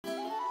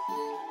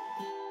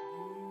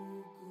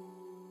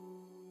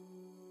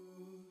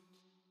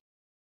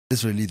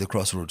it's really the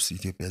crossroads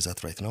Ethiopia is at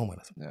right now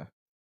ማለት ነው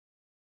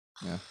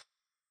yeah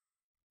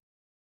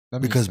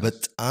because but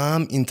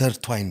I'm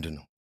intertwined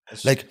ነው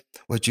like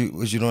what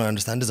you don't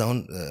understand is አሁን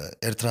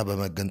ኤርትራ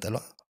በመገንጠሏ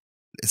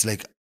it's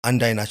like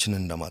አንድ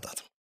አይናችንን እንደማጣት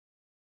ነው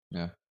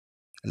yeah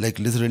like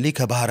literally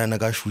ከባህረ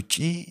ነጋሽ ውጪ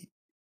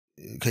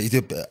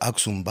ከኢትዮጵያ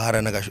አክሱም ባህረ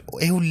ነጋሽ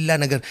ይሄ ሁላ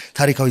ነገር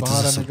ታሪካዊ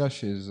ባህረ ተሰሰ ነጋሽ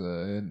is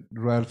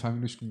royal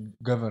families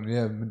govern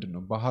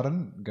ምንድነው ባህርን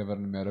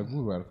govern የሚያደርጉ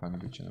royal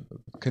families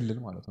ነበሩበት ክልል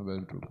ማለት ነው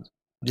በድሮ ጊዜ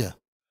yeah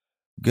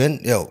ግን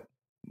ያው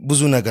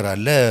ብዙ ነገር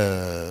አለ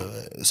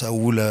ሰው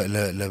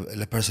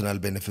ለፐርሰናል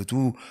ቤኔፊቱ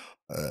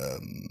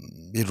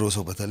የድሮ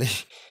ሰው በተለይ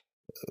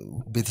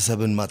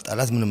ቤተሰብን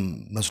ማጣላት ምንም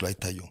መስሎ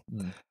አይታየው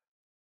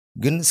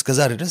ግን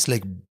እስከዛሬ ድረስ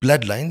like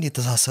blood line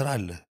የተሳሰረ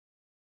አለ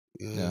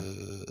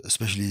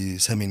especially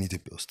ሰሜን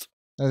ኢትዮጵያ ውስጥ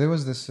there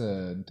was this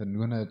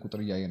የሆነ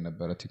ቁጥር ያየን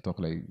ነበር ቲክቶክ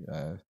ላይ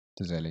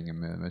ተዛለኝ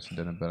መች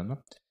እንደነበረና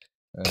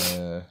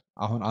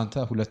አሁን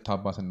አንተ ሁለት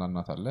አባትና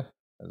እናት አለ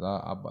ከዛ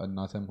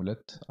እናተም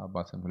ሁለት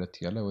አባተም ሁለት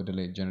ያለ ወደ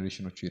ላይ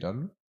ጄኔሬሽኖች ይሄዳሉ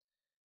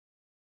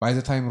by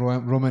the time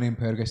Roman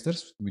Empire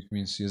gesters which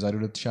means የዛሬ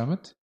 2000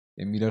 ዓመት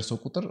የሚደርሰው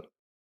ቁጥር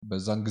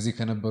በዛን ጊዜ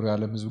ከነበሩ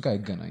የዓለም ህዝብ ጋር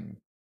አይገናኝም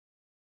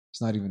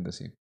it's not even the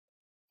same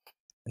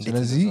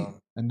ስለዚህ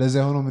እንደዛ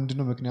ሆኖ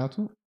ምንድነው ምክንያቱ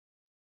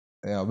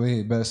ያው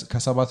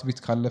ከሰባት ቤት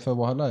ካለፈ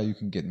በኋላ you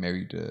can get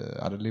married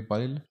አይደል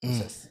ይባላል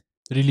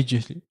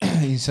religiously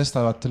incest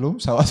አባትሎም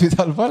ሰባት ቤት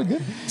አልፋል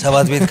ግን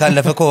ሰባት ቤት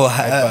ካለፈኮ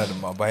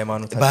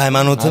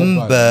በሃይማኖትም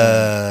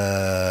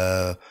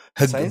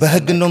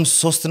በህግ እንደውም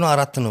 3 ነው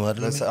 4 ነው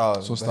አይደል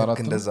 3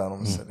 4 እንደዛ ነው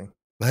መሰለኝ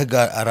በህግ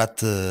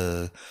 4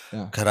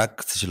 ከራክ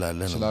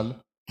ትችላለህ ነው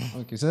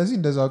ኦኬ ስለዚህ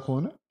እንደዛ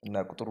ከሆነ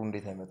እና ቁጥሩ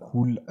እንዴት አይመጣም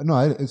ነው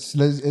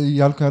ስለዚህ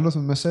ያልኩ ያለው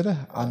መሰለህ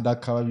አንድ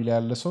አካባቢ ላይ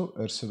ያለ ሰው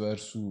እርስ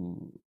በእርሱ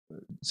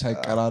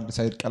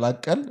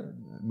ሳይቀላቀል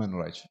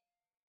መኖር አይችልም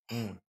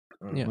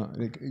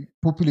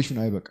ፖፑሌሽን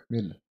አይበቃም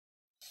የለም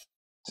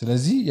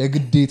ስለዚህ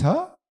የግዴታ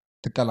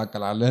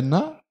ትቀላቀላለህና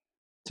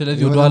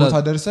ስለዚህ ወደ ኋላ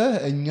ታደርሰህ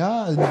እኛ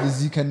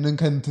እዚህ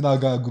ከእንትና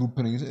ጋር ግሩፕ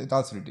ነኝ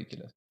that's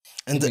ridiculous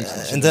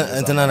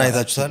እንትናን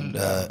አይታችኋል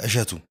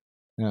እሸቱ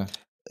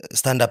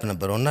ስታንድ አፕ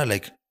ነበርውና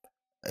ላይክ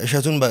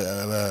እሸቱን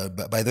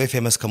by the way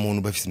famous ከመሆኑ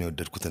በፊት ነው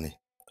የወደድኩት እኔ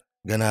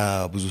ገና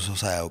ብዙ ሰው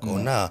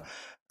ሳያውቀውና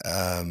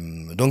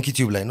donkey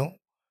tube ላይ ነው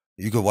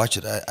you go watch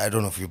it I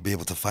don't know if you'll be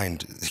able to find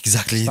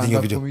exactly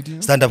the video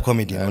stand up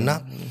comedy ነውና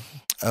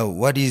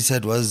what he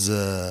said was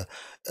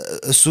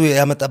እሱ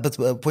ያመጣበት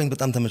ፖይንት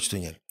በጣም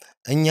ተመችቶኛል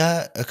እኛ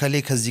እከሌ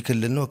ከዚህ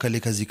ክልል ነው እከሌ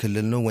ከዚህ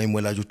ክልል ነው ወይም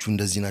ወላጆቹ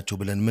እንደዚህ ናቸው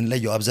ብለን ምን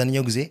ለየው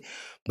አብዛኛው ጊዜ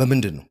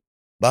በምንድነው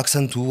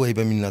በአክሰንቱ ወይ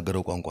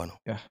በሚናገረው ቋንቋ ነው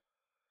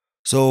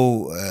so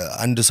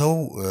አንድ ሰው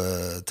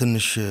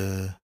ትንሽ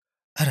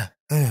አረ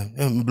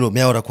ብሎ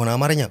የሚያወራ ከሆነ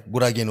አማርኛ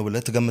ጉራጌ ነው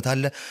ብለህ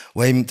ትገምታለህ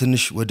ወይም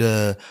ትንሽ ወደ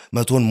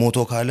መቶን ሞቶ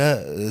ካለ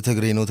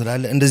ትግሬ ነው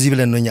ትላለህ እንደዚህ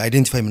ብለን ነው እኛ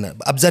አይደንቲፋይ ምን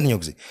አብዛኛው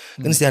ጊዜ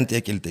ግን እስቲ አንተ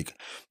ጥያቄ ልጠይቅ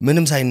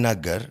ምንም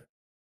ሳይናገር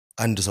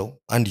አንድ ሰው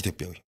አንድ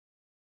ኢትዮጵያዊ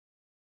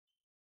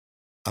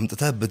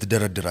አምጥተህ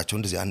ብትደረድራቸው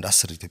እንደዚህ አንድ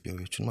 10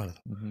 ኢትዮጵያዊዎችን ማለት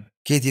ነው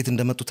ከየት የት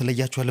እንደመጡ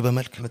ትለያቸዋለህ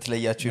በመልክ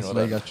ምትለያቸው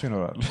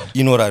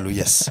ይኖራሉ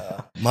yes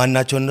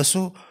ማናቸው እነሱ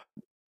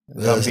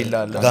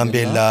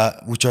ጋምቤላ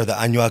which are the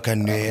Anyuakan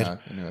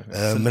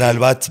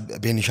ምናልባት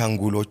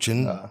ቤኒሻንጉሎችን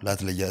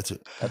ላትለያት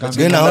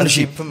ግን አሁን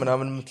ሺፕ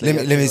ምናምን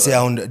ለምሳሌ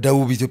አሁን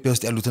ደቡብ ኢትዮጵያ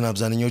ውስጥ ያሉትን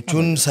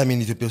አብዛኞቹን ሰሜን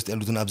ኢትዮጵያ ውስጥ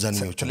ያሉትን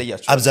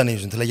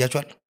አብዛኞቹን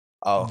ትለያቸዋል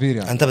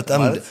አንተ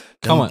በጣም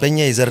በእኛ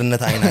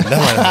የዘርነት አይን አለ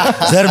ማለት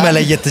ነው ዘር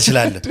መለየት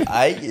ትችላለህ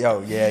አይ ያው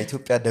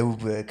የኢትዮጵያ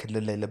ደቡብ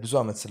ክልል ላይ ለብዙ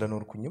አመት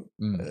ስለኖርኩኝም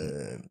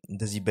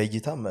እንደዚህ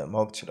በእይታ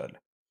ማወቅ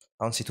ትችላለህ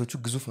አሁን ሴቶቹ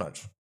ግዙፍ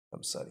ናቸው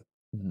ለምሳሌ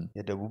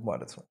የደቡብ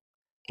ማለት ነው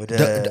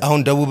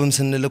አሁን ደቡብም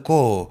ስንልኮ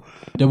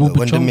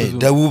ወንድሜ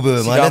ደቡብ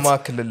ማለት ሲዳማ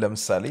ክልል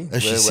ለምሳሌ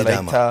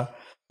ወላይታ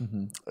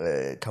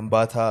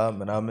ከምባታ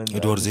ምናምን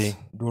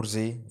ዶርዜ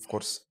of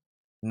course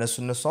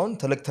እነሱ አሁን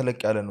ተለቅ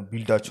ያለ ነው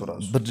ቢልዳቸው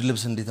ራሱ ብርድ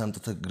ልብስ እንዴት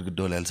አንተ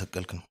ግድግዳው ላይ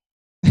ያልሰቀልክ ነው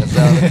ከዛ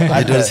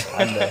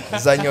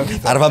እዛኛው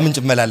አርባ ምንጭ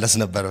መላለስ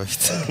ነበር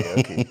በፊት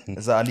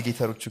እዛ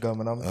አሊጌተሮቹ ጋር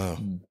ምናምን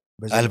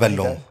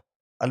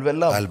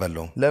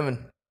አልበላው ለምን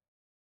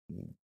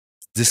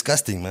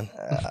disgusting man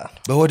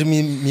በሆድ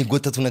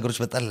የሚጎተቱ ነገሮች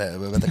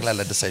በጠቅላላ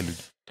ደስ አይሉኝ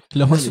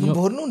ለምን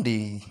በሆድ ነው እንዴ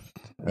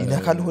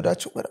ይናካል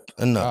ሆዳቸው በረብ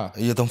እና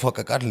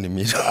እየተንፏቀቃል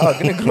እንደሚሄድ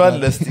ግን ግሯል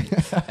ለስቲ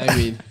I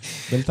mean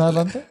በልታል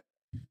አንተ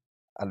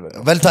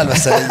በልታል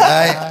መሰለኝ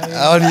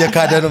አሁን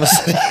የካደ ነው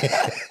መሰለኝ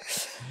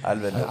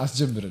አልበላም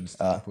አስጀምረን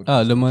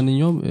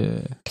ለማንኛውም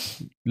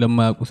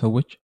ለማያውቁ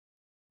ሰዎች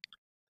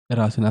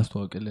ራስን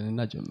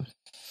አስተዋውቅልንና ጀምር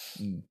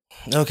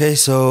okay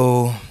so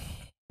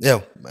yeah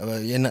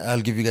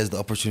I'll give you guys the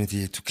opportunity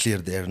to clear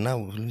the air now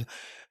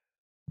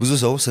ብዙ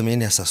ሰው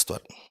ስሜን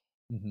ያሳስቷል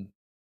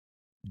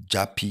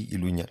JayP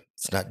ይሉኛል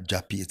it's not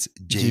JayP it's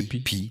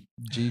JayP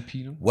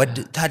ነው what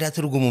ታዲያ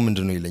ትርጉሙ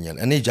ምንድነው ይለኛል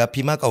እኔ JayP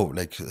ማቃው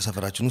like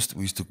ሰፈራችን ውስጥ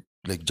we used to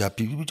like JayP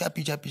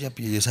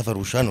የሰፈር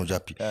ውሻ ነው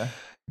JayP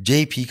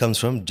JayP comes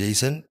from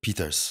Jason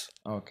Peters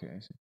okay I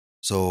see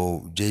so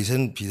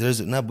Jason Peters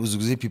እና ብዙ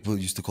ጊዜ people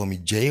used to call me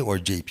Jay or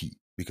JayP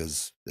because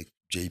like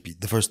JayP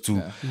the first two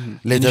Yeah.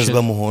 letters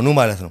በመሆኑ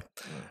ማለት ነው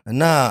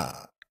እና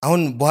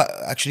አሁን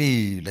actually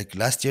like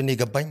last year ነው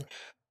የገባኝ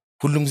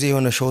ሁሉም ጊዜ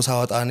የሆነ ሾው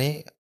ሳወጣ እኔ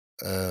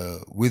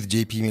with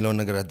JayP የሚለውን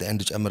ነገር at the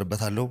end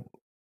ጨምርበታለሁ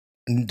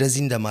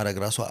እንደዚህ እንደማድረግ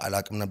ራሱ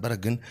አላቅም ነበር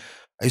ግን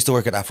I used to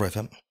work at Afro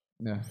FM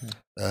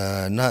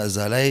እና እዛ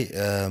ላይ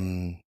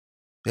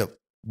ያው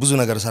ብዙ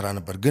ነገር ሰራ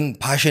ነበር ግን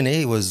ፓሽኔ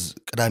was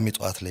ቅዳሜ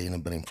ጠዋት ላይ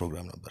የነበረኝ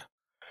ፕሮግራም ነበር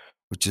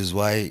which is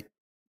why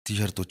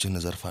ቲሸርቶችን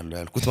ዘርፋለሁ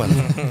ያልኩት ማለት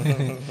ነው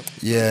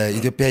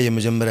የኢትዮጵያ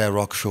የመጀመሪያ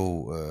ሮክ ሾው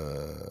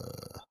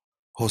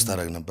ሆስት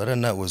አደረግ ነበር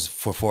እና was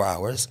for 4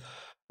 hours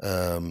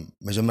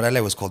መጀመሪያ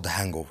ላይ was called The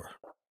Hangover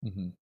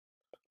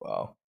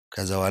wow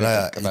ከዛ በኋላ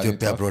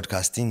ኢትዮጵያ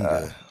ብሮድካስቲንግ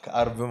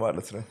ከአርብ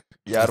ማለት ነው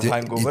የአርብ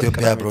ሃንጎቨር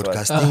ኢትዮጵያ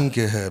ብሮድካስቲንግ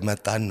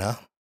መጣና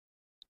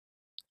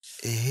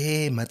ይሄ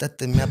መጠጥ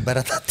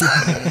የሚያበረታታ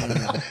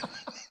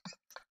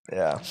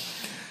yeah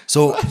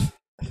so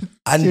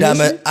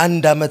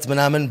አንድ አመት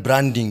ምናምን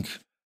ብራንዲንግ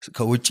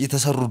ከውጪ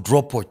የተሰሩ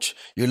ድሮፖች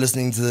you're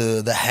listening to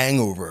the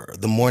hangover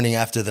the morning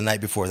after the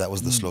night before that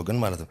was the slogan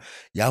ማለት ነው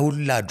ያ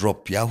ሁላ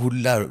ድሮፕ ያ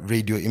ሁላ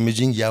ሬዲዮ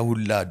ኢሜጂንግ ያ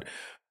ሁላ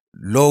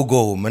ሎጎ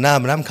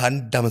ምናምን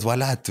ከአንድ አመት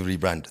በኋላ had to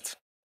rebrand it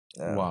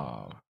wow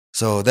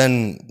so then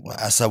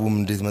ሐሳቡም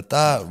እንዴት መጣ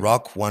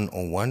rock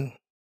 101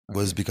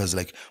 was because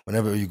like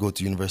whenever you go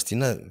to university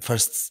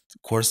first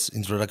course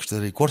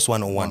introductory course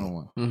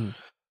 101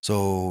 so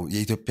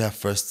የኢትዮጵያ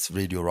first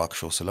radio rock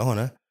show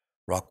ስለሆነ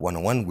rock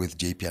 101 with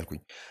JayP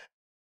አልኩኝ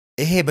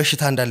ይሄ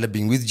በሽታ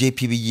እንዳለብኝ with JayP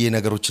ብዬ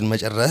ነገሮችን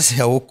መጨረስ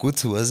ያወኩት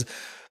was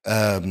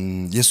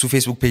የሱ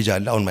ፌስቡክ ፔጅ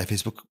አለ አሁን my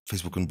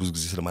ፌስቡክን ብዙ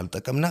ጊዜ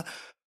ስለማልጠቀምና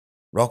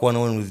rock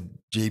 101 with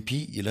JayP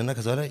ይለና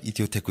ከዛ ላይ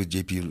Ethiopian with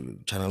JayP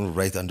channel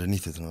right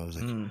underneath it ነው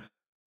like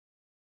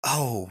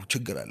አው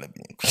ችግር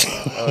አለብኝ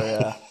oh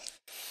yeah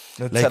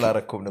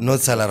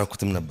ኖት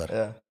ሳላረኩትም ነበር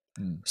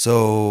so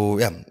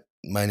yeah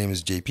my name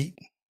is JayP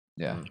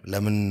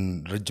ለምን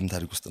ረጅም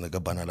ታሪክ ውስጥ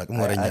ገባን አላቅም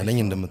ወረኛ ነኝ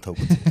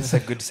እንደምታውቁት it's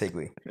a good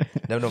segue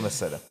ለምን ነው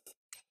መሰለ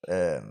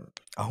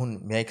አሁን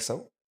ሚያይክ ሰው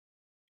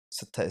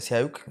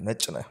ሲያዩክ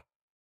ነጭ ነህ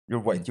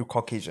you're white you're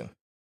Caucasian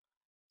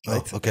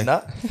right okay እና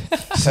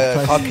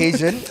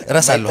Caucasian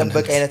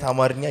በቃ አይነት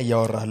አማርኛ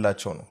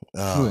ያወራህላቸው ነው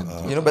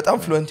you know በጣም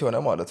fluent የሆነ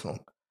ማለት ነው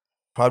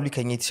probably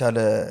ከኛ የተሻለ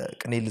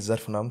ቅኔ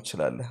ልዘርፍ ምናምን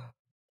ትችላለህ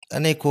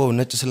እኔ እኮ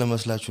ነጭ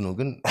ስለመስላችሁ ነው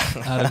ግን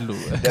አይደሉ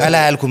ካላ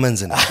ያልኩ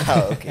መንዝ ነው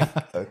ኦኬ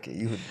ኦኬ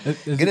ይሁን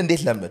ግን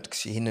እንዴት ለመድክ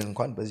ይሄንን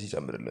እንኳን በዚህ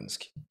ጀምርልን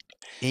እስኪ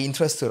ይሄ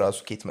ኢንትረስት ራሱ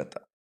ከየት መጣ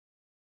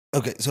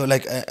okay so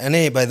like እኔ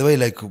by the way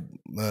like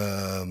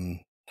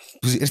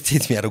ብዙ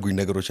ኢሪቴት የሚያደርጉኝ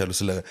ነገሮች አሉ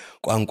ስለ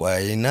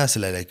ቋንቋዬና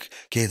ስለ like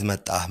ከየት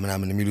መጣ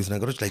ምናምን የሚሉት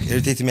ነገሮች like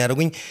ኢሪቴት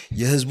የሚያደርጉኝ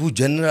የህዝቡ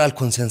ጀነራል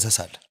ኮንሰንሰስ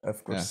አለ of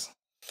course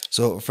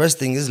so first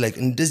thing is like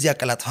እንደዚህ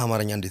አቀላጥፋ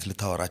አማርኛ እንዴት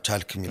ልታወራ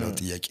ቻልክ የሚለው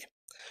ጥያቄ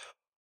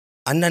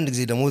አንዳንድ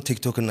ጊዜ ደግሞ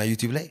ቲክቶክ እና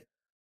ዩቲዩብ ላይ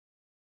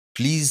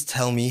please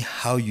tell me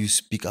how you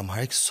speak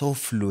Amharic so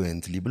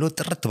fluently ብሎ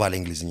ጥርት ባለ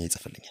እንግሊዝኛ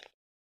ይጽፍልኛል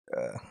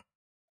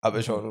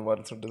አበሻው ነው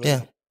ማለት ነው እንደዛ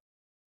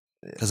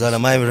ከዛ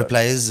my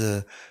reply is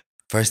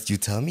first you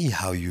tell me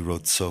how you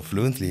wrote so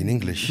fluently in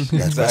English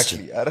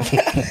exactly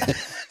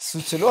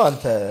ሱችሎ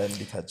አንተ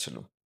እንዴት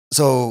አትችሉም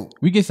so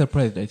we get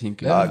surprised I think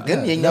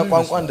ግን የኛ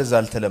ቋንቋ እንደዛ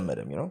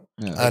አልተለመደም you know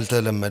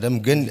አልተለመደም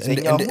ግን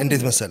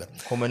እንዴት መሰለ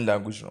common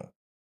language ነው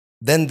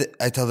then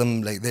I tell them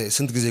like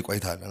ስንት ጊዜ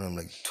ቆይታል and I'm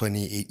like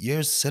 28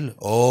 years still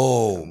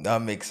oh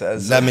that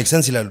makes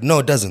sense ይላሉ no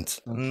it doesn't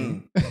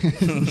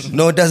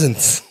no it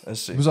doesn't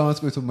ብዙ አመት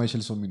ቆይቶ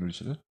የማይችል ሰው የሚኖር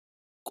ይችላል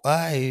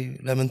ቆይ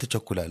ለምን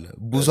ትቸኩላለህ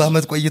ብዙ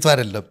አመት ቆይቶ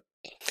አይደለም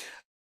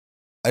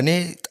እኔ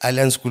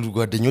ጣሊያን ስኩል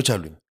ጓደኞች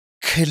አሉኝ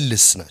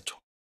ክልስ ናቸው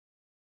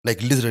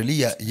like literally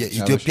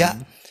የኢትዮጵያ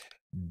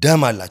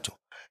ደም አላቸው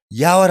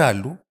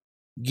ያወራሉ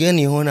ግን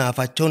የሆነ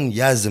አፋቸውን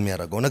ያዝ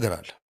የሚያደርገው ነገር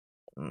አለ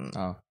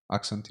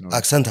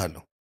አክሰንት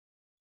አለው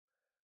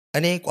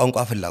እኔ ቋንቋ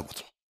ፍላጎት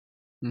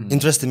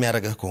ኢንትረስት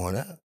የሚያደርገህ ከሆነ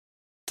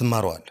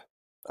ትማረዋለህ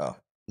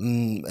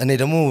እኔ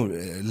ደግሞ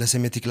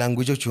ለሴሜቲክ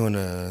ላንጉጆች የሆነ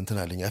እንትን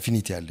አለኝ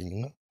አፊኒቲ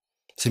አለኝና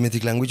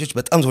ሴሜቲክ ላንጉጆች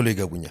በጣም ቶሎ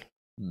ይገቡኛል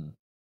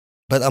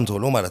በጣም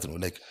ቶሎ ማለት ነው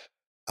like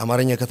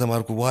አማርኛ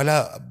ከተማርኩ በኋላ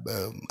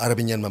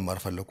አረብኛን መማር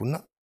ፈለኩና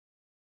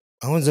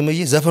አሁን ዘመዬ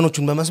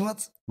ዘፈኖቹን በመስማት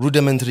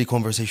rudimentary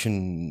conversation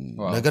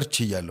ነገር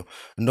ችያለሁ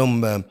እንደውም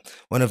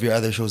one of your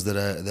other shows that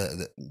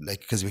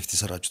like ከዚህ በፊት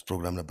የሰራችሁት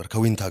ፕሮግራም ነበር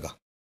ከዊንታ ጋር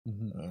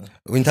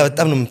ዊንታ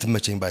በጣም ነው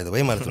የምትመቸኝ by the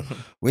way ማለት ነው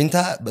ዊንታ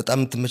በጣም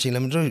የምትመቸኝ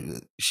ለምንድነው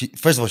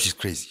first of all she's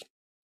crazy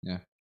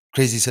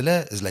crazy ስለ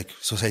is like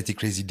society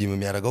crazy ዲም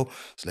የሚያደርገው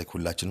is like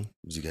ሁላችንም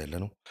እዚህ ጋር ያለ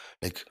ነው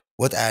like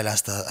what I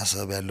last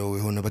አሰብ ያለው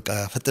የሆነ በቃ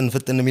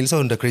ፍጥን የሚል ሰው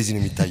እንደ crazy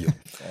ነው የሚታየው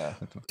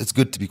it's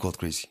good to be called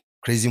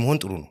crazy መሆን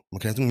ጥሩ ነው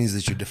ምክንያቱም means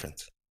that you're different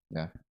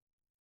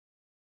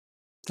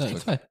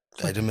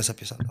I didn't mess up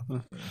yourself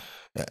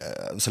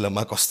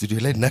ስለማውቀው ስቱዲዮ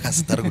ላይ ነካ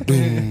ስታደርጉ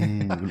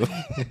ብሎ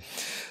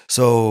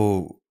so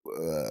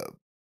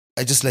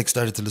I just like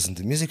started to listen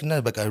to music እና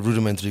በቃ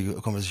rudimentary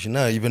conversation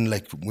እና even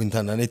like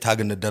winter እና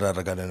tag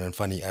እንደራረጋለን and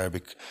funny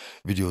Arabic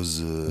videos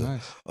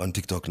on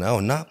TikTok now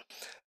እና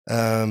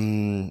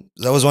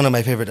that was one of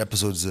my favorite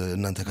episodes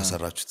እናንተ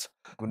ከሰራችሁት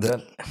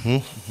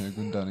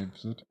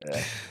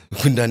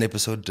Gundan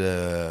episode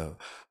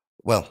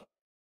well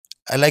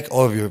I like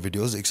all of your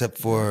videos except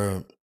for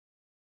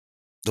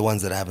the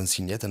ones that I haven't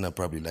seen yet and I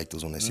probably like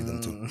those when I see them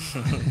too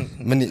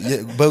ምን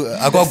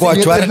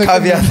አጓጓችሁ አይደል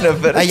ካቪያት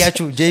ነበር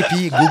አያችሁ JayP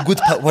ጉጉት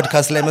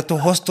ፖድካስት ላይ መጥቶ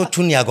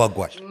ሆስቶቹን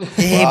ያጓጓል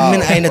ይሄ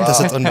ምን አይነት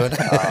ተሰጥቶ እንደሆነ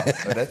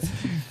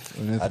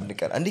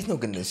አንቀር እንዴት ነው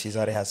ግን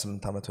የዛሬ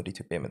 28 አመት ወደ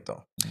ኢትዮጵያ የመጣው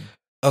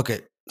Okay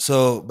so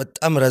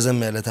በጣም ረዘም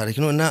ያለ ታሪክ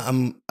ነው እና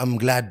I'm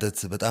glad that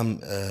በጣም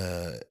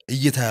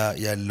እይታ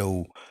ያለው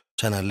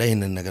ቻናል ላይ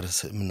ይሄንን ነገር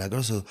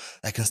የምናገረው so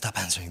I can stop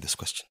answering this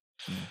question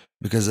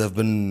because I've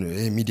been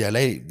media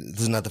ላይ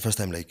this is not the first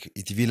time like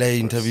ETV ላይ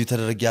interview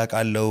ተደረገ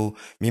ያቃለው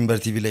member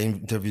TV ላይ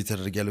interview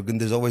ተደረገ ያለው ግን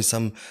there's always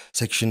some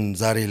section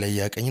ዛሬ ላይ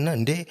ያቀኝና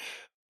እንዴ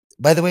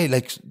by the way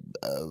like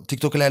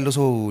TikTok ላይ ያለው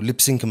ሰው lip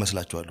sync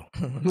መስላችኋለሁ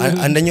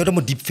አንደኛው ደግሞ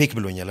deep fake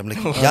ብሎኛል I'm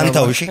like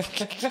ያንታው እሺ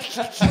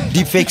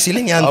deep fake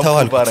ሲለኝ ያንታው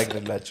አልኩ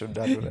ባረግላችሁ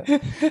እንዳሉና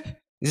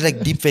it's like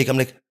deep fake I'm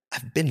like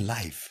I've been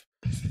live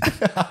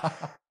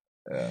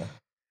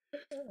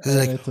it's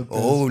like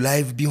oh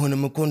live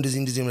ቢሆንም እኮ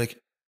እንደዚህ like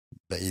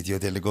በኢትዮ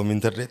ቴሌኮም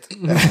ኢንተርኔት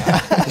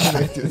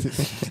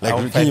like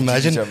can you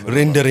imagine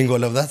rendering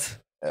all of that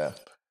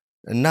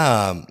እና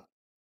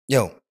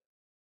ያው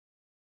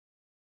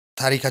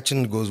ታሪካችን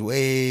goes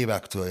way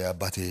back to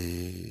አባቴ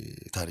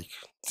ታሪክ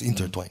it's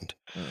intertwined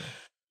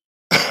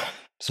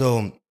so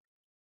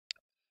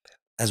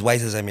as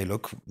white as I may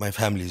look my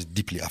family is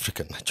deeply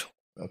African nacho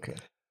okay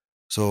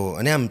so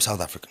I am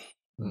South African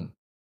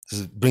this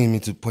is bringing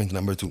me to point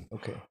number 2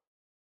 okay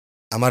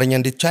አማርኛ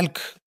እንዴት ቻልክ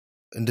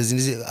እንደዚህ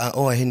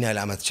ይሄን ያለ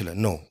አመት ይችላል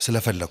no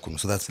ስለፈለኩ ነው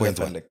so that's point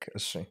 1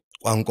 እሺ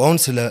ቋንቋውን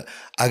ስለ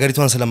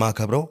አገሪቷን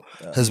ስለማከብረው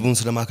ህዝቡን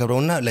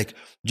ስለማከብረውና like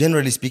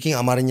generally speaking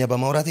አማርኛ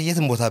በማውራት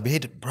የትም ቦታ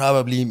በሄድ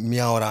probably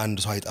የሚያወራ አንድ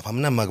ሰው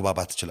አይጠፋምና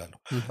መግባባት ይችላል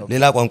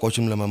ሌላ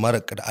ቋንቋዎችም ለመማር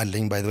እቅድ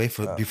አለኝ by the way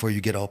before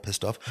you get all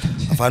pissed off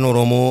አፋን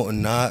ኦሮሞ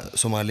እና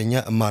ሶማሌኛ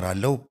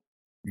እማራለሁ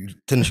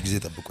ትንሽ ጊዜ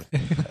ጠብቁኝ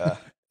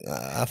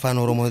አፋን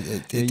ኦሮሞ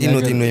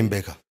ቲኖ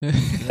ይምበካ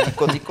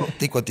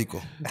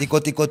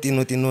ቲኮ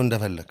ቲኖ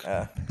እንደፈለክ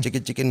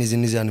ጭቅጭቅን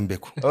ይዝንዛን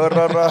ይምበኩ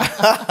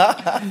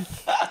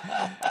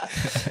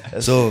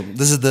so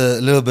this is the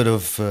little bit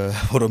of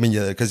ኦሮምኛ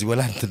ከዚህ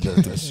በኋላ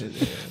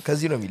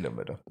ከዚህ ነው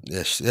የሚለመደው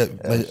yes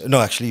no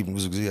actually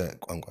ብዙ ጊዜ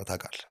ቋንቋ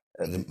ታውቃለህ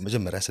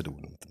መጀመሪያ ስድቡ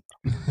ነው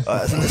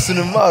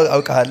እሱንማ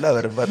አውቃለሁ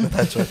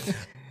በረባነታቸው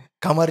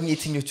ከአማርኛ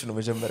የትኞቹ ነው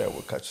መጀመሪያ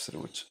ያወቃችሁ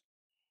ስድቦች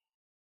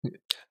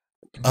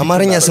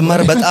አማርኛ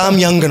ስማር በጣም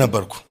ያንግ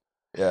ነበርኩ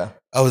yeah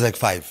I was like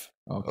 5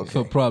 okay so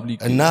probably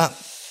እና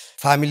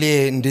ፋሚሊ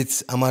እንዴት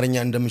አማርኛ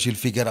እንደምችል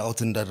ፊገር አውት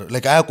እንዳደረ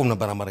like አያውቁም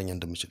ነበር አማርኛ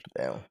እንደምችል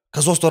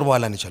ከ3 ወር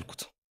በኋላ ነው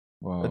የቻልኩት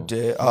ወደ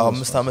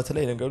 5 አመት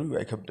ላይ ነገሩ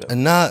አይከብድም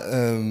እና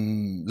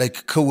like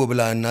ከው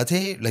ብላ እናቴ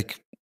like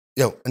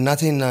ያው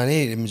እናቴና እኔ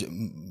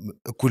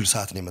እኩል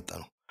ሰዓት ነው የመጣ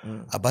ነው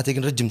አባቴ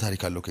ግን ረጅም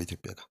ታሪክ አለው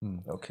ከኢትዮጵያ ጋር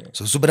okay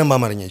so እሱ በደንብ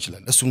አማርኛ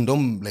ይችላል እሱ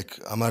እንደውም like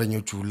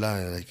አማርኞቹ ሁላ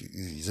like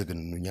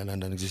ይዘግኑኛል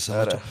አንዳንድ ጊዜ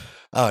ሰማቸው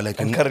like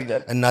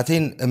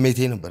እናቴን እሜቴ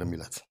ነበር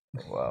የሚላት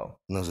wow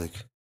ነው like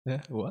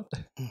what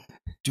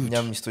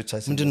እኛም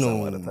ሚስቶቻችን ምንድነው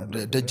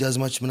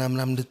ደጃዝማች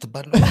ምናምን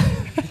እንድትባል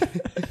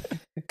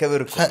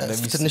ከብር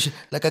ትንሽ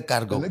ለቀቅ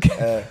አድርገው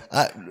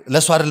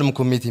ለሷ አይደለም እኮ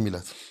እሜቴ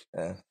የሚላት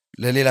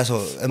ለሌላ ሰው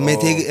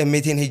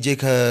እሜቴን ሄጄ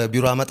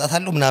ከቢሮ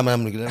አመጣታለሁ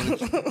ምናምን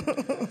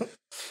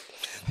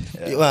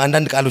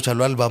አንዳንድ ቃሎች አሉ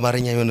አይደል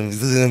በአማርኛ የሆነ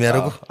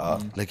የሚያደርጉ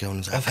like አሁን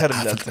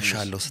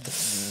አፈቅርሻለሁ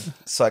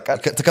ሳቃል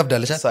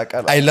ትከብዳለች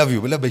I love you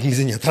ብለ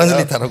በእንግሊዝኛ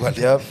ትራንስሌት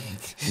ታደርጋለህ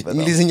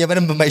እንግሊዝኛ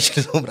በደንብ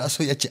የማይችል ሰው ራሱ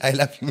ያቺ I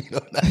love you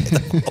የሚለውና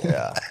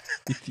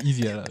it's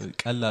easier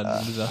ቀላል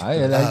አይ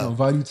ያለው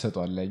ቫልዩ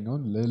ተሰጥቷል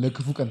ላይኛውን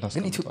ለክፉ ቀን ታስቀምጣለህ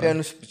ግን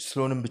ኢትዮጵያኖች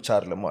ስለሆነም ብቻ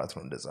አይደለም ማለት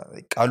ነው እንደዛ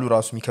ቃሉ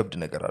ራሱ የሚከብድ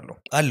ነገር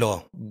አለው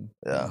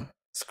yeah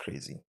it's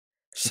crazy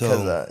so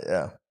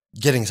yeah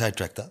getting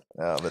sidetracked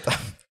በጣም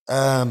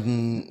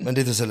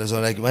እንዴት ተሰለሰው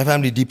like my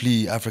family deeply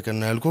African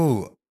ናልኩ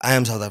I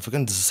am South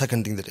African this is the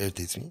second thing that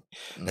irritates me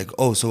like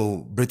oh so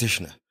British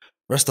na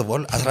first of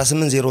all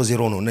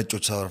 1800 ነው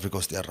ነጮች ሳውዝ አፍሪካ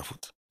ውስጥ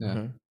ያረፉት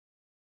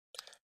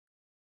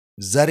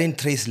ዛሬን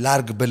ትሬስ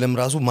ላርግ በለም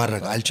ራሱ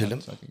ማድረግ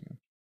አልችልም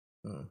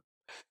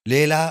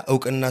ሌላ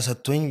እውቅና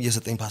ሰጥቶኝ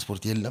የሰጠኝ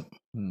ፓስፖርት የለም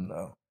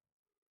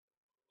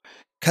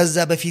ከዛ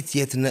በፊት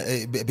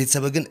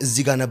ቤተሰብ ግን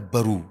እዚህ ጋር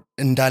ነበሩ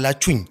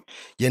እንዳላችሁኝ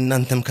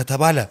የእናንተም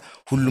ከተባለ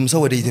ሁሉም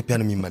ሰው ወደ ኢትዮጵያ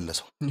ነው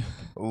የሚመለሰው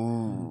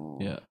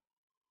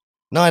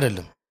ነው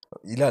አይደለም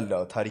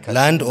ይላልው ታሪካችን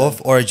land of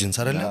origins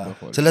አይደለም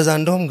ስለዛ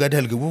እንደውም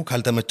ገደል ግቡ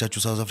ካልተመቻችሁ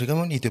ሳውዝ አፍሪካ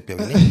ነው ኢትዮጵያዊ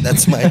ነኝ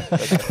that's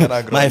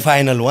my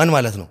final one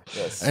ማለት ነው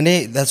እኔ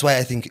that's why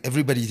I think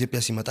everybody ኢትዮጵያ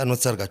ሲመጣ ነው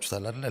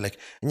ተሰርጋችሁታል አይደል like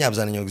እኛ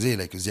አብዛኛው ጊዜ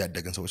like እዚህ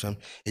ያደገን ሰዎች ነው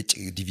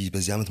ዲቪ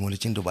በዚህ አመት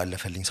ሞልቼ እንደው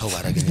ባለፈልኝ ሰው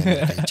ባረገኛ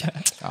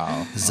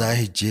እዛ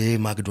ሄጄ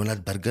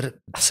ማክዶናልድ በርገር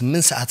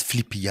 8 ሰዓት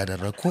ፍሊፕ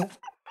እያደረኩ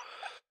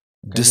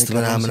ድስት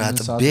ምናምን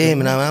አጥቤ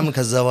ምናምን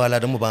ከዛ በኋላ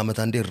ደግሞ በአመት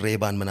አንዴ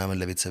ሬባን ምናምን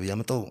ለቤተሰብ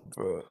ያመጣው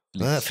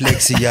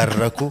ፍሌክስ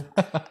እያደረኩ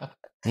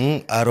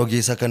አሮጌ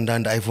ሰከንድ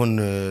አንድ አይፎን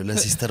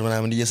ለሲስተር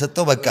ምናምን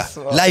እየሰጠው በቃ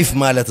ላይፍ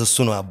ማለት እሱ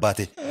ነው አባቴ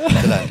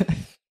ይላል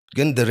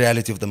ግን the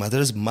reality of the matter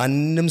is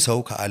ማንንም ሰው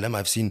ከዓለም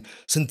I've seen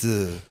ስንት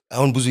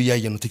አሁን ብዙ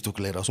እያየን ነው ቲክቶክ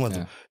ላይ ራሱ ማለት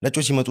ነው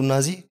ነጮች ይመጡና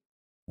እዚህ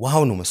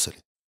ዋው ነው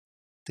መሰለኝ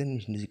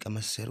ትንሽ እንደዚህ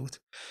ቀመስ ያሉት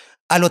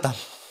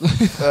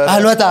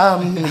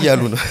አልወጣም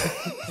እያሉ ነው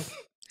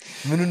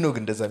ምን ነው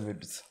ግን እንደዛ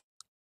የሚወዱት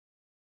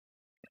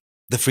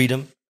the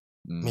freedom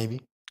maybe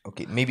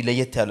okay maybe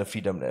ለየት ያለ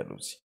freedom ነው ያለው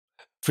እዚህ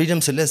freedom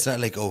ስለስ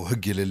like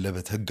ህግ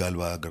የሌለበት ህግ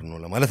አልባ ሀገር ነው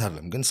ለማለት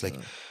አይደለም ግን like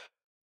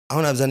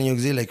አሁን አብዛኛው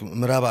ጊዜ like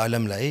ምዕራብ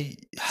ዓለም ላይ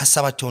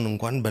ሐሳባቸውን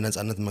እንኳን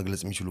በነፃነት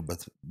መግለጽ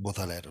የሚችሉበት ቦታ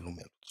ላይ አይደሉም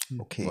ያሉት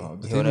okay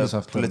የሆነ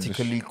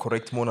politically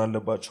correct መሆን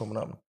አለባቸው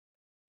ምናምን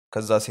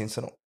ከዛ ሴንስ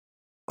ነው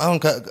አሁን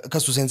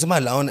ከሱ ሴንስ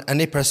ማለት አሁን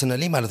እኔ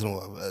personally ማለት ነው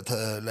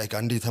like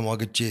አንዴ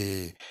ተሟግቼ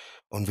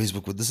on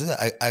Facebook with this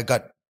I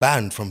got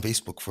banned from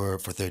Facebook for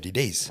 30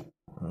 days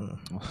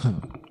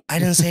I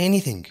didn't say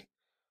anything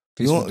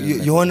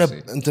የሆነ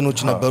እንትኖች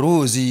ነበሩ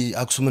እዚህ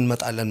አክሱምን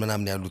መጣለን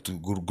ምናምን ያሉት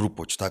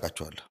ግሩፖች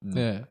ታውቃቸዋል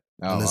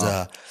እነዛ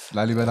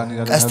ላሊበላን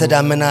ይላል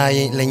ቀስተዳመና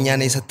ለኛ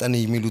ነው የሰጠን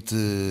የሚሉት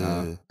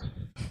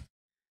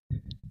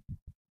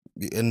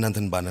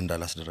እናንተን ባን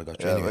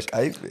እንዳላስደረጋችሁ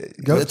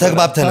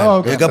ተግባብተናል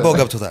የገባው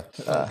ገብቶታል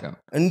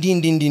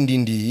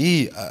እንዲ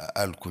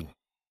አልኩኝ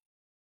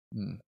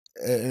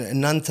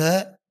እናንተ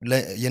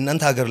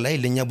የእናንተ ሀገር ላይ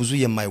ለኛ ብዙ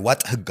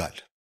የማይዋጥ ህግ አለ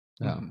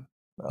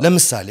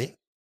ለምሳሌ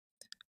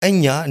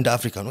እኛ እንደ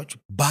አፍሪካኖች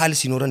ባህል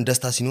ሲኖረን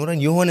ደስታ ሲኖረን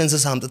የሆነ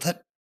እንስሳ አምጥተን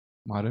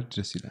ማረድ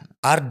ደስ ይላል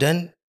አርደን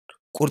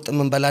ቁርጥ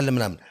ምን በላለን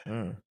ምናምን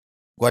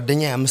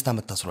ጓደኛ 5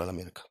 አመት ታስሯል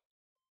አሜሪካ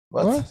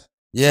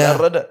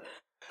ያረደ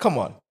come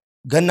on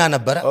ገና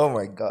ነበረ oh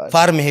my god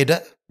ፋርም ሄደ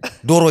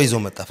ዶሮ ይዞ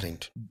መጣ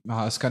ፍሬንድ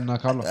እስከና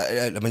ካሎ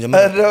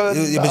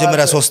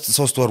የመጀመሪያ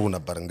 3 ወሩ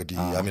ነበር እንግዲህ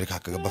አሜሪካ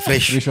ከገባ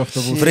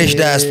ፍሬሽ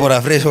ዳያስፖራ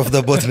ፍሬሽ ኦፍ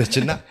ዘ ቦት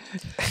ነችና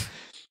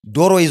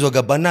ዶሮ ይዞ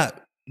ገባና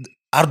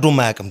አርዶ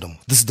ማያቀም ደሞ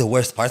this is the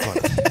worst part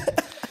ማለት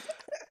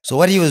so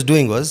what he was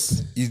doing was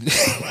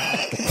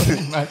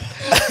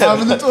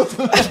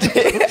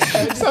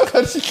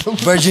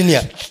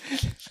Virginia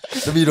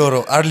ቢዶሮ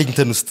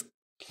አርሊንግተን ውስጥ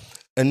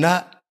እና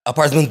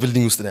አፓርትመንት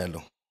ቢልዲንግ ውስጥ ነው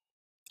ያለው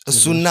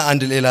እሱና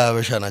አንድ ሌላ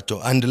በሻ ናቸው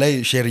አንድ ላይ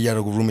ሼር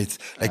ያደርጉ ሩሜት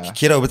like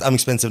ኪራው በጣም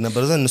ኤክስፔንሲቭ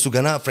ነበር እነሱ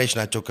ገና ፍሬሽ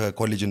ናቸው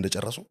ከኮሌጅ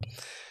እንደጨረሱ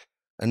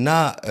እና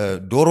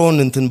ዶሮን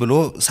እንትን ብሎ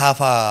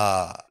ሳፋ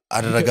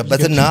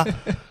አደረገበትና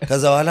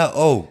ከዛ በኋላ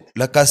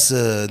ለካስ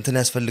እንትን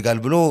ያስፈልጋል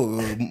ብሎ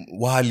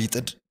ውሃ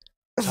ሊጥድ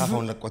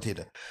ሳፋውን ለቆት ሄደ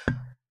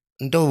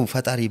እንደው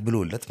ፈጣሪ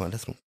ብሎለት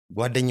ማለት ነው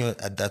ጓደኛው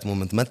አዳት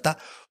ሞመንት መጣ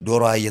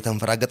ዶሮዋ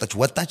እየተንፈራገጠች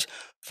ወጣች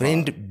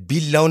ፍሬንድ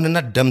ቢላውንና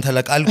ደም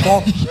ተለቃልቆ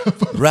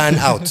ran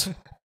out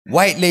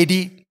white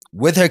lady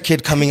with her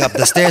kid coming up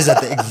the stairs at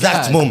the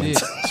exact moment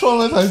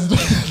traumatized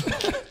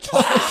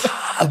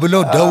ብሎ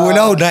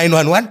ደውለው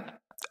 911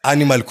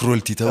 animal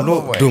cruelty ተብሎ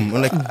ዱም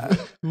like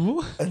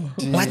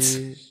what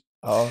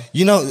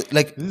you know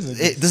like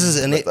this is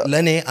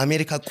ለኔ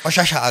አሜሪካ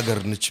ቆሻሻ አገር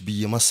ነች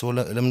ብዬ ማስበው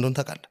ለምን እንደሆነ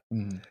ታውቃለህ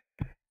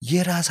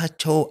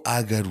የራሳቸው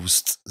አገር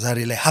ውስጥ ዛሬ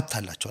ላይ ሀብት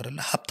አላቸው አይደል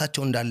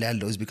ሀብታቸው እንዳለ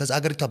ያለው is because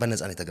አገሪቷ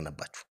በነፃ ነው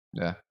የተገነባችው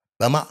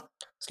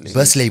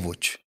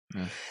በስሌቮች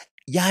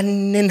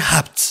ያንን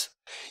ሀብት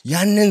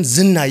ያንን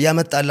ዝና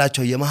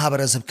ያመጣላቸው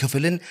የማህበረሰብ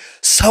ክፍልን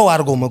ሰው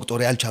አርጎ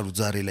መቁጠር ያልቻሉት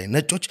ዛሬ ላይ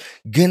ነጮች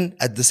ግን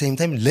at the same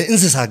time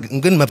ለእንስሳ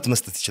ግን መብት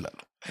መስጠት ይችላሉ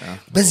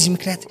በዚህ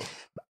ምክንያት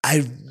I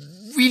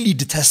really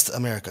detest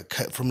America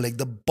from like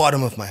the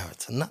bottom of my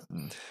heart እና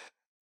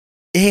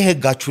ይሄ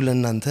ህጋችሁ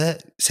ለእናንተ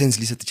ሴንስ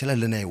ሊሰጥ ይችላል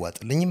ለኔ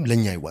አይዋጥልኝም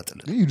ለኛ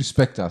አይዋጥልኝ you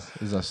respect us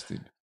as a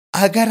state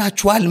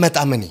አገራችሁ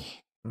አልመጣም እኔ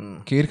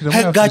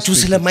ህጋችሁ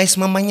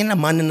ስለማይስማማኝና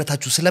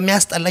ማንነታችሁ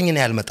ስለሚያስጠላኝ እኔ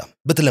አልመጣም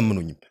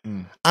ብትለምኑኝም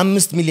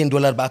 $5 ሚሊዮን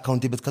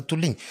በአካውንቴ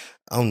ብትከቱልኝ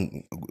አሁን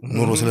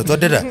ኑሮ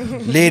ስለተወደደ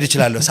ልሄድ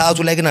ይችላል ሰዓቱ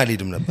ላይ ግን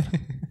አልሄድም ነበር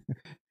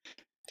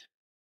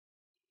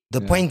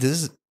the point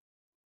is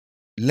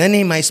ለኔ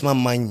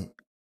ማይስማማኝ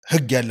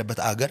ህግ ያለበት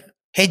አገር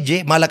ሄጄ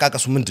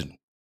ማለቃቀሱ ምንድነው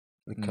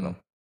ልክ ነው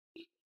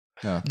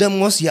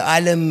ደሞስ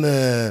የዓለም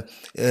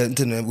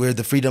እንትን where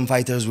the freedom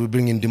fighters will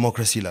bring in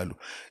democracy ይላሉ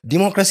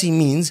democracy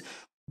means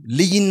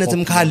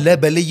ልዩነትም ካለ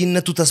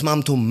በልዩነቱ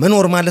ተስማምቶ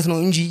መኖር ማለት ነው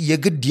እንጂ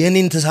የግድ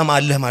የኔን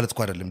ተሰማለህ ማለት እኮ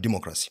አይደለም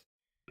ዲሞክራሲ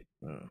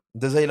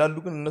እንደዛ ይላሉ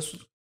ግን እነሱ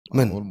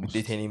ምን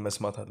ዴቴኒ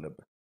መስማት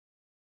አለበት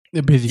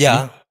ያ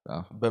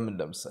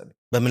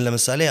በምን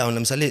ለምሳሌ አሁን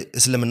ለምሳሌ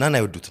እስልምናን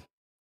አይወዱትም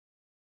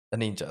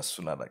እኔ እንጃ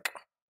እሱን አላውቅም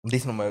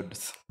እንዴት ነው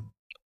የማይወዱት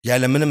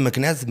ያለ ምንም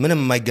ምክንያት ምንም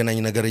የማይገናኝ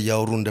ነገር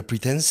ያወሩ እንደ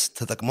ፕሪቴንስ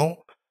ተጠቅመው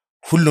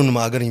ሁሉንም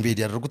ሀገር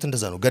ኢንቬድ ያደርጉት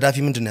እንደዛ ነው ገዳፊ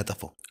ምንድነው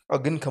ያጠፋው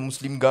ግን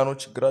ከሙስሊም ጋር ነው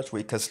ችግራቸው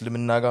ወይ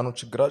ከእስልምና ጋር ነው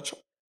ችግራቸው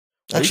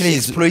actually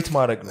exploit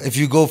ማድረግ ነው if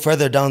you go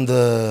further down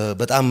the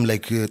በጣም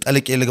like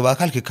ጠልቅ የልግባ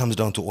ካልክ it comes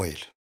down to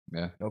oil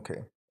okay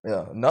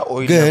እና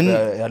oil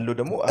ያለው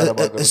ደግሞ አረብ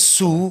ሀገር እሱ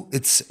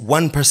it's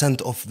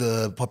 1% of the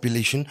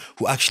population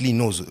who actually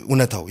knows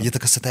እውነታው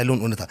እየተከሰተ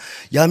ያለውን እውነታ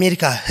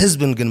የአሜሪካ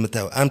ህዝብን ግን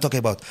መታየው I'm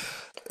talking about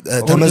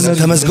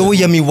ተመዝገቡ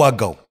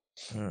የሚዋጋው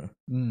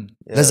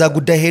ለዛ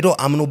ጉዳይ ሄዶ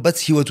አምኖበት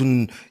ህይወቱን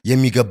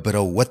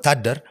የሚገብረው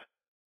ወታደር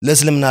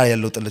ለእስልምና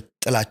ያለው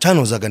ጥላቻ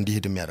ነው ዘጋ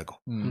እንዲሄድ የሚያደርገው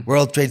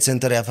ወርልድ ትሬድ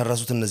ሴንተር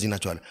ያፈረሱት እነዚህ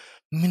ናቸው አለ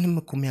ምንም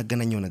እኮ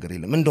የሚያገናኘው ነገር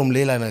የለም እንደውም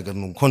ሌላ ነገር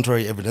ነው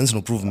contrary evidence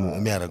ነው prove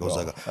የሚያደርገው እዛ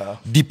ጋር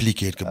deeply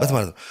ከሄድክበት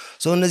ማለት ነው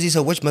so እነዚህ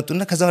ሰዎች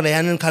መጡና ከዛ በኋላ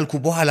ያንን ካልኩ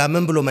በኋላ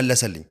ምን ብሎ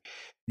መለሰልኝ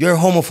you're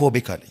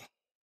homophobic አለኝ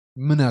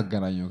ምን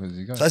ያገናኘው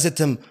ከዚህ ጋር so I said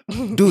to him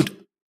dude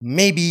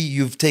maybe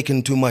you've taken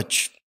too much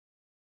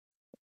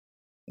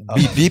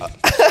beep beep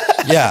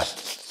yeah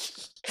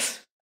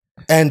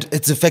and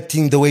it's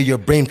affecting the way your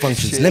brain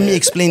functions let me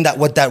explain that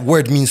what that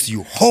word means to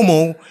you homo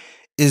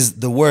is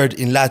the word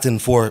in Latin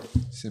for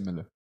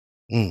similar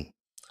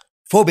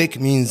phobic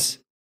means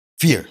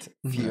fear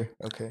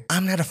okay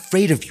I'm not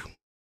afraid of you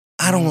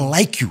I don't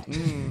like you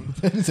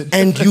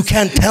and you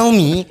can't tell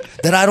me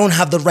that I don't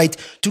have the right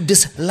to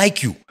dislike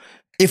you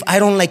if I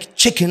don't like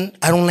chicken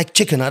I don't like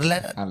chicken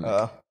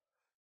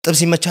ጥብስ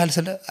ይመቻል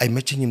ስለ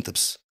አይመቸኝም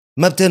ጥብስ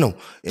መብት ነው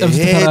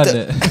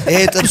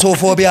ይሄ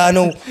ጥብሶፎቢያ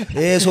ነው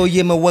ይሄ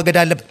ሰውዬ መወገድ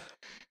አለበት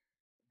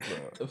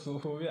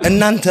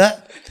እናንተ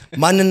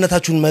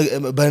ማንነታችሁን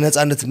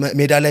በነፃነት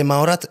ሜዳ ላይ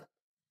ማውራት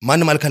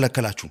ማንም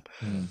አልከለከላችሁም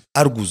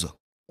አርጉዛ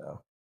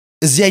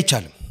እዚህ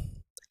አይቻልም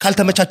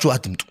ካልተመቻችሁ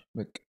አትምጡ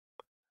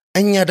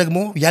እኛ ደግሞ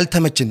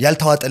ያልተመችን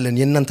ያልተዋጠልን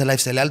የእናንተ ላይፍ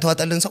ስታይል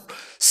ያልተዋጠልን ሰው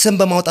ስም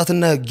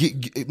በማውጣትና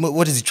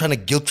what is he trying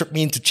to guilt trip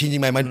me into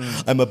changing my mind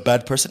I'm a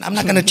bad person I'm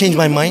not going to change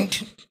my mind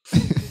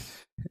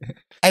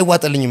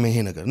አይዋጠልኝም ይሄ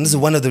ነገር this is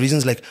one of the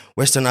reasons like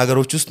western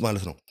አገሮች ውስጥ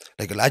ማለት ነው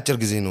like ለአጭር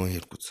ጊዜ ነው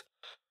ሄድኩት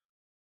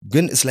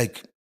ግን it's like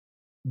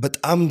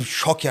በጣም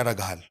ሾክ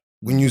ያደርጋል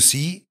when you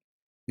see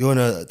የሆነ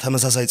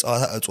ተመሳሳይ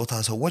ጾታ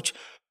ሰዎች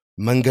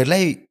መንገድ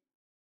ላይ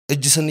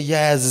እጅስን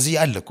ያያዝ እዚህ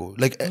አለኮ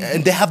like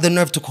and they have the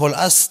nerve to call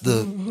us the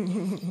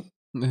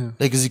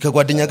like እዚህ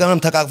ከጓደኛ ጋር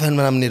ምናምን ተቃቅፈን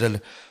ምናምን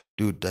እንሄዳለን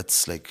dude that's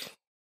like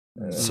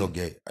so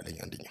gay አለኝ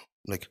አንደኛው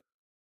like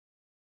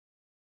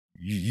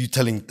you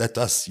telling that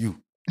us you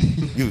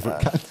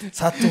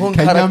ሳትሆን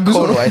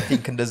ካረከው ነው I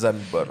think እንደዛ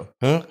የሚባለው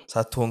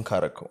ሳትሆን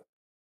ካረከው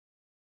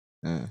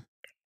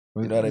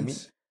you know what I mean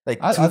like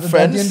two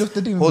friends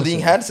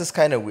holding hands is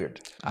kind of weird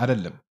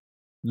አይደለም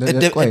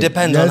it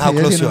depends on how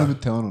close you are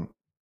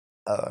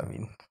I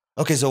mean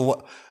okay so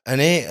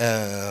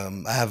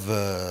I have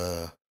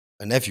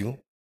a nephew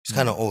he's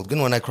kind of old ግን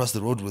when I cross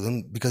the road with him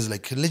because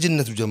like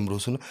ልጅነቱ ጀምሮ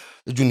እሱ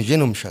እጁን ይዤ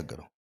ነው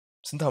የምሻገረው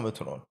ስንት አመቱ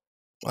ነው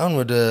አሁን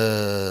ወደ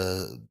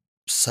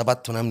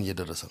 7 ምናምን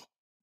እየደረሰ ነው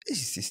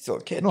is still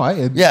a kid no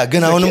yeah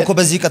ግን አሁንም እኮ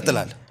በዚህ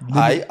ይቀጥላል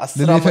አይ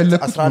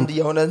 11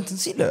 የሆነ እንትን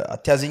ሲል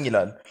አትያዝኝ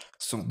ይላል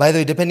by the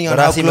way depending on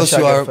how close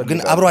you are ግን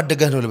አብሮ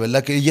አደገህ ነው ልበል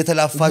like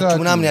እየተላፋችሁ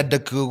ምናምን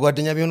ያደግ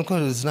ጓደኛ ቢሆን እኮ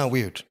it's not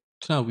weird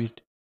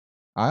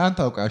አንተ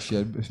አውቃሽ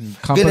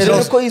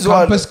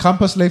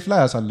ካምፐስ ላይፍ ላይ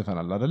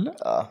ያሳልፈናል አይደለ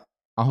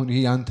አሁን ይሄ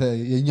አንተ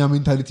የኛ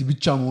ሜንታሊቲ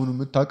ብቻ መሆኑ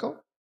የምታውቀው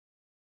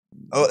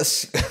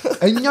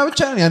እኛ ብቻ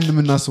ያን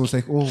የምናስበው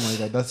like oh my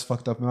god that's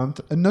fucked up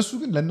እነሱ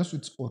ግን ለነሱ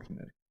it's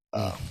ordinary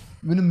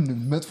ምንም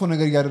መጥፎ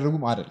ነገር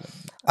ያደረጉም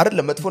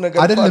አይደለም መጥፎ ነገር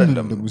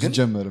አይደለም ግን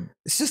ጀመርም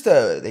it's just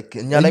like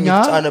እኛ ላይ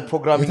የሚጫነ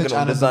ፕሮግራሚንግ ነው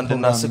እንደዛ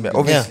እንድናስብ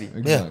obviously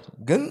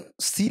ግን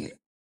still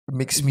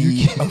makes me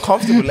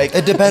uncomfortable like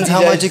it depends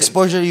how much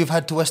exposure you've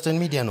had to western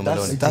media no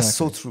melon that's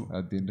so true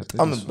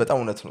በጣም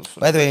እውነት ነው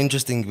by the way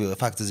interesting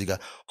fact እዚህ ጋር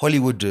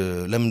ሆሊውድ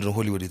ለምንድን ነው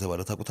ሆሊውድ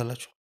የተባለው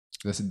ታውቁታላችሁ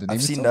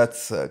I've seen that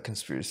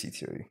conspiracy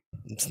theory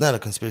it's not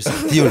a conspiracy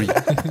theory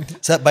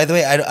so by the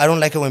way I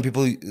don't like it when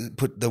people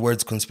put the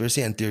words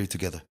conspiracy and theory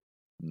together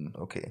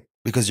okay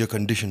because you're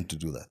conditioned to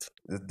do that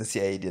the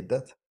CIA did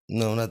that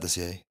no not the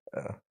CIA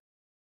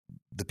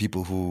the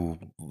people who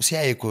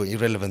CIA ko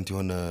irrelevant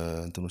የሆነ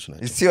እንትኖች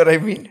ናቸው you see what I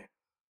mean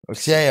okay.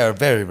 CIA are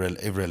very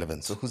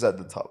irrelevant so who's at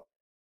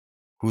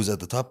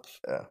the top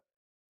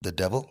the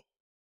devil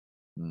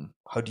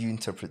how do you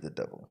interpret the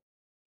devil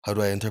how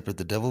do I interpret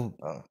the devil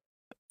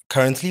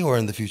currently or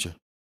in the future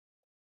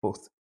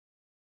both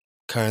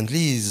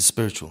currently is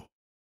spiritual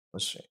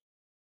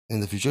in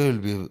the future it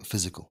will be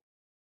physical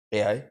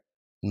AI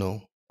no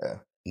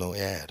no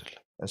AI አይደለም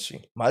እሺ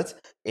ማለት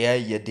AI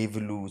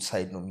የዴቪሉ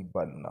ሳይድ ነው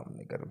የሚባልና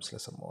ነገርም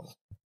ስለሰማው ነው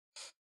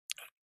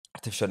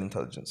artificial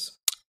intelligence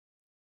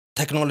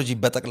technology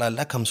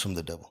በጠቅላላ comes from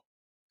the devil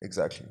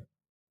exactly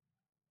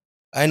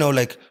I know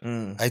like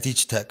I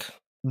teach tech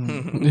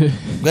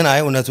ግን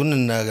አይ እውነቱን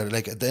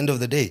like at the end of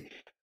the day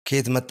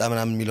ከየት መጣ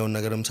ምናምን የሚለውን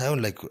ነገርም ሳይሆን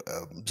like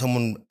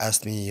someone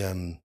asked me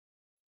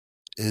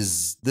is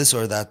this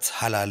or that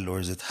halal or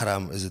is it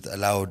haram is it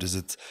allowed is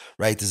it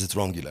right is it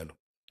wrong ይላሉ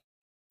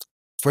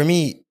for me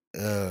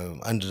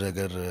አንድ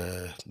ነገር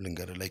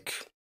ልንገር like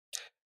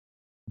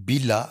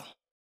ቢላ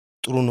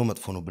ጥሩ ነው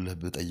መጥፎ ነው ብለህ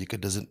ብጠይቅ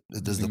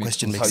does the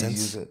question make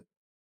sense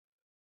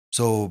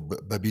so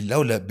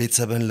በቢላው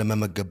ለቤተሰብህን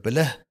ለመመገብ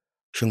ብለህ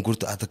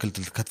ሽንኩርት አትክልት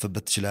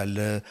ልትከትፍበት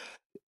ትችላለህ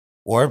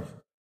or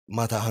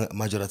ማታ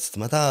ማጀራት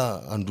ስትመታ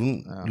አንዱን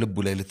ልቡ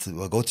ላይ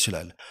ልትወጋው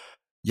ትችላለህ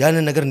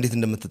ያንን ነገር እንዴት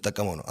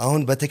እንደምትጠቀመው ነው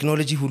አሁን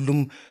በቴክኖሎጂ ሁሉም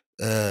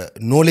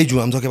knowledge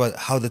I'm talking about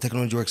how the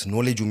technology works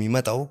knowledge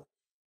የሚመጣው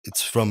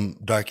it's from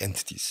dark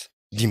entities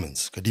demons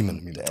ከdemon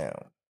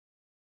የሚመጣው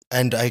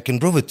and I can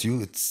prove it to you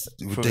it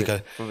would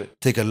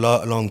take a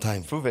long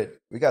time prove it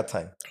we got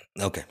time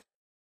okay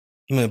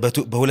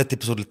በሁለት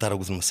ኤፒሶድ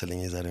ልታረጉት መሰለኝ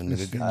የዛሬውን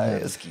ንግግር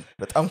እስኪ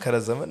በጣም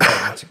ከረዘመን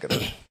ችግር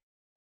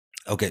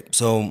Okay,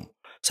 so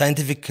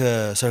scientific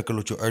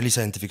circleዎቹ early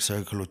scientific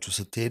circleዎቹ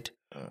ስትሄድ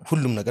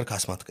ሁሉም ነገር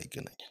ከአስማት ጋር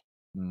ይገናኛል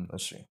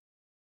እሺ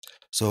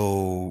so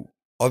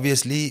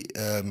obviously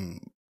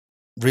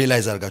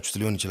realize አድርጋችሁት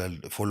ሊሆን ይችላል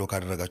ፎሎ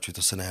ካደረጋችሁ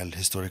የተወሰነ ያህል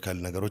ሂስቶሪካል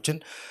ነገሮችን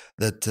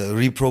that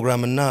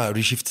reprogram እና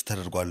reshift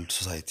ተደርጓል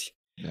ሶሳይቲ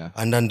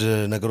አንዳንድ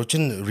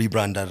ነገሮችን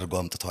ሪብራንድ አድርገው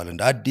አምጥተዋል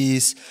እንደ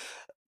አዲስ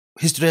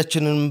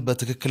ሂስቶሪያችንን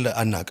በትክክል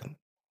አናቅም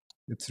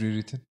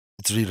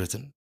it's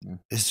rewritten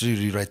history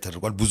rewrite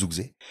ተደርጓል ብዙ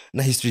ጊዜ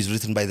እና history is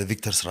written by the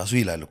victors ራሱ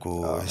ይላል እኮ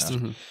history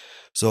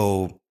so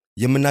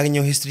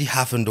የምናገኘው history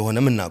half እንደሆነ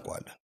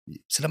ምናውቀዋለን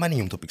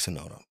ስለማንኛውም ቶፒክ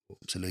ስናወራ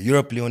ስለ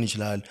ዩሮፕ ሊሆን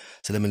ይችላል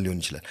ስለምን ሊሆን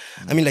ይችላል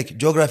I mean like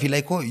geography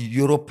ላይ እኮ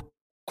ዩሮፕ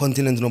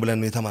ኮንቲኔንት ነው ብለን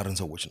ነው የተማርን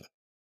ሰዎች ነን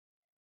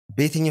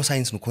በየትኛው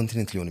ሳይንስ ነው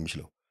ኮንቲኔንት ሊሆን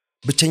የሚችለው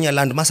ብቸኛ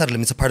ላንድ ማስ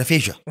አይደለም it's a part of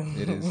Asia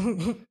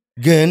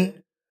ግን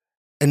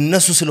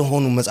እነሱ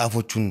ስለሆኑ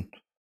መጽሐፎቹን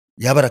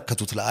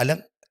ያበረከቱት ለዓለም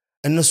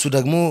እነሱ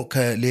ደግሞ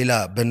ከሌላ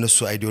በእነሱ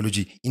አይዲዮሎጂ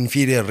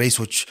ኢንፌሪየር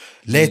ሬሶች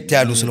ለየት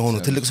ያሉ ስለሆኑ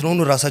ትልቅ ስለሆኑ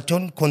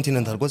ራሳቸውን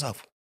ኮንቲኔንት አድርጎ ጻፉ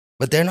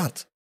but they're not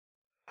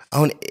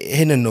አሁን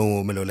ይሄንን ነው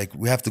ምለው like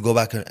we have to go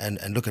back and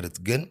look at it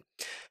ግን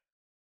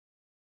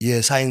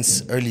የሳይንስ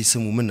early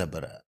ስሙ ምን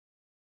ነበር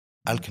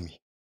alchemy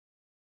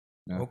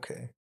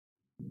okay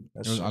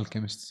he was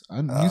alchemist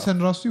and Newton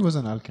Rossi was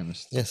an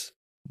alchemist yes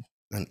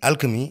and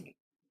alchemy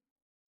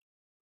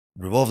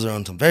revolves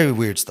around some very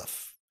weird stuff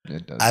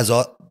it does. as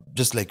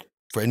just like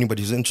for anybody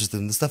who's interested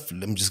in this stuff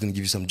I'm just going to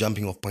give you some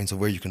jumping off points of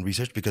where you can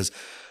research because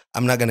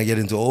I'm not going to get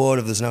into all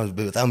of this now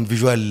but I'm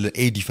visual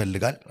aid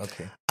ይፈልጋል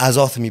okay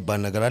azoth የሚባል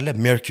ነገር አለ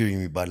mercury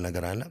የሚባል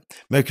ነገር አለ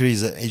mercury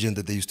is an agent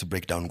that they used to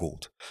break down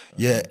gold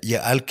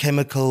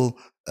የalchemical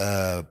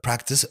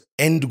practice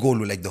end goal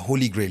like the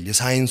holy grail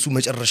የሳይንሱ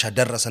መጨረሻ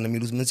ደረሰን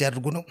የሚሉት ምን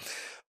ሲያደርጉ ነው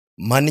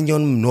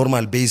ማንኛውንም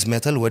ኖርማል ቤዝ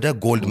ሜታል ወደ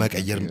ጎልድ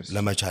መቀየር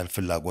ለመቻል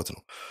ፍላጎት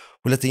ነው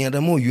ሁለተኛ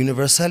ደግሞ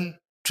universal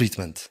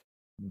treatment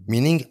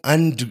meaning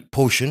and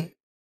potion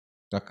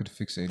that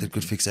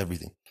could fix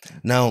everything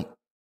now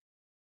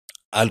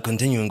I'll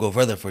continue and go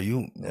further for you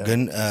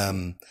again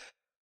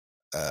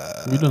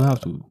we don't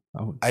have to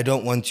I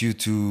don't want you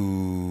to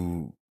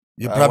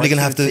you're probably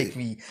going to have to take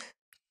me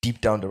deep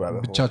down the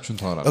rabbit hole ብቻችሁን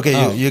ታወራላችሁ okay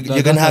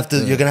you're going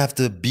to have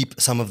to beep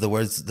some of the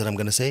words that I'm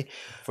going to say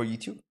for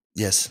YouTube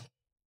yes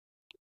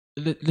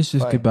let's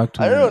just get back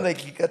to I don't know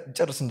like you got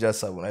ጨርስ እንጂ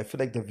ሀሳቡን I feel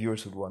like the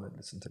viewers would want to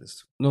listen to this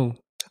too. no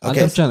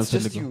okay it's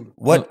just you.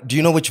 What do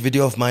you know which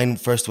video of mine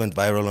first went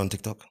viral on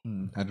TikTok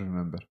I don't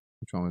remember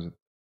which one was it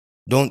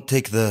don't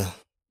take the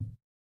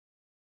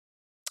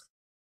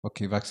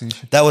okay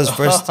vaccination that was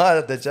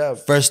the jab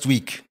first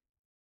week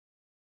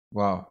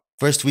wow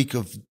first week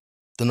of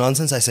the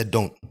nonsense I said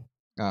don't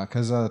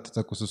ከዛ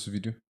ተተኩሰሱ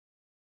ቪዲዮ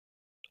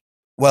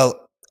well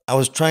I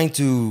was trying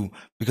to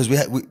because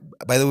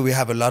by the way we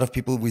have a lot of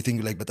people we think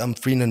like በጣም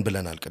free ነን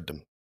ብለናል ቀደም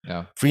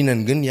free ነን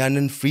ግን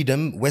ያንን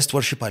freedom west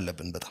worship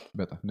አለብን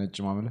በጣም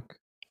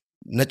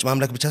ነጭ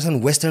ማምለክ ብቻ ሳይሆን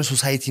western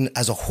society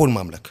as a whole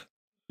ማምለክ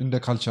እንደ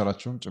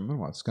ካልቸራቸውም ጭምር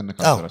ማለት እስከነ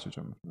ካልቸራቸው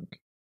ጭምር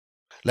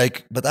like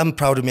በጣም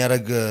proud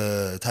የሚያደርግ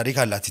ታሪክ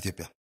አላት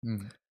ኢትዮጵያ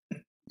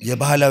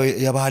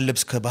የባህል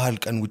ልብስ ከባህል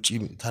ቀን ውጪ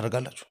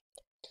ታደርጋላችሁ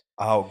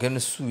አዎ ግን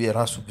እሱ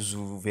የራሱ ብዙ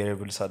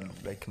variables አሉ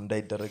like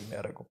እንዳይደረግ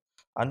የሚያደርገው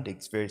አንድ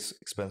it's very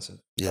expensive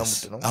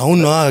አሁን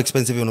ነው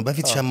expensive ነው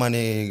በፊት ሸማኔ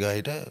ጋር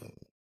ሄደ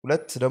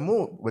ሁለት ደግሞ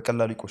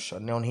በቀላሉ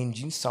ይቆሻል አሁን ይሄን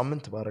ጂንስ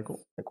ሳምንት ባረገው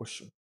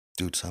አይቆሽም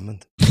dude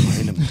ሳምንት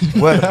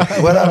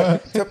ወራ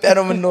ኢትዮጵያ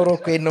ነው የምንኖረው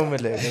እኮ ይሄን ነው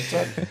ማለት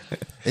ነው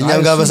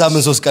እኛም ጋር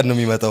በሳምንት 3 ቀን ነው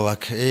የሚመጣው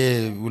ባክ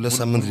ሁለት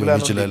ሳምንት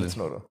ሊሆን ይችላል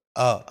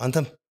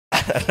አንተም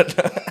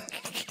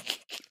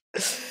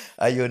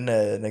አየሁና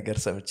ነገር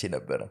ሰምቼ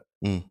ነበረ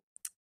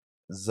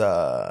እዛ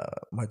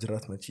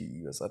ማጅራት መቺ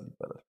ይወጣል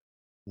ይባላል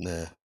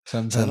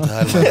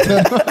ሰምተሃል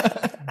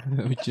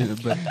ብቻ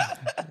ነበር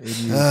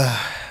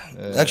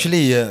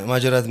actually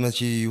ማጅራት መቺ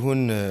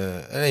ይሁን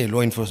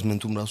law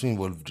enforcementም ራሱ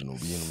involved ነው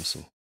ብዬ ነው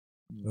የምስበው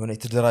የሆነ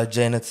የተደራጀ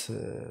አይነት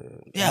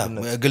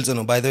ግልጽ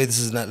ነው by the way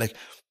this is not like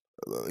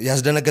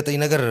ያስደነገጠኝ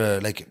ነገር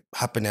like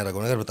happen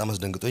ያደረገው ነገር በጣም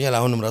አስደንግጦኛል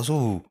አሁንም ራሱ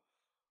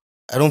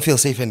I don't feel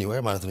safe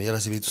anywhere ማለት ነው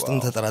የራሴ ቤት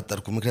ውስጥም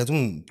ተጠራጠርኩ ምክንያቱም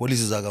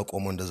ፖሊስ እዛ ጋር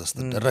ቆሞ እንደዛ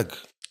ስትደረግ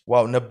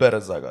ዋው ነበር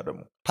እዛ ጋር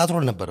ደግሞ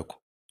ፓትሮል ነበርኩ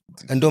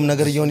እንደውም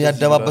ነገር ይሁን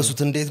ያደባበሱት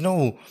እንዴት ነው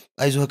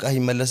አይዞህ ቃ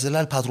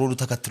ይመለስላል ፓትሮሉ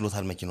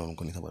ተከትሎታል መኪናውን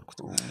እንኳን የተባልኩት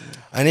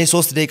እኔ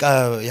 3 ደቂቃ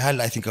ያህል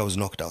I think I was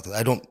knocked out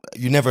I don't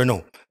you never know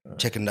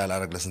check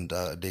እንዳላረግ ለስንት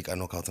ደቂቃ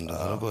knock out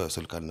እንዳደረገው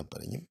ስልክ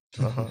አልነበረኝም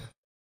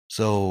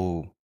so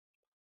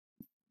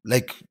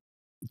like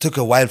it took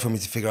a while for me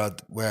to figure out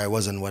where I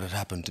was and what had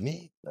happened to me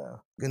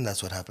and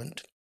that's what happened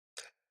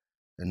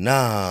እና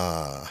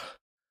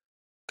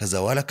ከዛ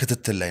በኋላ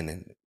ክትትል ላይ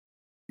ነን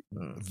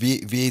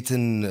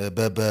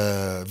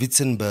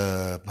ቪትስን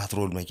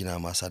በፓትሮል መኪና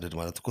ማሳደድ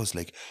ማለት እኮ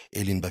like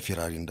ኤሊን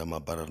በፌራሪ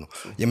እንደማባረር ነው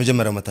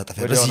የመጀመሪያው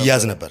መታጠፊያ ድረስ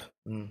ይያዝ ነበር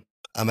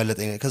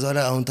አመለጠኝ ከዛ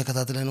በኋላ አሁን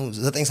ተከታትለህ ነው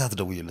 9 ሰዓት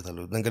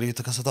ደውዬለታለሁ ነገር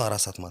የተከሰተው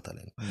 4 ሰዓት ማታ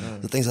ላይ ነው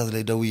 9 ሰዓት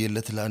ላይ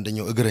ደውዬለት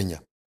ለአንደኛው እግረኛ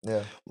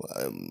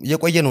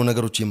የቆየ ነው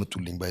ነገሮች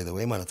የመጡልኝ by the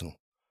way ማለት ነው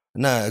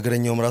እና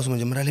እግረኛውም ራሱ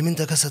መጀመሪያ ላይ ምን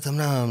ተከሰተ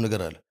ምናምን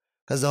ነገር አለ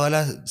ከዛ በኋላ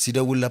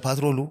ሲደውል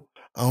ለፓትሮሉ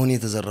አሁን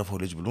የተዘረፈው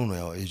ልጅ ብሎ ነው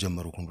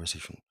የጀመረው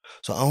ኮንቨርሴሽኑ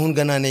ሶ አሁን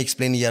ገና እኔ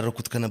ኤክስፕሌን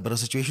እያደረኩት ከነበረ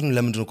ሲቹዌሽኑ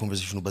ለምንድን ነው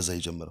ኮንቨርሴሽኑ በዛ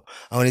የጀመረው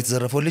አሁን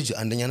የተዘረፈው ልጅ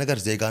አንደኛ ነገር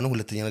ዜጋ ነው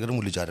ሁለተኛ ነገር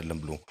ደግሞ ልጅ አይደለም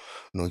ብሎ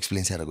ነው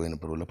ኤክስፕሌን ሲያደርገው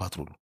የነበረው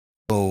ለፓትሮሉ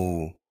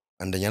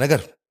አንደኛ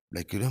ነገር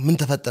ላይክ ምን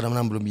ተፈጠረ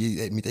ምናምን ብሎ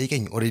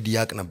የሚጠይቀኝ ኦሬዲ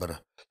ያቅ ነበር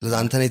ስለዚህ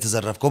አንተ ነህ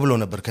የተዘረፍከው ብሎ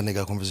ነበር ከኔ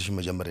ጋር ኮንቨርሴሽን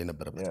መጀመር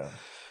የነበረበት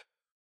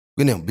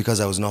ግን ያው because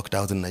I was knocked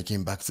out and I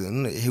came back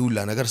ይሄ ሁላ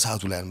ነገር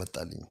ሰዓቱ ላይ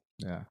አልመጣልኝ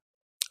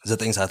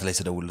 9 ሰዓት ላይ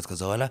ስደውልለት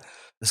ከዛ በኋላ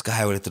እስከ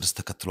 22 ድረስ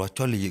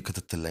ተከትሏቸዋል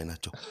ክትትል ላይ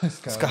ናቸው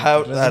እስከ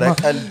 22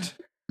 አረቀልድ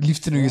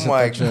ሊፍት ነው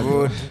እየሰጣቸው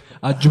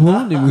አጅቦ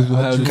ነው የሚወስዱ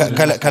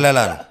 22 ከለላ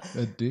ነው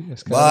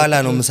በኋላ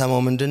ነው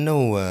የምሰማው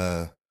ምንድነው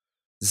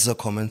this is a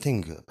common thing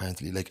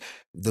apparently like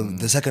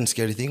the second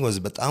scary thing was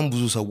በጣም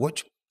ብዙ ሰዎች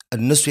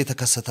እነሱ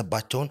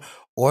የተከሰተባቸውን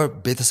or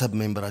ቤተሰብ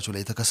ሜምበራቸው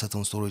ላይ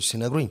የተከሰተውን ስቶሪዎች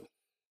ሲነግሩኝ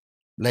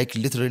like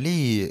literally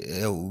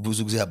ብዙ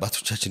ጊዜ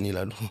አባቶቻችን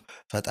ይላሉ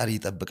ፈጣሪ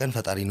ይጠብቀን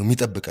ፈጣሪ ነው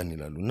የሚጠብቀን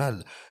ይላሉና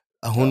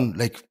አሁን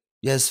like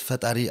yes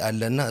ፈጣሪ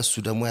አለና እሱ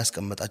ደግሞ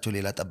ያስቀመጣቸው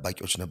ሌላ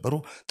ጠባቂዎች ነበሩ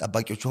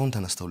ጠባቂዎቹ አሁን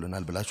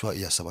ተነስተውልናል ብላችሁ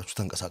ያሰባችሁ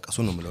ተንቀሳቀሱ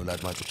ነው ምለው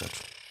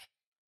ለአድማጮቻችሁ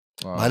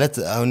ማለት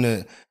አሁን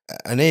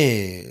እኔ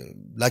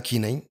ላኪ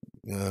ነኝ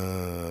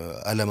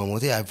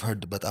አለመሞቴ I've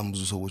heard በጣም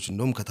ብዙ ሰዎች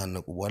እንደውም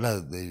ከታነቁ በኋላ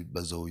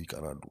በዛው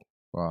ይቀራሉ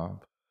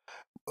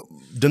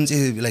ድምጽ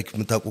like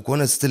ምታቁ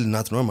ከሆነ still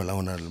not normal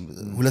አሁን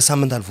ሁለት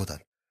ሳምንት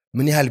አልፎታል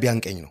ምን ያህል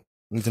ቢያንቀኝ ነው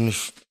ትንሽ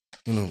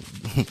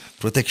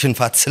ፕሮቴክሽን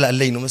ፋት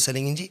ስላለኝ ነው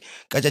መሰለኝ እንጂ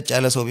ቀጨጭ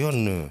ያለ ሰው ቢሆን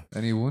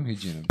እኔ ወን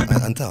ሄጄ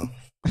ነበር አንተ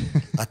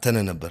አተነ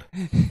ነበር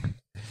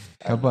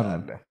ከባድ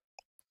አለ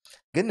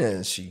ግን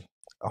እሺ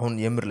አሁን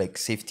የምር like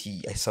safety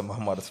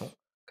አይሰማህም ማለት ነው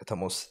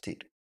ከተማው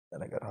ስትሄድ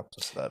ነገር ሀብቶ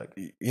ስላደረገ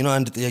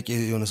አንድ ጥያቄ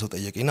የሆነ ሰው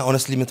ጠየቀኝና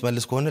honestly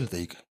የምትመልስ ከሆነ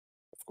ልጠይቅ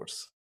of course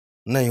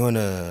እና የሆነ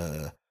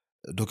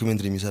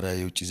ዶክመንተሪ የሚሰራ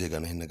የውጭ ዜጋ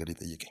ነው ይሄን ነገር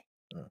ይጠይቀኝ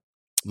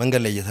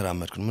መንገድ ላይ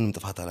እየተራመድኩ ምንም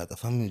ጥፋት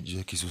አላጠፋም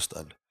ኪስ ውስጥ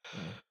አለ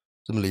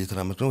ዝም ብለ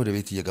እየተራመድኩ ወደ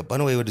ቤት እየገባ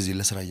ነው ወይ ወደዚህ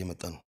ለስራ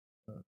እየመጣ ነው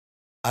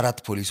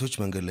 4 ፖሊሶች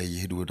መንገድ ላይ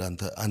እየሄዱ ወደ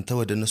አንተ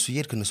ወደ እነሱ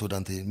እየሄድክ እነሱ ወደ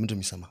አንተ ምንድነው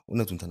የሚሰማ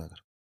እውነቱን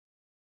ተናገር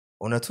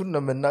እውነቱን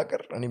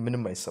ለመናገር እኔ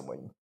ምንም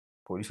አይሰማኝም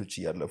ፖሊሶች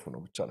እያለፉ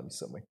ነው ብቻ ነው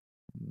የሚሰማኝ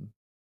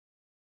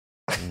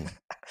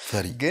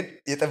ፈሪ ግን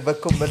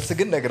የጠበቀው መልስ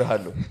ግን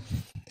ነግርሃለሁ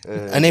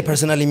እኔ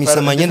ፐርሰናሊ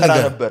የሚሰማኝን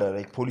ነገር ነበር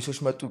like ፖሊሶች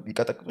መጡ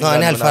ይቀጠቅጡ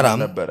እኔ አልፈራም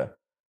ነበር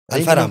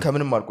አልፈራም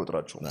ከምንም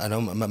አልቆጥራቸው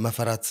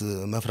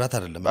መፈራት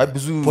አይደለም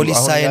ብዙ ፖሊስ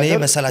ሳይኔ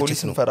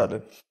መሰላቸት ነው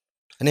እንፈራለን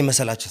እኔ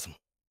መሰላቸት ነው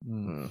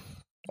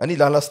እኔ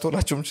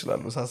ላላስተውላቸውም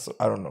ይችላል ሳስብ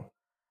I don't know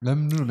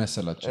ለምን ነው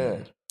የሚያሰላቸው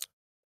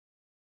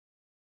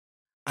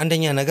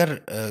አንደኛ ነገር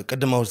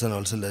ቀደም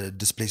አውርተናል ስለ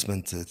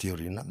ዲስፕሌስመንት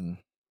ቲዮሪ እና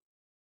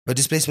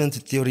በዲስፕሌስመንት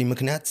ቲዮሪ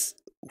ምክንያት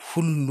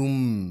ሁሉም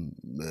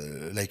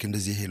ላይክ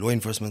እንደዚህ ሄሎ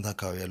ኢንፎርስመንት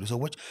አካባቢ ያሉ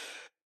ሰዎች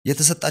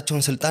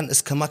የተሰጣቸውን ስልጣን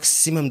እስከ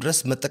ማክሲመም ድረስ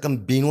መጠቀም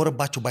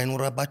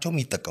ባይኖርባቸውም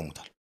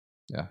ይጠቀሙታል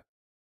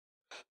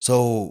ሶ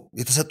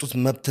የተሰጡት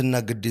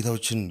መብትና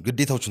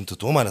ግዴታዎችን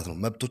ትቶ ማለት ነው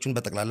መብቶችን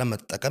በጠቅላላ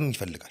መጠቀም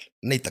ይፈልጋል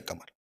እና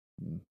ይጠቀማል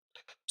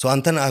ሶ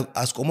አንተን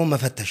አስቆሞ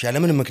መፈተሽ ያለ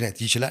ምን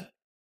ምክንያት ይችላል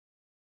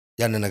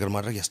ያን ነገር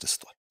ማድረግ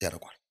ያስደስተዋል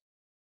ያረጋል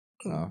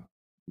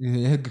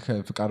የህግ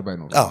ፍቃድ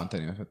ባይኖር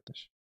አንተን መፈተሽ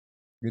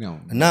ግን ያው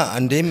እና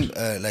አንዴም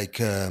ላይክ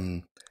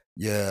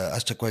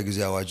የአስቸኳይ ጊዜ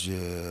አዋጅ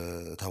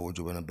ታወጆ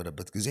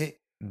በነበረበት ጊዜ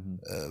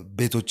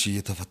ቤቶች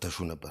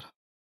እየተፈተሹ ነበር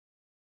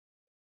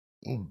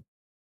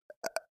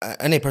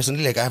እኔ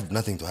personally like I have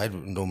nothing to hide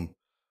እንደውም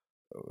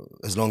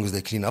as long as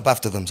they clean up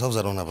after themselves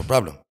I don't have a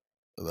problem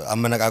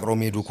አመነቃቅሮ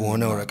ሜዱ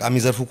ከሆነ ወረቃ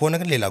የሚዘርፉ ከሆነ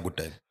ግን ሌላ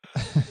ጉዳይ ነው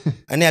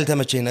እኔ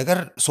ያልተመቸኝ ነገር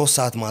 3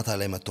 ሰዓት ማታ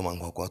ላይ መጥቶ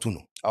ማንኳኳቱ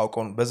ነው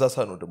አውቀው በዛ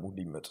ሰዓት ነው ደግሞ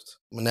ሊመጡት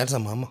ምን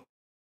ያልሰማማ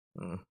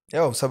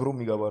ያው ሰብሮም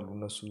ይገባሉ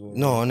እነሱ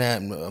no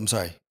I'm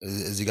sorry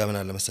እዚህ ጋር ምን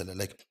አለ መሰለህ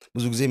like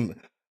ብዙ ጊዜ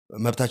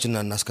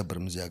መብታችንን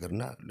እናስከብርም እዚህ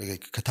ሀገርና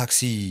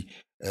ከታክሲ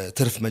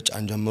ትርፍ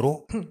መጫን ጀምሮ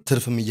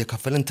ትርፍም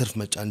እየከፈለን ትርፍ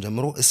መጫን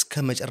ጀምሮ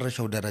እስከ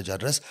መጨረሻው ደረጃ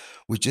ድረስ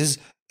which is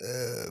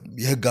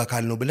የህግ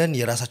አካል ነው ብለን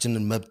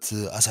የራሳችንን መብት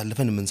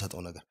አሳልፈን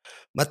የምንሰጠው ነገር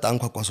መጣ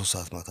አንኳኳ 3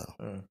 ሰዓት ማታ ነው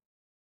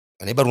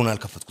እኔ በሩን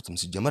አልከፈትኩትም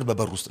ሲጀመር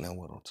በበር ውስጥ ነው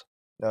ያወራሁት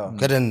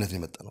ከደህንነት ነው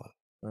የመጣው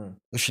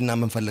እሺና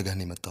ምን ፈልገህ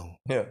ነው የመጣው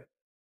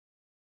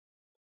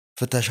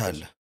ፍተሻ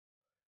አለ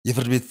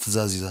የፍርድ ቤት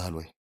ትዕዛዝ ይዘሃል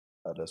ወይ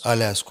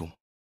አልያዝኩም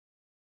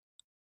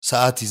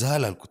ሰዓት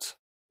ይዘሃል አልኩት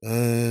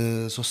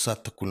 3 ሰዓት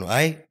ተኩል ነው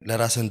አይ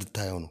ለራስህ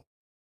እንድታየው ነው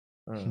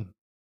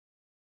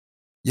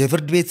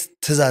የፍርድ ቤት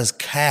ትዕዛዝ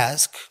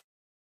ከያዝክ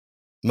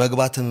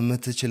መግባትም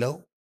የምትችለው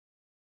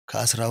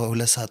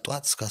ከ12 ሰዓት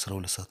ጧት እስከ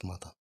 12 ሰዓት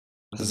ማታ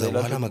ከዛ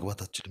በኋላ መግባት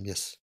አትችልም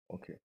yes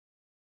okay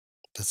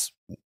that's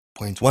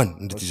point 1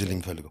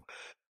 እንድትይዝልኝ ፈልገው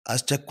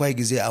አስቸኳይ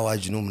ጊዜ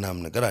አዋጅ ነው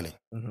ምናምን ነገር አለኝ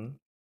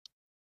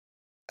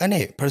እኔ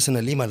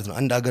personally ማለት ነው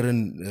አንድ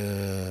ሀገርን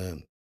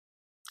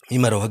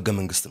የሚመራው ህገ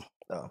መንግስት ነው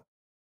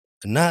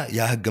እና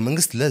ያ ህገ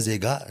መንግስት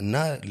ለዜጋ እና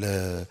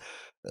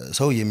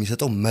ለሰው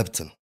የሚሰጠው መብት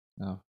ነው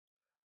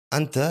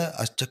አንተ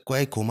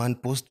አስቸኳይ ኮማንድ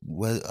ፖስት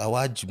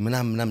አዋጅ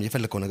ምናምን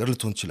የፈለከው ነገር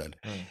ልትሆን ይችላል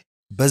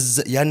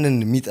በዛ ያንን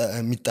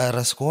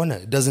የሚጣራስ ከሆነ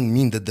doesn't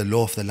mean that the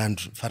law of the land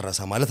ፈረሰ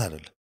ማለት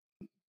አይደለም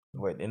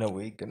well in a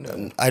way ግን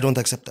I don't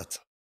accept that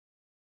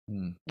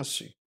እሺ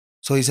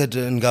so he said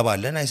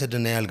እንገባለን I said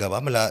እኔ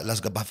አልገባም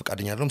ላስገባ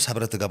ፈቃደኛ አይደለም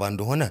ሰብረት ገባ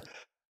እንደሆነ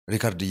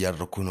ሪካርድ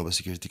እያደረኩ ነው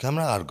በሴኩሪቲ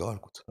ካሜራ አርጋው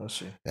አልኩት እሺ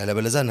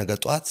ያለበለዛ ነገ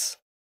ጧት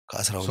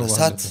ከ12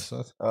 ሰዓት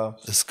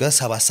እስከ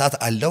 7 ሰዓት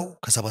አለው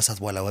ከ7 ሰዓት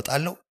በኋላ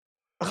ወጣለው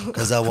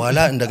ከዛ በኋላ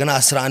እንደገና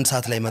 11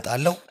 ሰዓት ላይ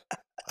መጣለው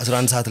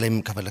 11 ሰዓት ላይ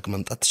ከፈለክ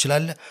መምጣት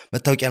ትችላለህ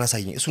መታወቂያን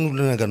አሳየኝ እሱን ሁሉ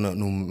ነገር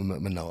ነው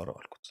ምናወራው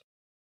አልኩት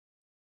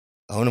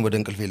አሁን ወደ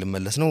እንቅልፌ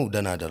ልመለስ ነው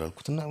ደና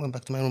አደረልኩትና ወን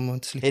ባክ ቱ ማይ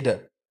ሞመንት ስሊፕ ሄደ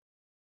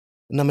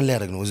እና ምን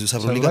ሊያደርግ ነው እዚህ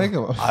ሰብሮ ሊጋ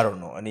I don't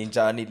know እኔ እንጃ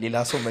እኔ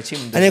ሌላ ሰው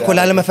መቼም እኔ እኮ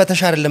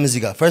ላለመፈተሽ አይደለም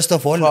እዚህ ጋር first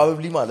of all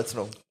probably ማለት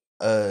ነው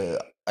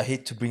I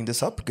hate to bring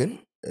this up ግን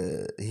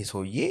ይሄ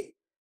ሰውዬ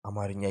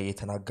አማርኛ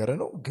እየተናገረ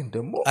ነው ግን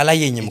ደግሞ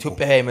አላየኝም እኮ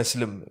ኢትዮጵያ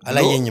አይመስልም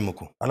አላየኝም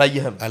እኮ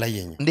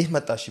አላየኝም እንዴት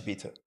መጣሽ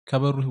ቤተ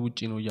ከበሩ ውጪ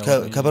ነው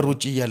ከበሩ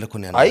ውጪ እያለ እኮ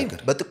ነው አይ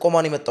ያለው በጥቆማ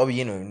ነው የመጣው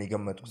ብዬ ነው እኔ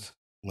ገመቱት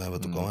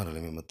በጥቆማ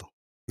አይደለም የመጣው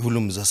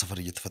ሁሉም እዛ ሰፈር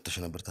እየተፈተሸ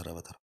ነበር ተራ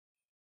በተራ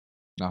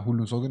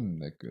ሁሉም ሰው ግን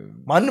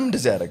ማንንም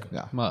እንደዚህ ያደረገ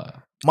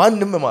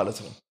ማንንም ማለት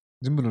ነው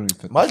ዝም ብሎ ነው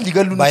ይፈታ ማለት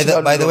ሊገሉን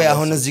ይችላሉ by the way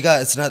አሁን እዚህ ጋር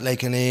it's not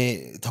like እኔ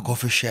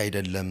ተኮፍሼ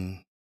አይደለም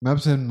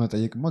መብትህን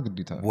መጠየቅማ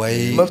ግዴታ ወይ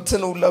መብት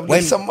ነው ለብለ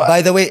ይሰማል by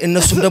the way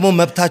እነሱም ደግሞ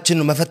መብታችን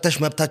ነው መፈተሽ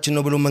መብታችን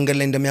ነው ብሎ መንገድ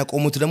ላይ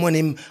እንደሚያቆሙት ደግሞ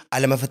እኔም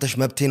አለመፈተሽ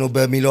መብቴ ነው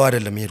በሚለው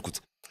አይደለም ይሄድኩት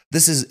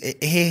this is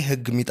ይሄ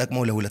ህግ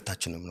የሚጠቅመው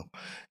ለሁለታችንም ነው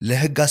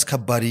ለህግ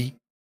አስከባሪ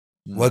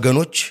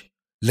ወገኖች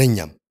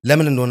ለኛም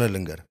ለምን እንደሆነ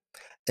ልንገር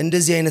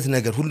እንደዚህ አይነት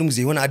ነገር ሁሉም ጊዜ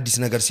የሆነ አዲስ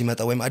ነገር ሲመጣ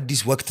ወይም አዲስ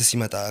ወቅት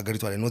ሲመጣ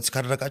አገሪቷ ላይ ኖቲስ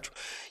ካደረጋችሁ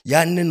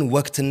ያንን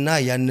ወቅትና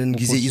ያንን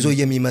ጊዜ ይዞ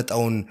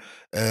የሚመጣውን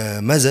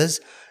መዘዝ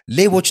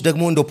ሌቦች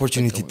ደግሞ እንደ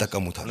ኦፖርቹኒቲ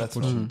ይተቀሙታል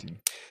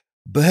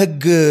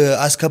በህግ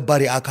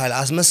አስከባሪ አካል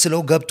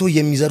አስመስለው ገብቶ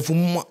የሚዘርፉ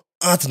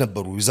ማአት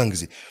ነበሩ ይዛን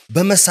ጊዜ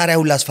በመሳሪያ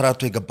ሁሉ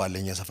አስፈራርቶ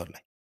ይገባልኛ ሰፈር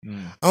ላይ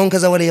አሁን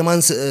ከዛ በኋላ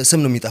የማን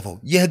ስም ነው የሚጠፋው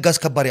የህግ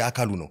አስከባሪ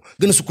አካሉ ነው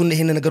ግን እሱ ኩን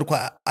ይሄን ነገር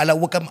እንኳን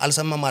አላወቀም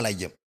አልሰማም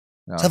አላየም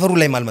ሰፈሩ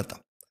ላይ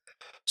ማልመጣም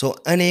so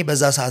እኔ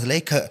በዛ ሰዓት ላይ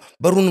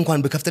በሩን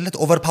እንኳን በከፍተለት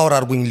ኦቨርፓወር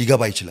አርጎኝ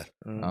ሊገባ ይችላል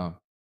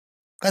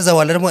ከዛ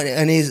በኋላ ደግሞ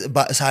እኔ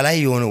ሳላይ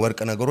የሆነ ወርቅ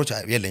ነገሮች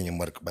የለኝም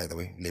ወርቅ by the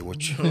way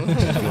ሌቦች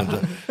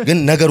ግን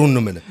ነገሩን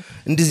ነው ማለት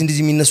እንደዚህ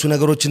የሚነሱ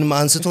ነገሮችንም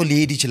አንስቶ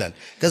ሊሄድ ይችላል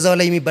ከዛ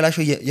በኋላ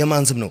የሚበላሸው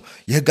የማንስም ነው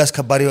የህግ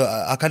አስከባሪ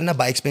አካልና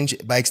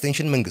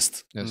በኤክስቴንሽን መንግስት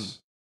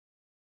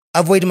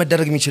አቮይድ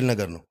መደረግ የሚችል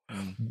ነገር ነው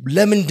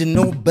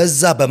ለምንድነው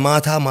በዛ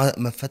በማታ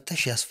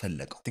መፈተሽ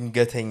ያስፈልገው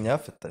ድንገተኛ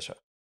ፍተሻ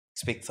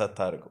ኤክስፔክት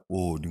ሳታርገው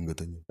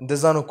ድንገተኛ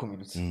እንደዛ ነው እኮ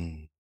የሚሉት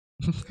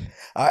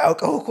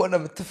አውቀው ኮነ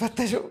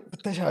የምትፈተሸው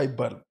ፍተሻ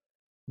አይባልም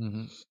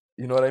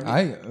you know what I mean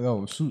አይ ያው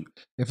እሱ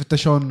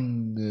የፍተሻውን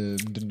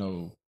ምንድነው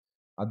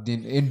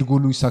አዲን ኤንድ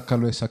ጎሉ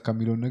ይሳካል ወይ ይሳካ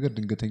የሚለው ነገር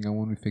ድንገተኛ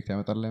መሆኑ ኢፌክት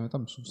ያመጣል ላይ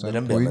መጣም እሱ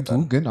ፖይንቱ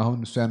ግን አሁን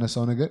እሱ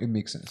ያነሳው ነገር it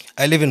makes sense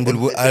I live in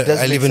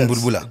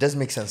bulbula it does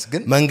make sense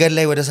ግን መንገድ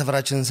ላይ ወደ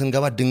ሰፈራችን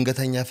ስንገባ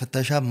ድንገተኛ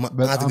ፍተሻ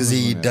ማት ጊዜ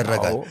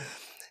ይደረጋል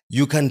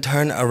you can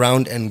turn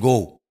around and go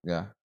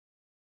yeah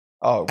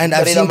and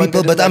I've seen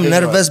people በጣም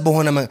nervous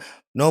በሆነ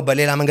ነው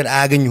በሌላ መንገድ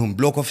አያገኙም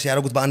ብሎክ ኦፍ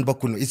ሲያደርጉት በአንድ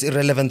በኩል ነው it's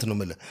irrelevant ነው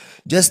ማለት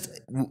just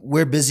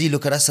we're busy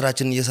look at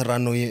ስራችንን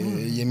እየሰራን ነው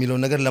የሚለው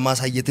ነገር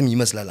ለማሳየትም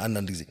ይመስላል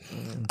አንዳንድ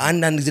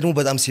ጊዜ ደግሞ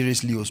በጣም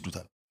seriously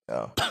ይወስዱታል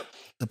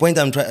the point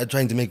I'm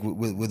trying to make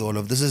with all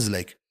of this is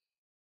like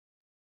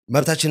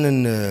መብታችንን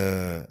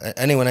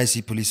when I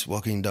see police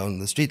walking down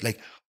the street like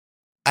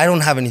I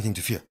don't have anything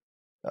to fear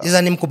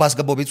የዛኔም እኮ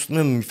ባስገባው ቤት ውስጥ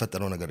ምንም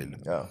የሚፈጠረው ነገር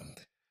የለም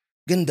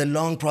ግን the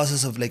long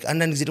process of like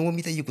አንዳንድ ጊዜ ደግሞ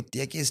የሚጠይቁት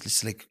ጥያቄ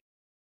is like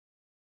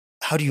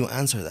how do you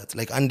answer that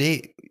like አንዴ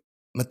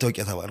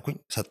መታወቂያ ተባልኩኝ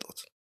ሰጠሁት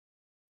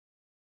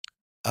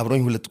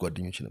አብሮኝ ሁለት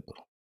ጓደኞች ነበሩ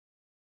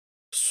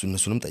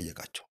እነሱንም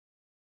ጠየቃቸው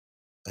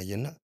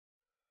አየና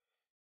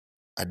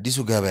አዲሱ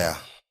ገበያ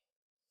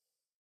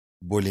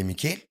ቦሌ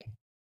ሚካኤል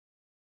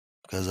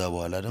ከዛ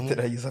በኋላ ደግሞ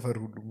ተራይ ሰፈር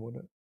ሁሉም ሆነ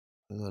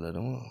ከዛ በኋላ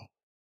ደግሞ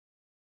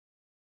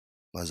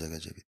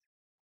ማዘጋጃ ቤት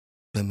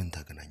በምን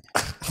ታገናኛ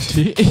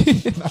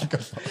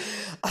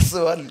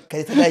አስዋል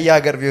ከተለያየ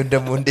ሀገር ቢሆን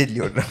ደግሞ እንዴት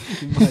ሊሆን ነው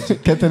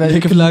ከተለያየ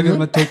ክፍለ ሀገር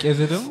መታወቂያ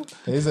ደግሞ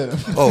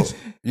oh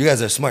you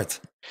guys are smart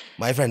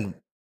my friend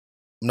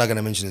I'm not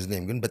going to mention his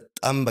name ግን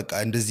በጣም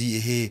በቃ እንደዚህ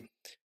ይሄ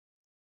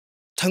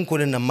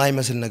ተንኮልና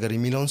የማይመስል ነገር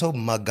የሚለውን ሰው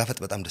ማጋፈጥ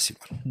በጣም ደስ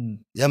ይላል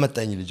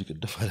ያመጣኝ ልጅ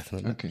ቅድም ማለት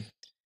ነው okay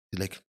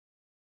like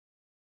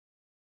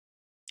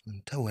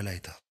እንተ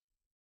ወላይታ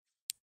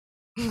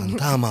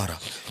አንተ አማራ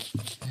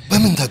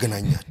በምን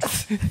ታገናኛችሁ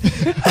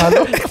አሎ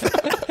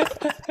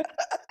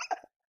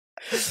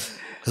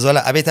ከዛላ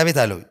አቤት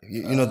አለው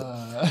you know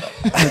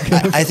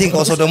I think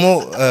also ደግሞ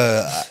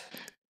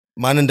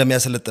ማን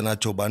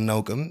እንደሚያሰለጥናቸው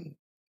ባናውቅም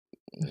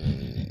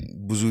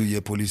ብዙ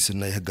የፖሊስ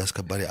እና የህግ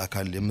አስከባሪ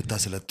አካል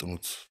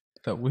የምታሰለጥኑት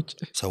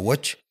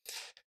ሰዎች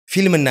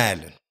ፊልም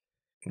እናያለን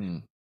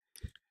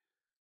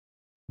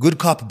good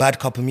cop bad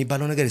cop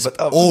የሚባለው ነገር is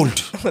old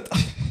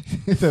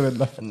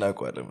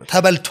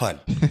ተበልቷል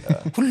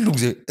ሁሉ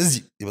ጊዜ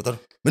እዚህ ይበጣል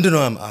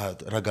ምንድነው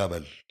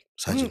ረጋበል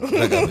ሳጅን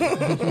ረጋበል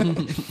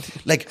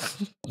like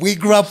we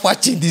grew up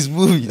watching these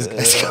movies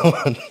guys come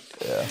on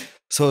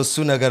so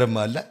እሱ ነገርም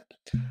አለ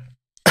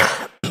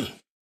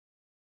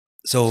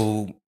so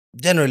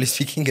generally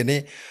speaking እኔ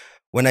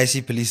when I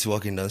see police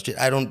walking down the street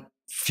I don't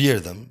fear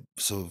them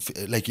so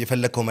like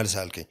የፈለከው መልስ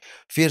አልከኝ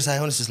fear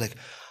ሳይሆን it's just like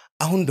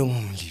አሁን ደግሞ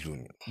ምን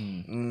ሊሉኝ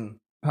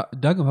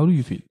ዳግም how do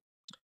you feel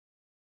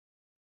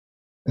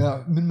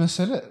ምን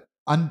መሰለ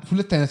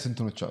ሁለት አይነት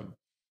እንትኖች አሉ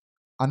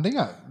አንደኛ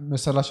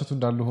መሰላሸቱ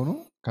እንዳለ ሆኖ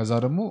ከዛ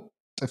ደግሞ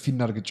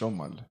ጥፊና እርግጫውም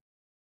አለ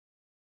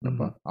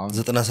አሁን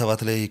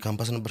 97 ላይ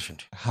ካምፓስ ነበርሽ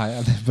እንዴ ሃይ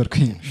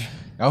አልነበርኩኝ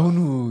አሁኑ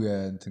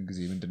እንትን ጊዜ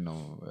ምንድነው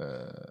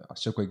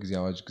አስቸኳይ ጊዜ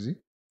አዋጅ ጊዜ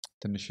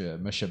ትንሽ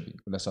መሸብኝ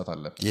 2 ሰዓት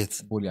አለፈ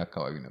ቦሊ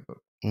አካባቢ ነበር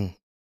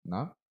እና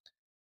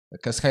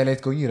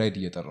ከስካይላይት ጎኝ ራይድ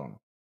እየጠራው ነው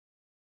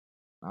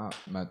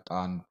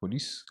መጣን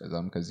ፖሊስ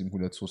ከዛም ከዚህም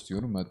 2-3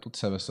 ይሆኑ መጡ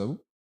ተሰበሰቡ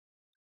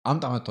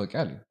አምጣ መታወቂያ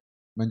አለ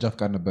መንጃ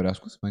ፍቃድ ነበር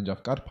ያስኩት መንጃ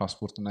ፍቃድ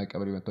ፓስፖርት እና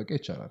የቀበሌ መታወቂያ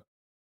ይቻላል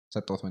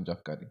ሰጠሁት መንጃ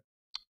ፍቃድ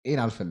ኤን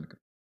አልፈልግም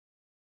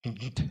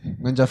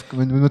መንጃ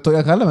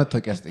መታወቂያ ካለ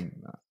መታወቂያ ያስጠኝ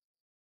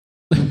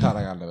ምን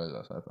ታረጋለህ በዛ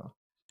ሰዓት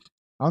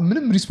አሁን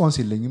ምንም ሪስፖንስ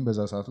የለኝም በዛ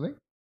ሰዓት ላይ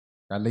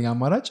ያለኝ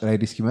አማራጭ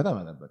ራይድ እስኪመጣ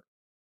መጠበቅ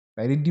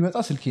ራይድ እንዲመጣ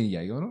ስልኬን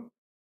እያየው ነው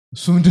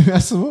እሱ ምንድነው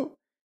ያስበው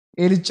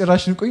ኤል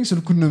ጭራሽ ንቆኝ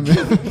ስልኩን ነው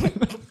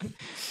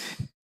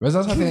በዛ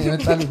ሰዓት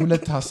የመጣልኝ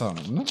ሁለት ሐሳብ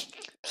ነውና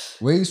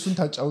ወይ እሱን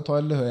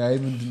ታጫውተዋለህ አይ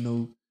ምንድነው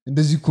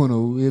እንደዚህ እኮ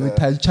ነው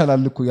የምታል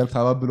ይቻላል እኮ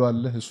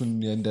ያልታባብለዋለህ እሱን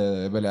እንደ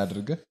በላይ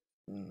አድርገህ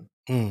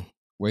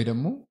ወይ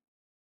ደግሞ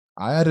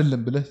አይ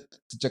አይደለም ብለህ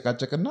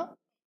ትጨቃጨቅና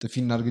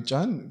ጥፊና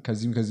እርግጫህን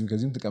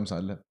ከዚህም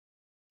ትቀምሳለህ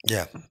ያ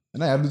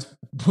እና ያሉት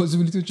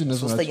ፖሲቢሊቲዎች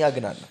እነሱ ናቸው ሶስተኛ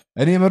ግን አለ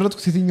እኔ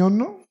የመረጥኩት የትኛውን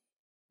ነው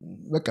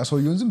በቃ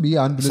ሰውየውን ዝም ብዬ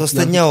አንድ ሁለት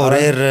ሶስተኛው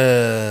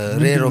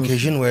ሬር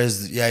ኦኬዥን ወይስ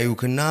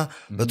ያዩክና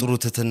በጥሩ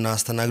ትትና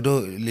አስተናግዶ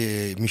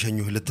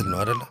የሚሸኙህ ልትል ነው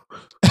አይደለ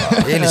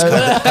ኤልስ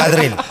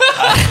ካድሬን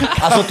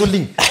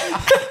አስወጡልኝ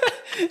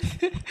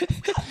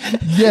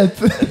የት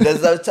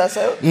ለዛ ብቻ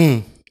ሳይሆን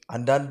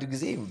አንዳንድ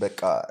ጊዜ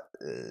በቃ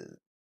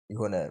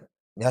የሆነ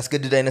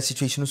ያስገድድ አይነት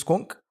ሲቹዌሽን ውስጥ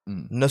ኮንክ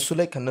እነሱ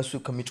ላይ ከነሱ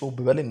ከሚጮህ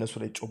በላይ እነሱ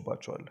ላይ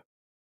ጮህባቸዋል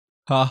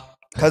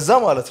ከዛ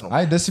ማለት ነው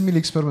አይ ደስ የሚል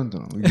ኤክስፐሪመንት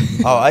ነው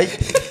አዎ አይ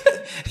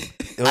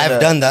I've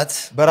done that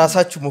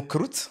በራሳችሁ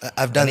ሞክሩት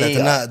I've done that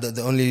እና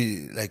the only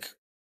like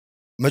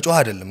መጮህ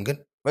አይደለም ግን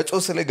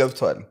መጮህ ስለ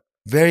ገብቷል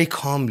very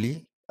calmly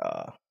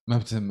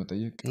መብትህን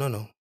መጠየቅ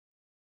no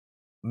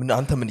ምን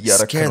አንተ ምን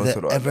ያረከ ነው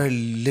ትላለህ ever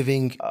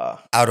living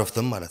out of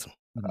them ማለት ነው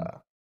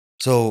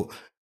so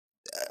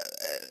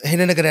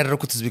ይሄን ነገር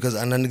ያደረኩት is because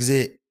አንዳንድ ጊዜ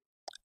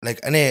like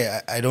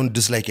I don't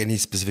dislike any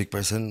specific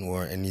person or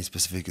any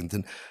specific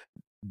እንትን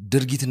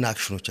ድርጊትና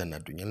አክሽኖች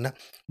ያናዱኛልና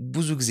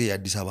ብዙ ጊዜ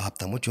የአዲስ አበባ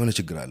ሀብታሞች የሆነ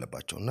ችግር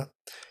አለባቸውና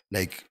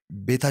like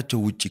ቤታቸው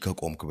ውጪ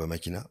ከቆምክ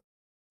በመኪና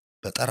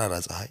በጠራራ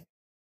ፀሐይ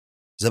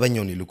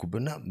ዘበኛውን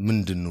ይልኩብና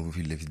ምንድነው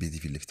ፊት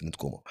ለፊት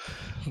የምትቆመው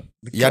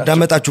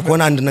ያዳመጣችሁ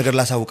ከሆነ አንድ ነገር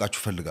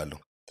ላሳውቃችሁ ፈልጋለሁ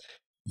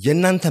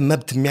የናንተ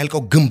መብት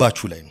የሚያልቀው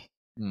ግንባችሁ ላይ ነው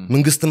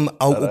መንግስትም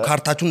አውቁ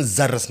ካርታችሁን እዛ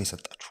ድረስ ነው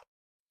የሰጣችሁ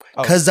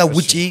ከዛ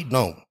ውጪ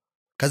ነው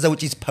ከዛ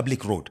ውጪ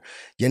ፐብሊክ ሮድ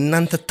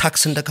የናንተ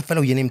ታክስ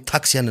እንደከፈለው የኔም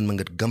ታክስ ያንን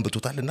መንገድ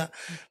ገንብቶታልና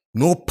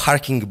ኖ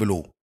ፓርኪንግ ብሎ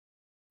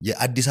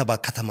የአዲስ አበባ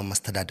ከተማ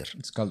ማስተዳደር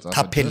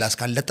ታፔላ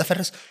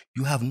እስካለጠፈረስ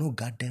you have no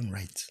goddamn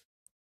right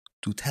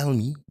to tell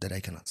me that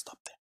I cannot stop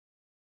there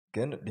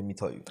ግን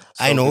ለሚታዩ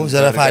I know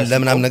ዘረፋ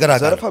ለምናም ነገር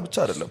አቃ ዘረፋ ብቻ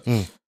አይደለም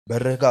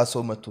በረጋ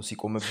ሰው መጥቶ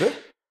ሲቆምብህ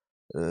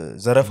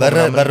ዘረፋ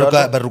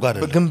በሩጋ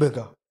አይደለም ግንበጋ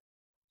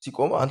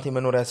ሲቆም አንተ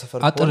መኖሪያ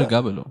ሰፈር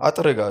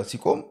አጥርጋ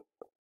ሲቆም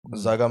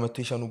እዛ ጋር መጥቶ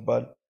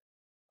ይሸኑባል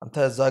አንተ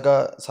እዛ ጋር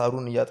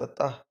ሳሩን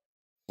ያጠጣህ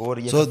ወር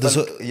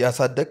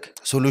ያሳደክ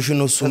ሶሉሽኑ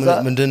እሱ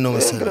ምንድነው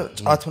መሰለህ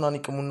ጫቱን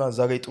ይቅሙና እዛ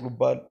ጋር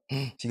ይጥሉባል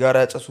ሲጋራ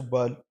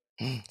ያጨሱባል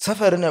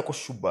ሰፈርን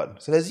ያቆሹባል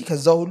ስለዚህ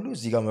ከዛ ሁሉ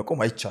እዚህ ጋር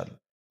መቆም አይቻልም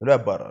ብሎ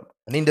ያባራሉ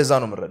እኔ እንደዛ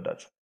ነው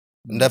የምረዳቸው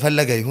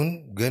እንደፈለገ ይሁን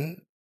ግን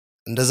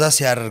እንደዛ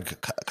ሲያደርግ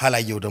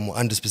ካላየው ደግሞ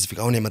አንድ ስፔሲፊክ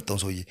አሁን የመጣው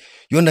ሰውዬ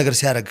የሆነ ነገር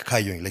ሲያደርግ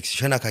ካየኝ like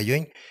ሲሸና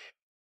ካየኝ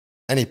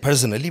እኔ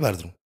ፐርሰናሊ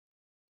ማለት ነው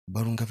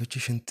በሩን ከፍቼ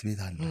ሽንት ቤት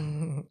አለ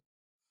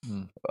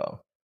ዋው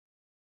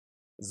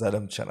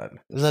ዘለም ቻናል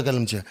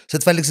ዘጋለም ቻናል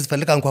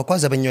ስትፈልግ አንኳኳ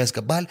ዘበኛው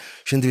ያስቀባል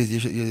ሽንት ቤት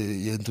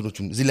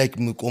የእንትኖቹን እዚህ ላይ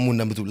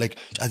ቆሙና ምቱ like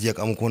ጫት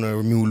ያቃሙ ኮነ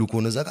የሚውሉ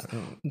ኮነ ዘጋ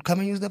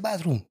come use the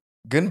bathroom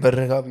ግን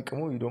በረጋ ቢቀሙ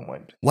you don't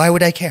mind why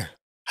would I care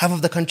half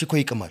of the country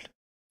ኮ ይቀማል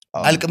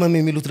አልቀመም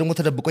የሚሉት ደግሞ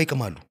ተደብቆ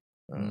ይቀማሉ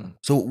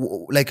so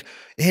like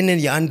ይሄንን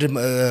የአንድ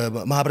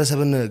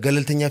ማህበረሰብን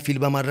ገለልተኛ ፊል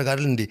በማድረግ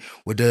አይደል እንዴ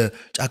ወደ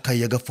ጫካ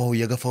እየገፋው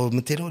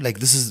የምትሄደው like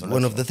this is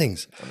one of the things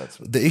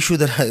the issue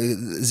that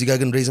እዚህ ጋር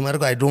ግን raise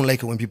ማድረግ I don't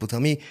like it when people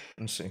tell me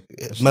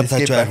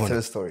መብታቸው አይሆን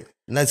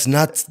and it's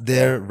not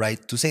their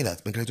right to say that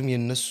ምክንያቱም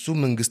የነሱ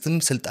መንግስትም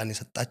ስልጣን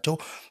የሰጣቸው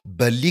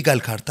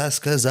በሊጋል ካርታ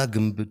እስከዛ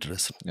ግንብ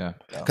ድረስ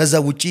ከዛ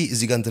ውጪ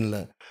እዚህ ጋር እንትን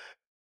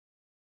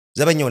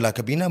ዘበኛው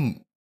ላከቢና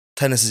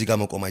ተነስ እዚህ ጋር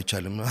መቆም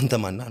አይቻልም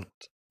አንተ ማን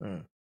አልኩት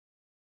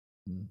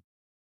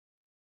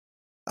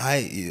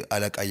አይ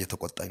አለቃ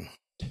እየተቆጣኝ ነው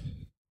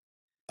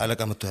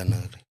አለቃ መጥቶ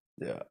ያናገረኝ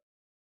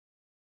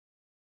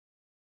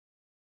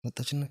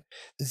መጣችና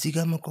እዚህ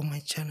ጋር መቆም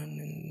አይቻልም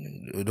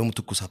ደሞ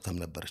ትኩስ ሀብታም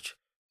ነበረች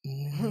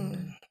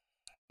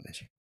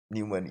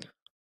ኒው ማኒ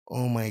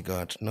ኦ ማይ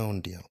ጋድ ነው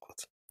እንዴ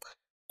አልኩት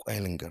ቆይ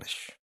ልንገርሽ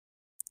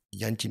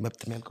ያንቺ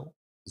መብት የሚያልቀው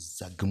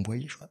እዛ ግንቦ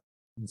ይሽዋል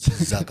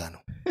ዛጋ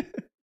ነው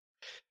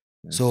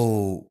so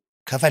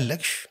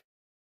ከፈለግሽ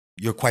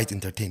you're quite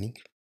entertaining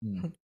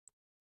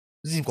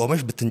እዚህ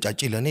ቆመሽ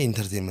ብትንጫጪ ለኔ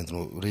ኢንተርቴይንመንት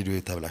ነው ሬዲዮ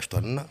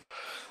ተብላሽቷልና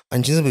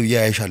አንቺ ዝም ብዬ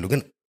አይሻለሁ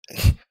ግን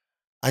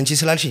አንቺ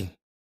ስላልሽኝ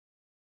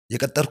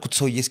የቀጠርኩት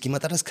ሰውዬ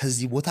እስኪመጣ ድረስ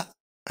ከዚህ ቦታ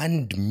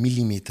 1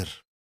 ሚሊሜትር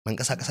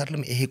መንቀሳቀስ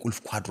አይደለም ይሄ ቁልፍ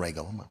ኳድሮ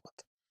አይገባም ማለት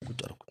ቁጭ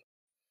አደረኩት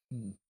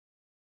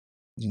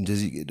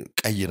እንደዚህ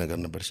ቀይ ነገር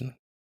ነበርሽና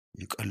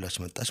ይቀላች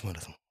መጣች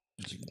ማለት ነው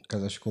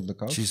ከዛ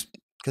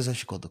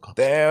she called the cops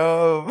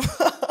damn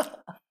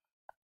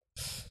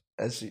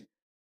እሺ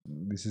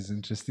this is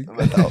interesting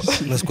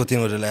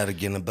መስኮቴን ወደ ላይ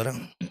አድርጌ ነበር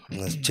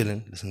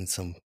chilling listen to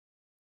some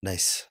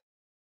nice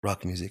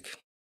rock music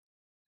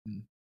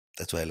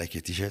that's why I like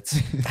your t-shirts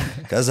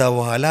ከዛ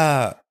በኋላ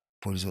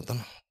ፖሊስ ወጣ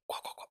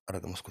ቋቋቋ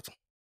አረገ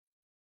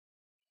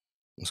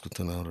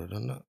መስኮቱን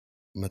አወረደና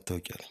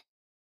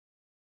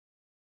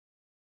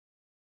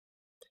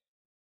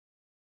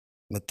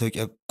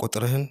መታወቂያ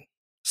ቁጥርህን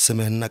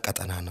ስምህና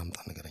ቀጠናህን አምጣ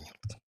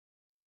ነገረኛልኩት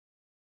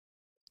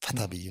ፈታ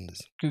ብዬ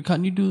እንደዚህ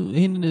can you do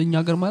ይሄን እኛ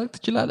ሀገር ማለት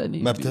ትችላለህ እኔ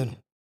መብትህ ነው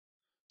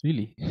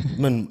really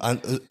ምን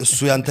እሱ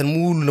ያንተን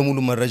ሙሉ ለሙሉ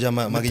መረጃ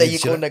ማግኘት ይችላል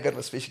ጠይቀው ነገር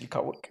ስፔሻሊ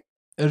ካወቅ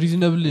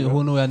reasonable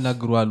ሆነው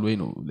ያናግሩዋል ወይ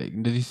ነው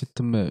እንደዚህ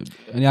ስትም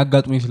እኔ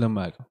አጋጥሞኝ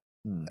ስለማያውቅ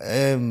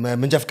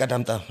መንጃ ፈቃድ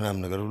አምጣ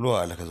ምናምን ነገር ብሎ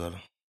አለ ከዛ በኋላ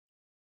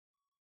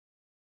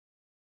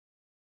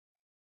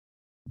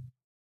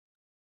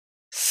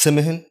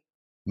ስምህን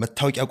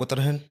መታወቂያ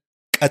ቁጥርህን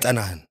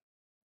ቀጠናህን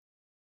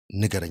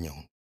ንገረኛው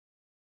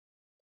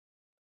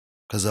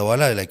ከዛ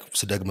በኋላ ላይክ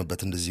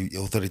ስደግምበት እንደዚህ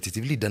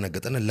authoritatively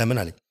ደነገጠና ለምን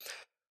አለኝ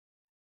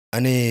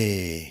እኔ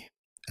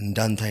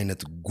እንዳንተ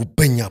አይነት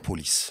ጉበኛ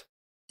ፖሊስ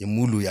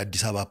የሙሉ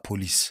የአዲስ አበባ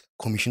ፖሊስ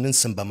ኮሚሽንን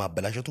ስም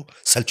በማበላሸቱ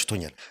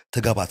ሰልችቶኛል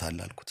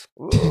ትገባታለህ አልኩት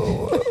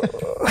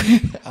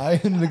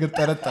አይን ነገር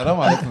ተረጠረ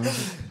ማለት ነው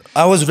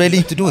I was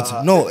ready to do it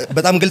no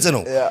በጣም ግልጽ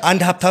ነው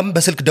አንድ ሀብታም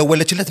በስልክ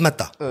ደወለችለት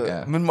መጣ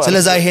ምን ማለት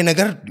ስለዚህ ይሄ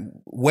ነገር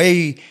ወይ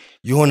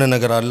የሆነ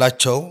ነገር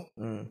አላቸው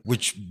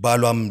which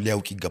ባሏም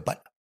ሊያውቅ ይገባል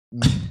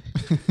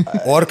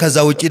or ከዛ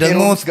ውጪ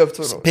ደግሞ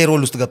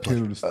ፔሮል ውስጥ ገብቷል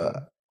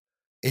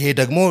ይሄ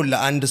ደግሞ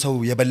ለአንድ ሰው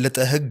የበለጠ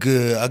ህግ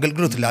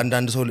አገልግሎት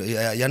ለአንድ ሰው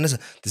ያነሰ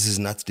this is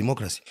not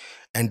democracy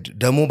and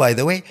ደግሞ by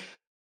the way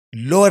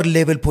lower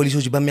level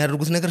ፖሊሶች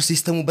በሚያደርጉት ነገር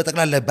ሲስተሙ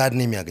በጠቅላላ ባድ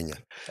ነው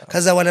የሚያገኛል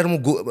ከዛ በኋላ ደግሞ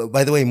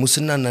by the way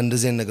ሙስናና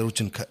እንደዚህ አይነት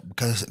ነገሮችን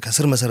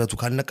ከስር መሰረቱ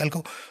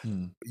ካልነቀልከው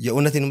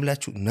የእውነቴን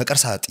ብላችሁ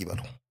ነቀርሳ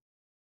አጥይበለው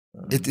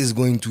it is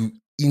going to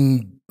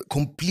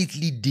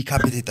completely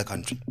decapitate the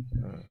country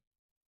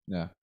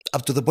yeah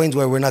up to the point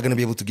where we're not going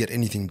to be able to get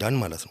anything done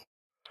ማለት ነው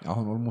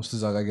አሁን almost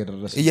እዛ ጋር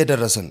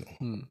እየደረሰን ነው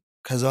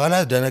ከዛ በኋላ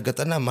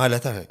ደነገጠና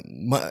ማለት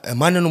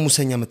ማንንም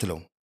ሙሰኛ የምትለው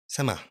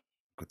ሰማ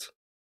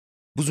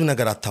ብዙ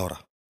ነገር አታውራ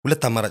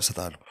ሁለት አማራጭ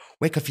ሰጣለሁ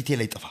ወይ ከፊቴ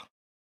ላይ ጥፋ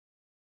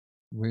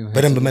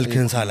በደንብ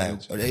መልክህን ሳላየው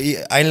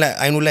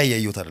አይኑ ላይ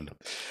ያየሁት አይደለም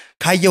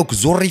ካየው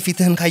ዞሪ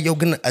ፊትህን ካየው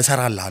ግን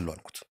እሰራልሃለሁ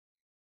አልኩት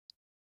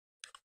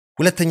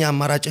ሁለተኛ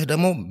አማራጭህ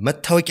ደግሞ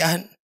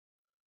መታወቂያህን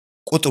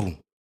ቁጥሩን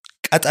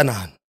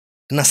ቀጠናህን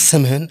እና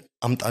ስምህን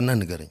አምጣና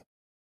ንገረኝ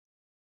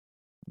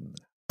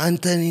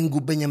አንተ እኔን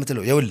ጉበኛ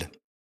የምትለው ይኸውልህ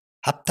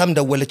ሀብታም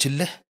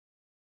ደወለችልህ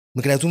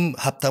ምክንያቱም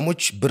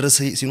ሀብታሞች ብር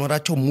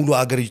ሲኖራቸው ሙሉ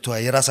አገሪቷ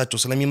የራሳቸው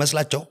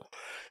ስለሚመስላቸው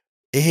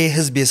ይሄ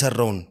ህዝብ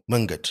የሰራውን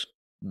መንገድ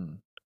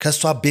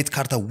ከሷ ቤት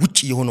ካርታ ውጪ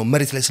የሆነው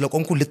መሬት ላይ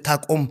ስለቆምኩ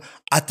ልታቆም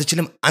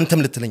አትችልም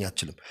አንተም ልትለኝ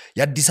አትችልም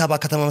የአዲስ አበባ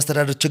ከተማ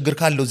መስተዳድር ችግር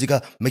ካለው እዚህ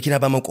ጋር መኪና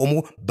በመቆሙ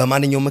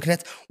በማንኛውም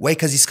ምክንያት ወይ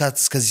ከዚህ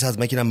ሰዓት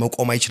መኪና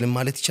መቆም አይችልም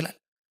ማለት ይችላል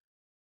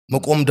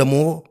መቆም ደግሞ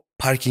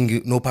ፓርኪንግ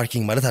ኖ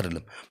ፓርኪንግ ማለት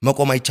አይደለም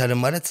መቆም አይቻልም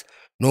ማለት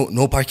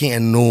ኖ ፓርኪንግ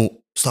and no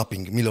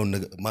stopping ሚለው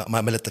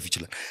መለጠፍ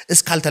ይችላል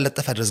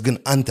እስካልተለጠፈ ድረስ ግን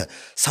አንተ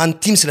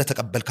ሳንቲም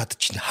ስለተቀበልካት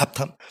እቺ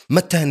ሀብታም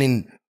መተህኔን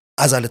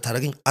አዛል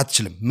ታረጋኝ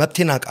አትችልም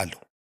መብቴን አውቃለሁ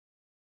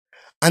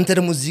አንተ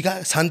ደግሞ እዚህ ጋር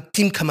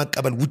ሳንቲም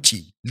ከመቀበል ውጪ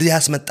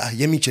ሊያስመጣህ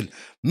የሚችል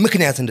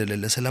ምክንያት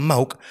እንደሌለ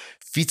ስለማውቅ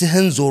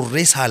ፊትህን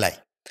ዞሬ ሳላይ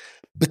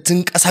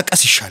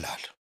ብትንቀሳቀስ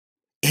ይሻላል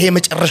ይሄ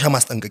መጨረሻ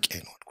ማስጠንቀቂያ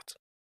ነው አልኩት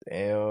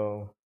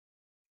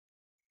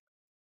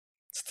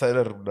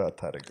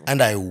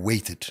and I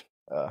waited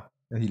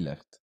he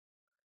left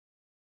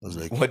I was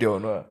like what do you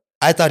know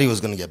I thought he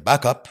was going to get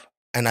back up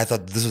and I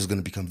thought this was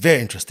going to become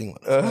very interesting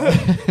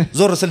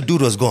Zorasel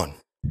dude was gone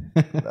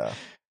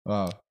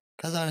wow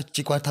ከዛ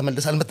ቺኳ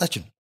ተመልሳ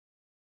አልመጣችም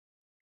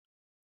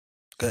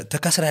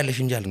ተከስራ ያለሽ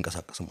እንጂ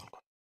አልንቀሳቀስም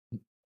አልኩት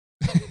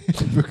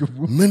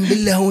ምን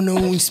ብለው ነው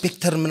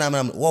ኢንስፔክተር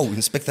ምናምን ዋው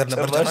ኢንስፔክተር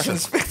ነበር ተራሽ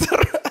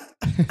ኢንስፔክተር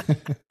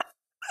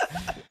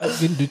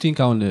ግን do you think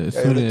አሁን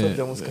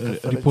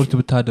ሪፖርት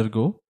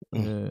ብታደርገው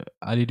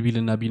አሊድ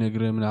ቢልና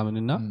ቢነግር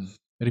ምናምንና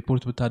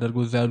ሪፖርት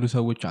ብታደርገው እዛ ያሉ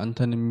ሰዎች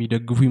አንተን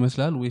የሚደግፉ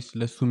ይመስላል ወይስ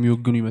ለሱ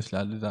የሚወግኑ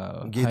ይመስላል እዛ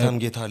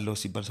ጌታ አለው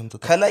ሲባል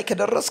ሰምተህ ከላይ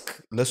ከደረስክ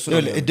ለሱ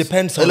it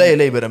depends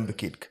ላይ በደንብ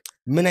ከሄድክ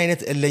ምን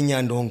አይነት እለኛ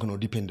እንደሆንክ ነው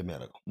ዲፔንድ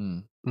የሚያደርገው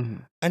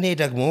እኔ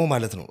ደግሞ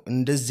ማለት ነው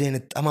እንደዚህ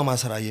አይነት ጠማማ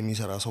ስራ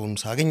የሚሰራ ሰውን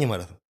ሳገኝ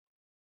ማለት ነው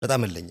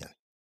በጣም እለኛ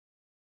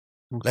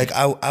like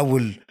I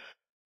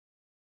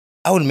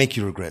will make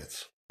you regret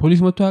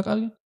ፖሊስ መጥቶ ያውቃል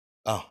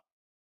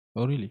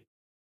አዎ ሪሊ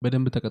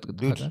በደንብ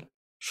ተቀጥቅጣል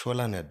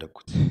ሾላን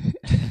ያደኩት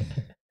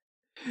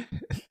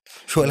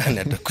ሾላን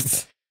ያደኩት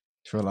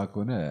ሾላ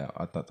ከሆነ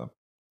አጣጣም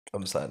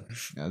ለምሳሌ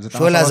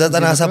ሾላ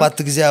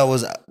 97 ጊዜ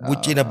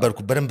ውጪ ነበርኩ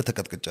በደንብ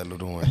ተቀጥቅጫለሁ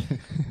ደግሞ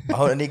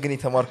አሁን እኔ ግን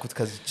የተማርኩት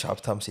ከዚህ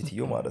ሀብታም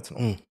ሴትዮ ማለት ነው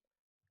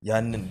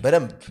ያንን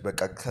በደንብ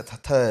በቃ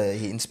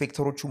ይሄ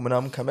ኢንስፔክተሮቹ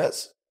ምናምን ከመያዝ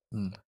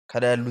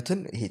ከላይ ያሉትን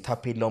ይሄ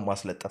ታፔላውን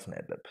ማስለጠፍ ነው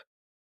ያለብህ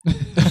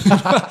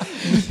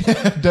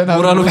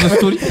ሞራል ኦፍ ዘ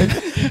ስቶሪ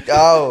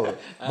አዎ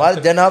ማለት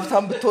ደና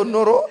ሀብታም ብትሆን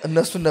ኖሮ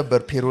እነሱን ነበር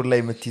ፔሮል ላይ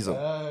የምትይዘው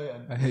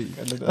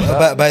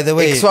by the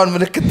way ኤክስዋን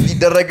ምልክት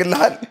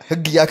ይደረግልሃል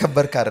ህግ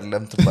ያከበርክ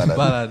አይደለም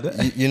ትባላለህ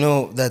you know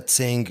that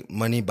saying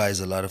money buys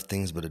a lot of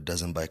things but it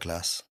doesn't buy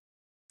class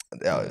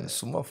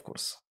sum of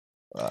course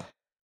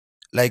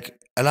like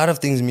a lot of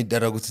things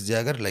የሚደረጉት እዚህ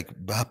ሀገር like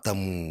በሀብታሙ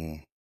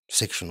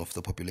section of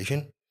the population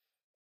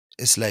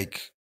it's like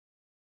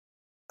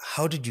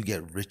how did you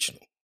get rich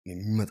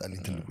የሚመጣልኝ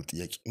ትልቁ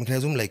ጥያቄ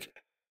ምክንያቱም like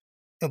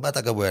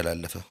ባጣገቡ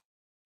ያላለፈ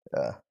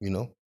you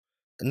know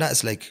and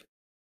it's like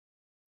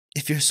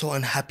if you're so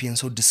unhappy and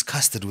so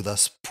disgusted with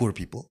us poor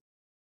people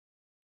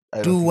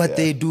do what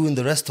they do in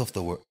the rest of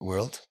the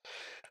world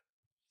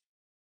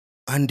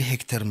አንድ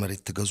ሄክታር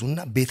መሬት ትገዙና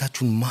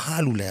ቤታችሁን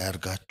መሃሉ ላይ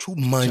አርጋችሁ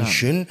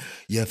ማንሽን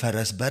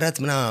የፈረስ በረት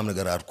ምናምን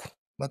ነገር አርኩ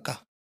በቃ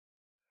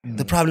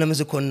the problem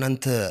is እኮ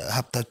እናንተ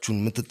ሀብታችሁን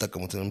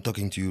የምትጠቀሙት I'm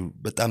talking to you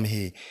በጣም ይሄ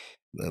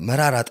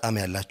መራራ ጣም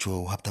ያላችሁ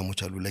ሀብታሞች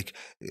አሉ like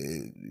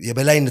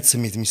የበላይነት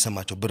ስሜት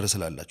የሚሰማቸው ብር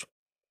ስላላችሁ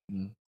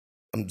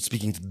I'm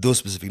speaking to those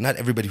specific not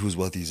everybody who's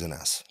wealthy is an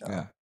ass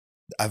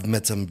I've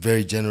met some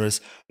very generous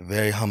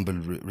very humble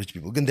rich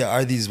people ግን there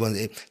are these ones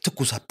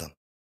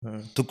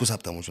ትኩስ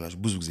ሀብታሞች ናቸው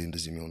ብዙ ጊዜ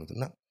እንደዚህ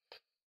የሚሆኑትና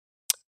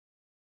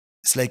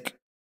it's like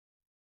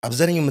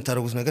አብዛኛው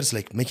የምታደርጉት ነገር it's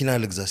like መኪና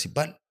ልግዛ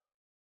ሲባል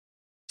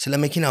ስለ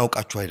መኪና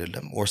አውቃችሁ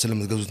አይደለም or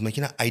ስለምትገዙት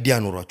መኪና አይዲያ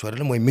ኖራችሁ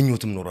አይደለም ወይ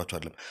ምኞትም ኖራችሁ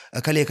አይደለም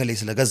ከሌ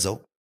ስለገዛው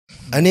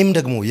እኔም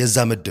ደግሞ የዛ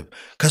መድብ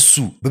ከሱ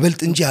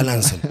በበልጥ እንጂ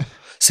አላንስም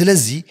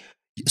ስለዚህ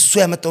እሱ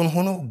ያመጣውን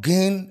ሆኖ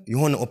ግን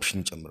የሆነ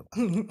ኦፕሽን ይጨምራል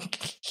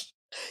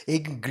ይሄ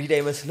ግሪድ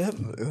አይመስልህም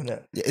የሆነ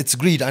it's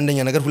greed አንደኛ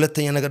ነገር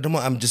ሁለተኛ ነገር ደግሞ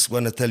I'm just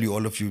going to tell you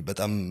all of you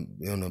በጣም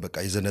የሆነ በቃ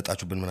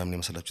ይዘነጣችሁብን ምናምን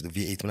የመሰላችሁት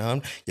V8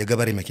 ምናምን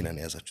የገበሬ መኪና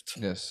ነው ያዛችሁት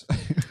yes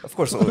of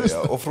course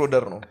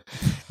off-roader ነው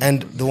and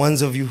the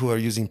ones of you who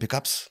are using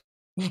pickups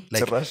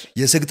like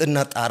የስግጥና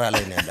ጣራ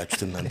ላይ ነው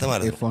ያላችሁት እናንተ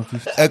ማለት ነው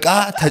እቃ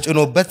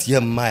ተጭኖበት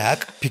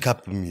የማያቅ ፒክአፕ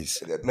ሚዝ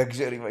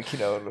ለግዠሪ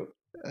መኪና ነው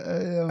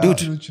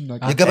dude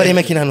የገበሬ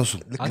መኪና ነው እሱ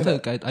አንተ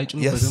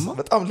አይጭኑበትማ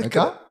በጣም ልክ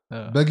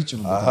በግጭ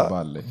ነው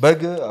ባለ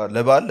በግ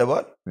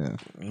ለባል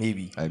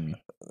maybe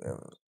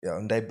ያው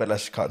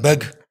እንዳይበላሽ ካለ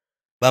በግ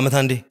በአመት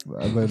አንዴ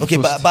ኦኬ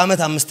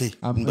በአመት አምስቴ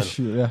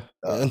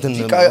እንትን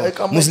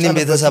ሙስሊም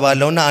ቤተሰብ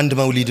አለውና አንድ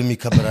መውሊድም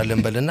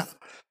ይከበራለን በልና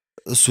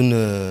እሱን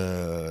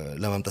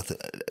ለማምጣት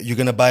you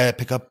going to buy a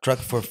pickup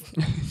truck for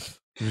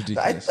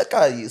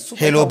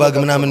ሄሎ ባግ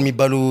ምናምን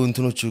የሚባሉ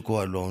እንትኖች እኮ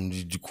አሉ አሁን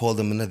you call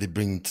them and they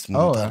bring it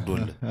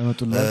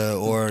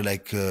or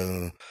like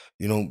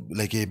you know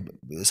like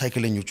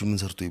ሳይክለኞቹ ምን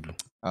ሰርቶ ይብሉ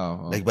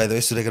like by the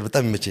way ነገር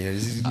በጣም ይመቸኛል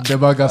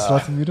ደባጋ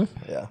ስራት የሚለው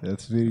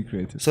that's very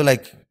creative so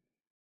like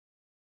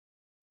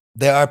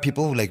there are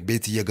people who like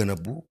ቤት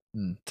እየገነቡ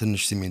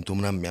ትንሽ ሲሜንቶ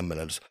ምናምን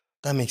የሚያመላልሱ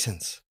that makes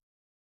sense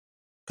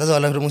ከዛ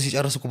በኋላ ደግሞ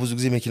ሲጨርሱ እኮ ብዙ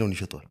ጊዜ መኪናውን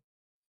ይሸጣል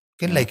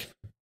ግን like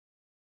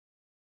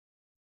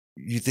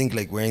you think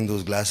like wearing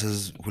those glasses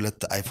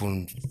ሁለት iPhone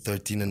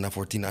 13 እና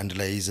 14 አንድ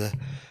ላይ ይዘ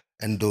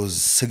and those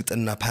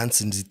ስግጥና pants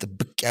እንደዚህ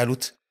ጥብቅ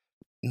ያሉት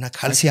እና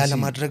ካልሲ ያለ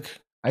ማድረግ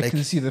I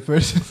can see the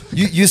person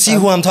you see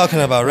who I'm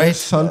talking about right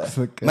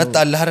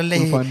መጣልህ አይደለ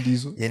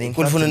የኔን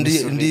ቁልፉን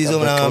እንዲይዘው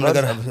ምናምን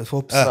ነገር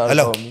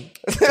hello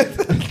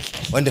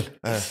ወንድም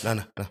ና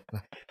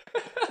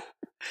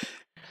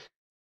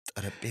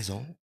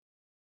ጠረጴዛው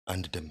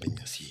አንድ ደንበኛ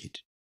ሲሄድ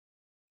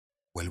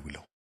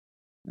ወልውለው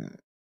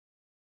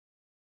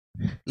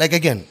like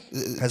again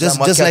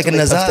just like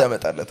እነዛ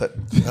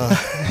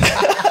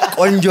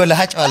ቆንጆ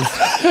ለሃጭ ማለት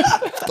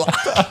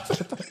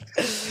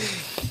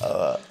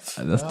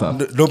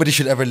nobody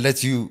should ever let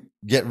you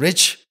get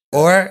rich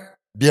or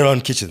be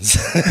around kitchens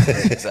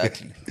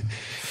exactly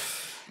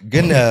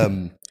ግን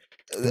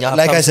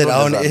like I said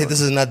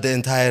this is not the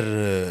entire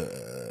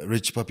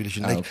rich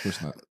population like of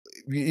course not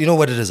you know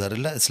what it is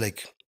አይደለ it's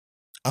like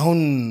አሁን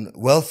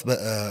wealth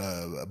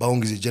ባሁን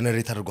ጊዜ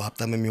ጀነሬት አድርጎ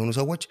ሀብታም የሚሆኑ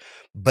ሰዎች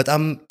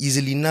በጣም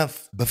easily እና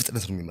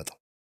በፍጥነት ነው የሚመጣው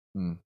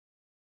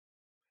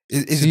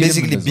it's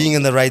basically being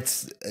in the right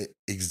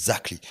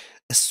exactly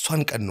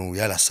እሷን ቀን ነው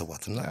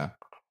ያላሰቧትና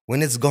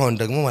when it's gone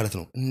ደግሞ ማለት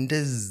ነው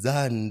እንደዛ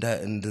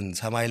እንደ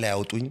ሰማይ ላይ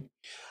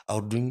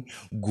አውርዱኝ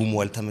ጉሙ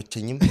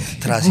አልተመቸኝም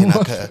ትራሴና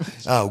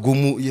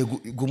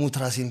ጉሙ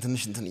ትራሴን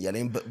ትንሽ እንትን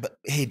እያለኝ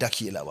ይሄ ዳኪ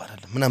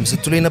ይላባል ምናምን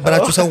ስትሉ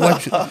የነበራችሁ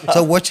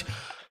ሰዎች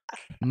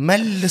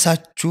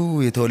መልሳችሁ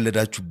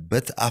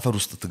የተወለዳችሁበት አፈር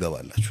ውስጥ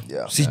ትገባላችሁ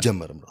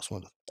ሲጀመርም ራሱ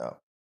ማለት ነው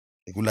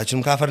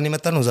ሁላችንም ከአፈር ነው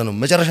የመጣነው እዛ ነው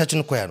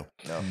መጨረሻችን እኮ ያ ነው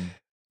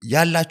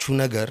ያላችሁ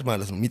ነገር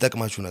ማለት ነው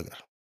የሚጠቅማችሁ ነገር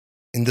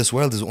in this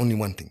world is only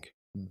one thing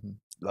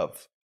love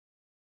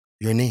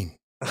your name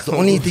it's the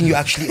only thing you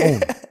actually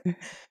own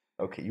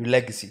okay your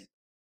legacy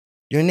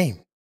your name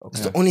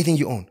It's the only thing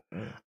you own.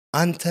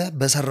 አንተ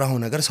በሰራው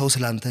ነገር ሰው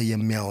ስላንተ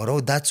የሚያወራው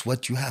that's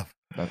what you have.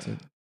 That's it.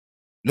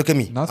 Look at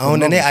me.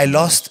 I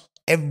lost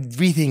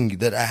everything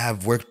that I have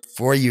worked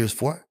 4 years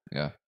for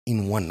in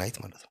one night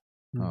ማለት ነው.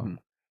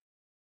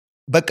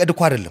 በቀድ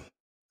እኮ አይደለም.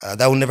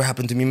 That will never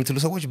happen to me የምትሉ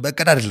ሰዎች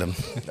በቀድ አይደለም.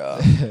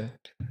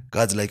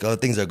 God's like, oh,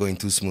 things are going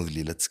too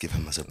smoothly. Let's give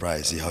him a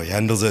surprise. See how he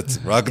handles it.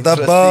 Rock the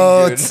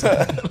boat.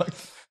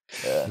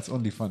 It's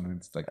only fun when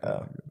it's like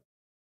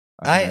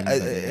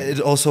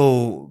it also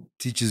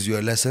teaches you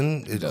a lesson.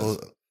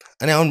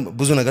 እኔ አሁን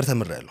ብዙ ነገር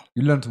ተምሬያለሁ.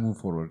 You learn to move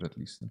forward at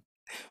least.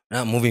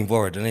 Moving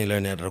forward, እኔ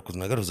learn ያደረኩት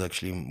ነገር was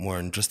actually more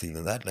interesting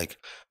than that. Like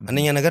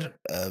አንደኛ ነገር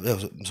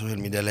social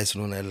media ላይ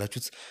ስለሆነ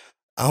ያላችሁት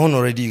አሁን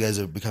already you guys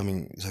are becoming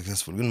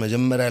successful. ግን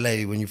መጀመሪያ ላይ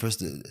when you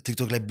first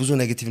TikTok ላይ ብዙ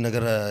ኔጌቲቭ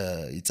ነገር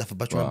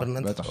ይጻፍባችሁ ነበር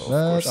እናንተ?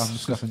 በጣም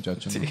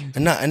ስካፍንጫችን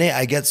እና እኔ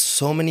I get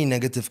so many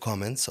negative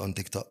comments on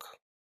TikTok.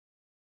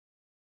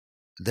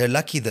 They're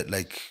lucky that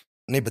like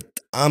እኔ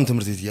በጣም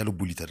ትምህርት ቤት እያለሁ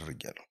ቡሊ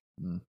ተደርጌያለሁ.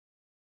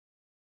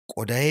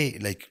 ቆዳዬ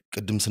like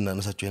ቅድም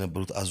ስናነሳቸው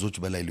የነበሩት አዞች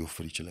በላይ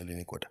ሊወፍር ይችላል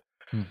የኔ ቆዳ.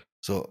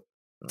 So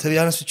to be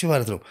honest with you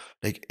ማለት ነው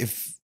like if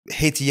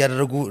hate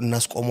እያደረጉ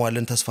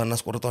እናስቆመዋለን ተስፋ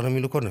እናስቆርጠዋለን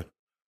የሚሉ ከሆነ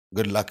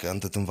good luck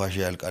አንተ ትንፋሽ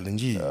ያልቃል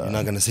እንጂ you're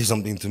not going to say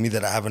something to me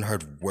that I haven't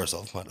heard worse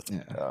of ማለት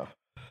ነው.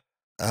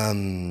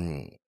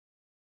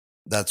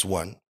 That's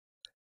one.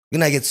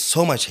 Then I get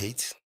so much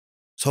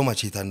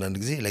hate አንዳንድ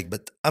ጊዜ like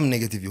በጣም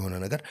ኔጌቲቭ የሆነ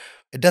ነገር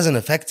it doesn't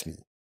affect me.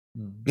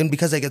 ግን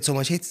because I get so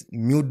much hate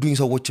የሚወዱኝ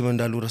ሰዎችም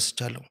እንዳሉ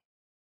ረስቻለሁ.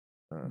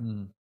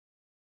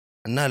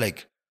 እና like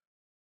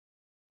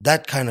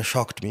that kind of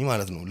shocked me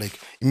ማለት ነው like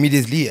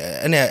immediately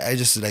and I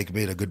just like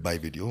made a goodbye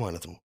video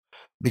ማለት ነው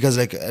because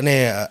like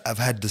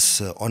I've had this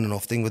on and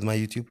off thing with my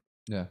YouTube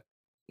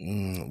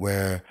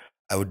where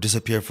I would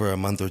disappear for a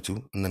month or two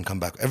and then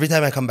come back. Every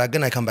time I come back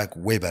then I come back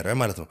way better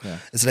ማለት ነው.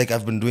 It's like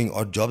I've been doing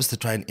odd jobs to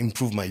try and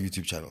improve my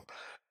YouTube channel.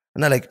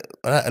 And like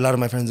a lot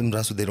of my friends in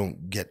Rasu they don't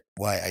get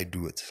why I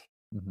do it.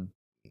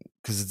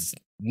 Because it's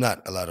not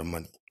a lot of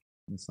money.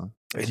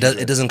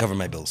 It doesn't cover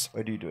my bills.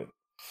 Why do you do it?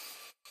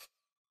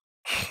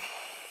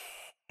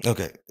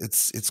 Okay,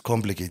 it's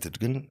complicated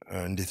ግን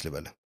እንዴት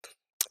ልበለ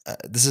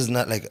this is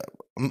not like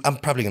I'm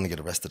probably going to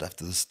get arrested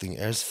after this thing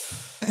airs.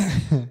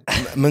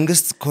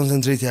 መንግስት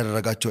ኮንሰንትሬት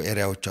ያደረጋቸው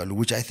ኤሪያዎች አሉ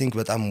which I think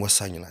በጣም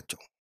ወሳኝ ናቸው.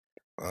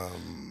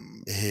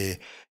 ይሄ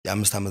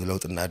የ5 ዓመት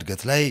ለውጥና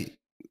እድገት ላይ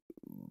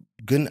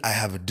ግን I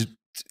have a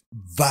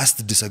vast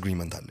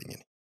disagreement አለኝ.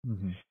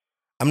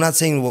 I'm not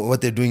saying what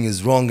they're doing is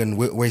wrong and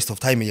waste of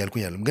time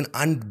እያልኩኝ አይደለም ግን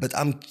አንድ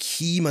በጣም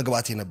ኪ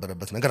መግባት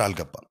የነበረበት ነገር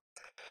አልገባም.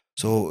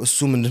 so እሱ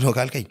ምንድነው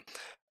ካልከኝ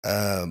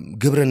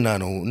ግብርና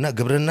ነው እና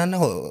ግብርናና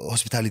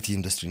hospitality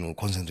industry ነው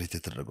ኮንሰንትሬት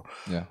የተደረገው.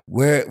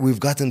 where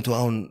we've gotten to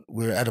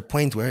we're at a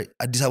point where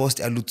አዲስ አበባ ውስጥ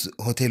ያሉት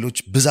ሆቴሎች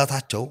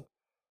ብዛታቸው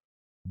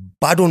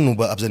ባዶ ነው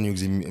በአብዛኛው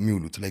ጊዜ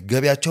የሚውሉት like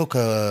ገቢያቸው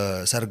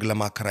ከሰርግ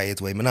ለማከራየት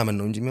ወይ ምናምን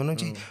ነው እንጂ የሚሆነው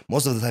እንጂ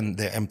most of the time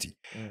they're empty.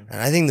 And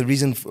I think the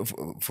reason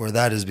for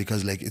that is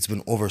because like it's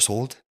been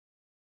oversold.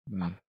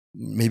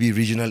 Maybe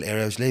regional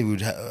areas like we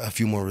would have a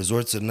few more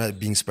resorts and not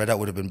being spread out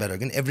would have been better.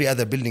 Again every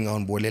other building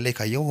on ቦሌ ላይ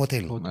ካየው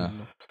ሆቴል ነው.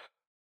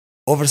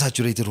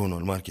 oversaturated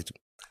ሆኗል ማርኬቱ.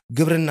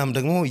 ግብርናም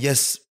ደግሞ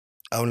yes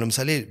አሁን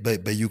ለምሳሌ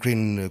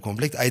በዩክሬን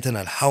ኮንፍሊክት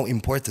አይተናል how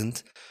important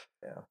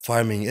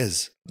farming is.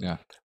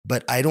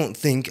 But I don't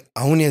think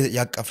አሁን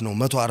ያቀፍነው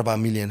 140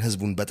 ሚሊዮን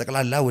ህዝቡን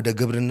በጠቅላላ ወደ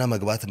ግብርና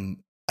መግባት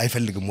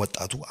አይፈልግም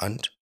ወጣቱ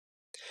አንድ.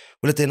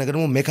 ሁለተኛ ነገር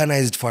ደግሞ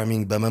mechanized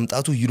farming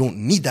በመምጣቱ you don't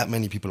need that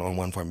many people on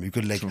one farm. You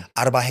could like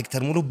 40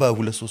 ሄክታር ሙሉ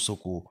በ2-3 ሰው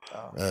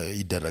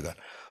ይደረጋል.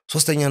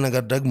 ሶስተኛ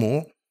ነገር ደግሞ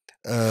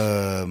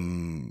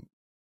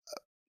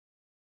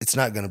it's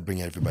not going to bring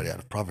everybody out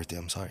of poverty.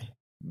 I'm sorry.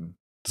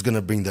 It's going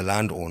to bring the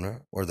landowner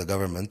or the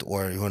government or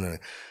የሆነ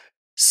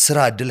ስራ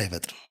እድል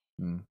አይፈጥርም.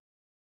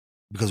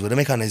 because ወደ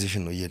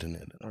ሜካናይዜሽን ነው እየሄድን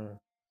ያለነው.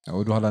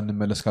 ወደ ኋላ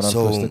እንመለስ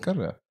ካላልኩ በስተቀር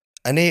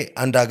እኔ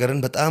አንድ ሀገርን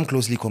በጣም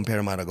closely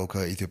compare ማድረገው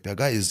ከኢትዮጵያ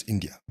ጋር is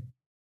India.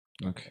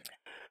 Okay.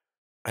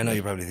 I know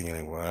you're probably thinking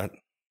like what?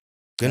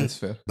 ግን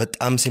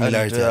በጣም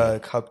similarity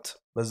አለ. ካፕት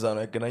በዛ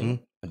ነው ያገናኙ.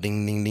 ding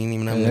ding ding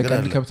ምናምን ነገር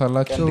አለ.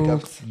 ከብታላቸው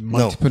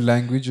multiple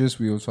languages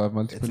we also have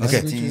multiple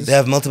languages. They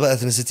have multiple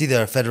ethnicity. They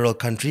are a federal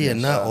country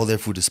and all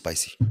their food is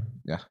spicy.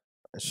 Yeah.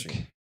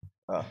 Okay.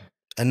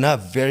 And not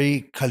very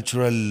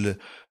cultural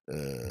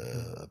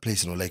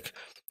place ነው like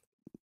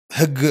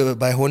ህግ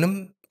ባይሆንም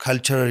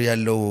ካልቸር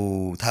ያለው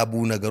ታቡ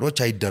ነገሮች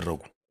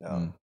አይደረጉ.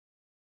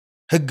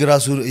 ህግ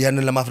ራሱ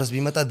ያንን ለማፍረስ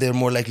ቢመጣ they're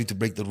more likely to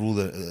break the rule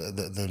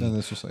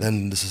than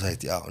the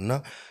society. እና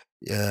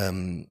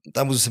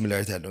በጣም ብዙ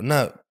similarity ያለው እና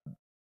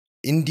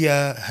India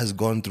has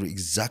gone through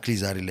exactly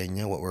ዛሬ ለኛ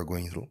what we're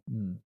going through.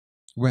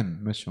 when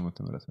መቼ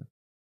መተመረተ?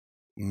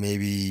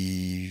 maybe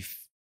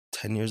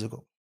 10 years ago.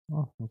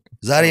 Okay.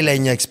 ዛሬ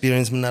ለኛ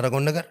experience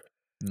የምናደርገው ነገር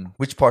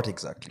which part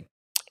exactly?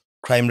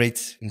 crime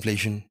rate,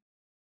 inflation,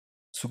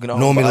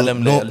 no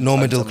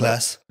middle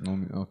class.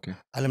 Okay.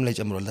 ዓለም ላይ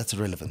ጨምሯል. That's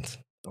irrelevant.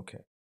 Okay.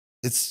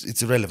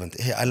 It's irrelevant.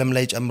 ይሄ ዓለም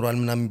ላይ ጨምሯል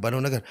ምናምን የሚባለው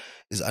ነገር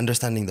is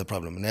understanding the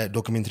problem. እና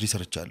documentary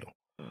ሰርቻለሁ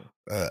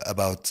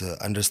about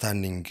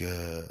understanding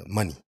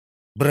money.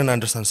 ብርን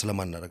አንደርስታንድ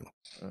ስለማናደርግ ነው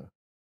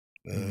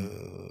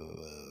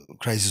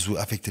ክራይሲሱ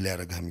አፌክት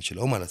ሊያደርግህ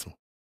የሚችለው ማለት ነው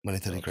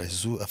ማኔታሪ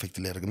ክራይሲሱ አፌክት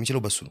ሊያደርግ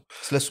የሚችለው በሱ ነው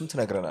ስለሱም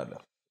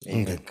ትነግረናለህ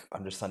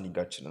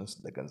አንደርስታንዲንጋችንን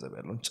ስለገንዘብ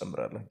ያለውን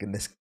ጨምራለህ ግን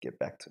let's get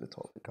back to the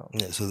topic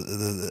so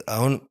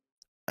አሁን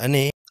እኔ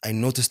I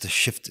noticed a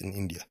shift in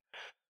India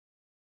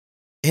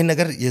ይሄን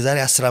ነገር የዛሬ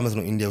 10 አመት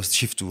ነው ኢንዲያ ውስጥ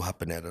shift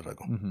happen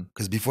ያደረገው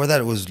because before that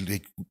it was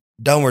like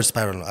downward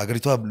spiral ነው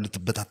አገሪቷ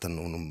ልትበታተን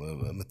ነው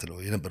የምትለው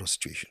የነበረው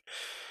situation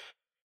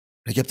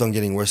It kept on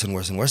getting worse and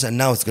worse and worse and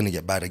now it's going to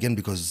get bad again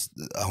because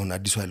አሁን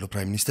አዲሱ ያለው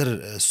prime minister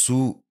እሱ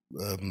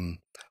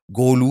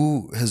ጎሉ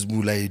ህዝቡ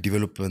ላይ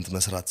ዲቨሎፕመንት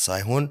መስራት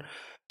ሳይሆን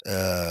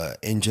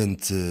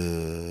ancient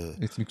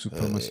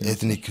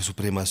ethnic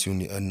supremacy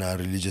እና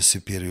religious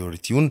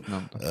superiority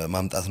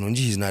ማምጣት ነው እንጂ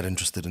he's not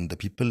interested in the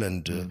people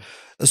and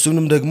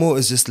እሱንም ደግሞ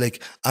is just like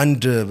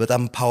አንድ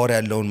በጣም ፓወር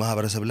ያለውን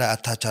ማህበረሰብ ላይ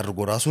አታች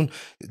አድርጎ ራሱን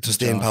to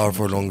stay in power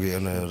for long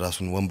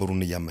ራሱን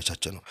ወንበሩን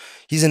እያመቻቸ ነው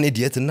he's an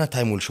idiot እና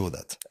time will show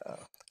that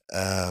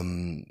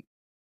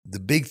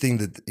the big thing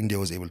that India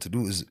was able to do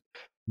is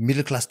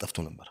middle class ጠፍቶ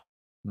ነበር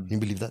you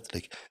believe that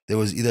like there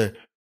was either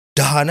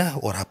dahana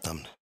or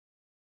haptamna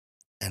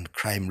and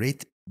crime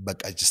rate but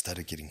I just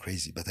started getting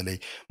crazy በተለይ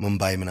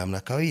ሙምባይ ምናምን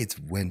አካባቢ it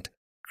went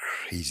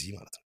crazy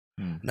ማለት ነው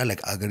እና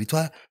like አገሪቷ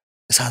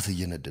እሳት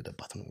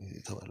እየነደደባት ነው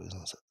የተባለው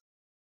እሳት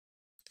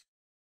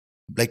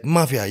like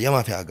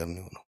የማፊያ ሀገር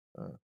ነው ነው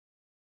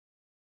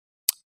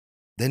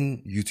then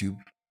YouTube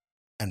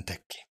and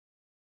tech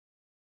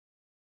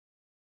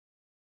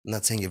I'm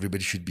not saying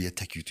everybody should be a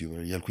tech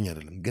YouTuber ያልኩኝ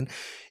አይደለም ግን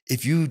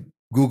if you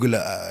Google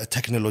a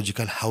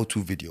technological how-to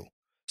video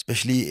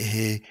especially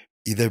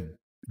either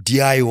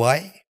DIY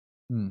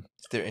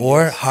or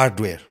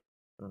hardware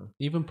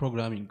even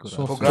programming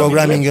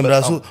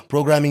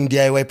programming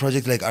DIY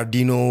project like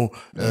Arduino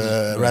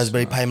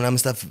Raspberry Pi and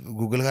stuff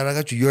Google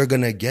karagachu you're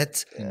going to get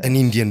an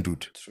Indian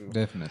dude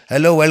definitely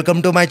hello welcome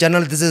to my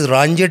channel this is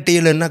Ranjit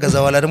Tail እና ከዛ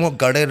በኋላ ደግሞ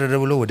ጋዴ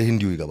ብሎ ወደ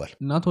ሂንዲው ይገባል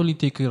not only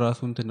take ራሱ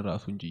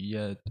እንጂ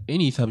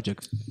any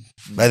subject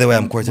by the way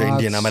I'm quarter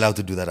Indian I'm allowed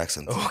to do that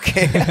accent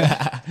okay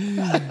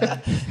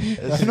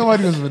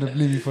nobody was going to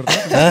blame me for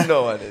that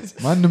no one is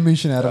man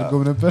mention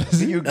ያደርገው ነበር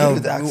you good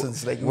with accents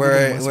like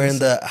we're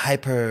in the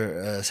hyper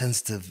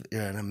sensitive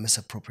era and a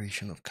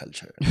misappropriation of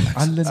culture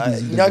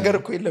ያገር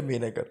እኮ የለም ይሄ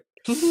ነገር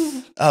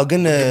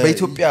ግን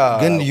በኢትዮጵያ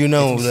ግን you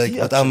know like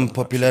በጣም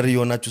ፖፑላር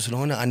የሆናችሁ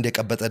ስለሆነ አንድ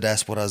የቀበጠ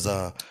ዳያስፖራ እዛ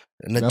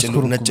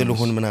ነጭ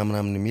ልሁን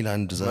ምናምን የሚል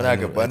አንድ ምን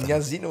አገባን እኛ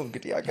እዚህ ነው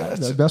እንግዲህ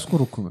አገራችን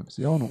ቢያስኮርኩም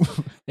ያው ነው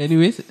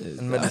anyways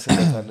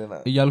እንመለስበታለን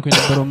እያልኩ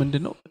የነበረው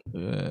ምንድነው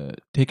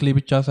ቴክ ላይ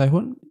ብቻ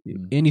ሳይሆን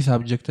any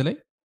subject ላይ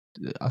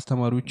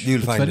አስተማሪዎች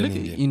ፈልግ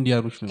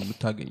ኢንዲያኖች ነው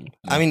የምታገኘው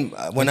I mean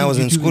when I was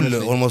in school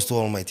almost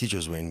all my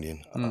teachers were Indian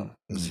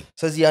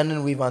ስለዚህ ያንን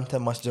ዌቭ አንተ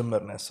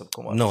ማስጀመር ነው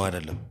ያሰብከው ማለት ነው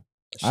አይደለም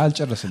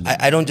አልጨረስልኝ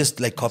I don't just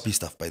like copy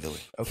stuff by the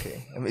way okay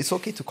it's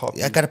okay to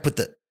copy I gotta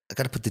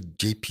put the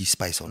JayP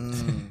spice on it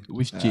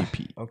with JayP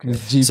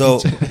okay so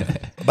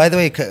by the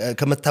way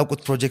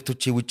ከመታውቁት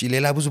ፕሮጀክቶች ውጪ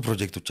ሌላ ብዙ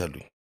ፕሮጀክቶች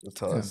አሉኝ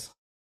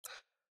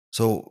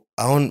so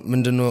አሁን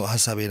ምንድነው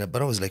ሐሳቤ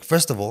የነበረው is like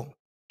first of all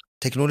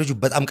ቴክኖሎጂ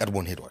በጣም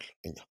ቀድሞን ሄዷል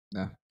እኛ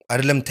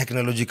አይደለም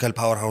ቴክኖሎጂካል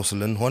ፓወር ሃውስ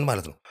ልንሆን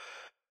ማለት ነው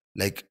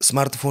like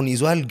ስማርትፎን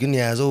ይዟል ግን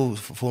የያዘው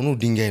ፎኑ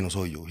ድንጋይ ነው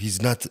ሰውየው he's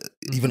not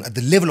even at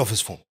the level of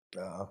his phone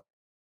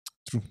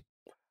true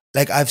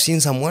like I've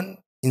seen someone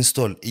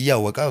install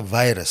እያወቀ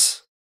ቫይረስ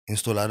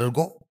ኢንስቶል አድርጎ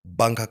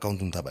ባንክ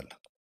አካውንቱን ተበላ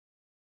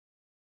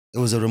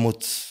it was a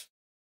remote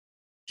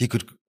he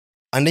could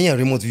አንደኛ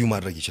ሪሞት ቪው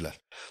ማድረግ ይችላል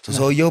so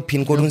ሰውየው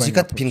ፒን ኮዱን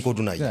ሲከት ፒን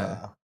ኮዱን አየ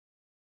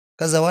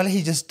ከዛ በኋላ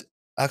he just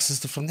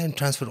accessed it from there and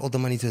transferred all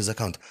the money to his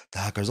account. The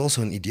hacker is also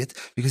an idiot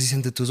because he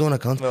sent it to his own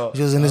account,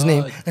 which was in his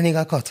name, and he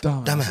got caught.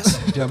 Dumbass.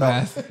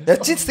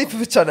 That's it. Step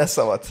ብቻ ነው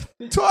ያሰባት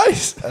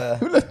twice.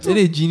 እኔ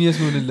ጂኒየስ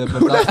ነው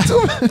ልለበት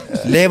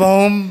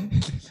ሌባውም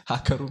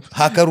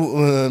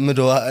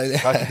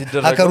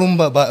ሀከሩም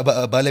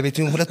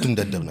ባለቤቱም ሁለቱም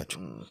ደደብ ናቸው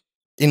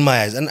in my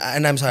eyes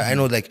and I'm sorry I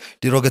know like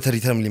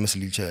derogatory term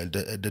ሊመስል ይችላል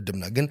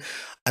ደደብና ግን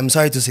I'm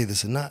sorry to say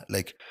this እና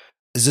like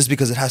it's just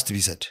because it has to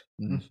be said.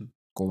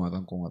 ቆማጣ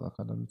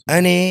ካላሉት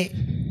እኔ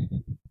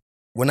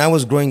when I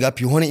was growing up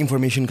የሆነ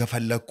ኢንፎርሜሽን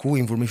ከፈለኩ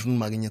ኢንፎርሜሽኑን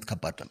ማግኘት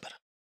ከባድ ነበር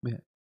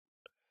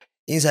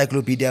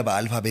ኢንሳይክሎፒዲያ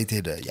በአልፋቤት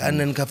ሄደ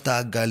ያንን ከፍታ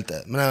አጋልጠ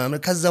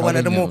ምናምን ከዛ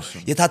በኋላ ደግሞ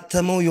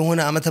የታተመው የሆነ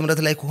ዓመተ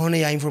ምህረት ላይ ከሆነ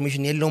ያ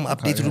ኢንፎርሜሽን የለውም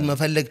አፕዴቱን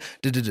መፈለግ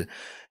ድድድ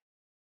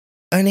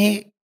እኔ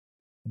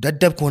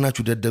ደደብ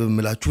ከሆናችሁ ደደብ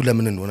ምላችሁ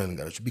ለምን እንደሆነ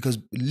ንገራችሁ because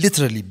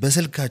literally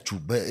በስልካችሁ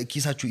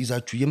በኪሳችሁ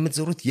ይዛችሁ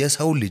የምትዘሩት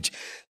የሰው ልጅ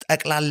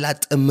ጠቅላላ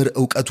ጥምር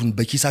ዕውቀቱን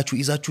በኪሳችሁ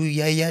ይዛችሁ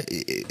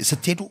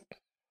ስትሄዱ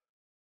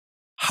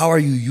how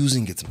are you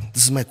using it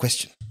this is my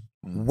question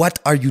what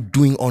are you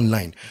doing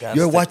online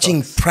you're watching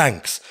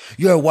pranks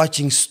you're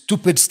watching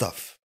stupid stuff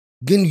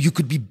ግን you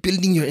could be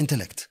building your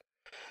intellect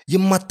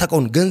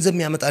የማታውቀውን ገንዘብ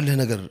የሚያመጣልህ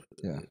ነገር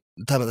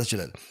ታመጣ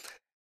ይችላል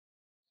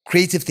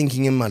creative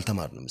thinking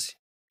አልተማርንም እዚህ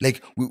like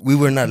we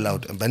were not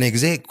allowed በኔ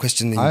ጊዜ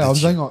questioning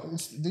አብዛኛው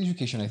the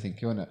education I think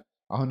የሆነ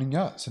አሁን እኛ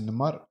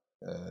ስንማር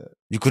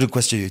you couldn't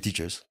question your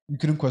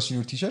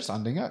teachers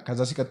አንደኛ ከዛ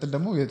ሲቀጥል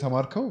ደግሞ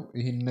የተማርከው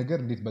ይሄን ነገር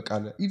እንዴት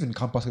በቃለ ኢቭን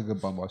ካምፓስ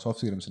ከገባን በኋላ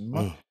ሶፍትዌርም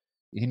ስንማር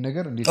ይሄን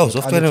ነገር እንዴት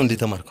ሶፍትዌር ነው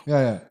እንዴት ተማርከው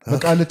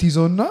በቃለ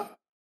ትይዘውና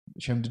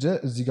ሸምድደ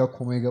እዚህ ጋር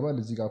ኮማ ይገባል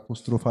እዚህ ጋር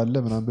አፖስትሮፍ አለ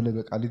ምናምን ብለ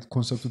በቃለ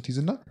ኮንሰፕቱን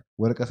ትይዝና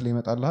ወረቀት ላይ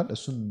ይመጣልሃል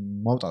እሱን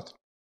ማውጣት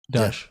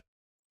ዳሽ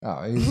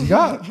እዚህ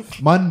ጋር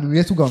ማን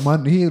የቱ ጋር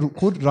ማን ይሄ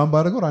ኮድ ራን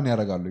ባደረገው ራን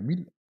ያደርጋሉ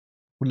የሚል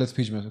ሁለት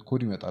ፔጅ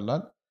ኮድ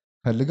ይመጣልሃል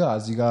ፈልጋ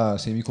እዚህ ጋር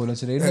ሴሚኮለን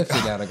ስለሌለ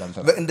ፌል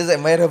ያደርጋል እንደዛ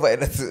የማይረባ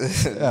አይነት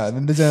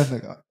እንደዛ አይነት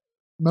ነገር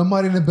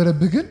መማር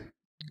የነበረብህ ግን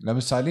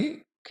ለምሳሌ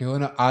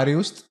ከሆነ አሬ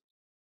ውስጥ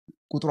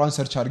ቁጥሯን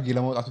ሰርች አድርጌ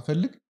ለማውጣት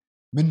ፈልግ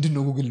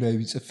ምንድነው ጉግል ላይ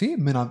ቢጽፌ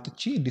ምን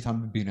አምጥቼ እንዴት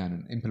አንብቤ ነው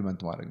ያንን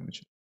ኢምፕሊመንት ማድረግ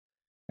የምችል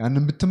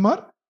ያንን ብትማር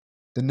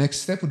the next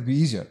step would be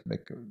easier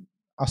like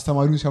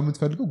አስተማሪው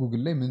ሲያምትፈልገው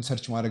ጉግል ላይ ምን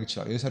ሰርች ማድረግ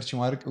ይችላል የሰርች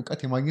ማድረግ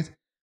ዕውቀት የማግኘት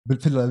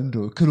ብልፍላ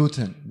እንደው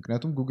ክሎትን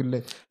ምክንያቱም ጉግል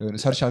ላይ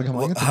ሰርች አድርገህ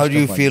ማግኘት how do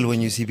you feel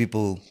when you see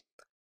people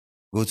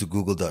go to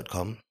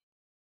google.com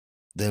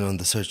then on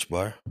the search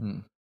bar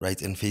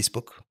write in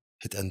Facebook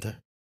hit enter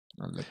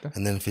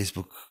and then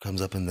Facebook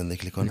comes up and then they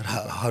click on it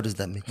how does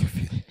that make you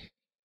feel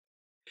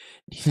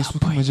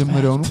ፌስቡክ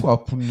መጀመሪያውኑ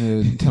አፑን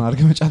ተናርገ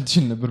መጫን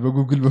ትችል ነበር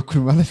በጉግል በኩል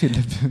ማለት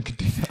የለብህም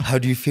እንግዲህ how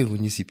do you feel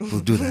when you see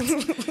people do that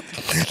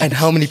and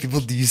how many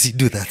people do you see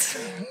do that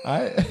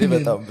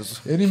በጣም ብዙ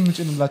እኔ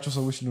ምጭንላቸው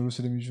ሰዎች ኖሩ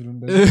ስለሚችሉ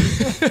እንደዚህ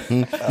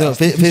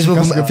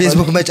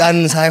ፌስቡክ መጫን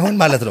ሳይሆን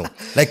ማለት ነው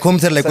like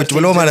ኮምፒውተር ላይ ቁጭ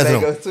ብሎ ማለት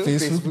ነው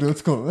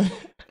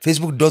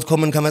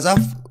facebook.com ከመጻፍ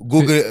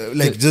google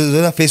like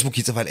facebook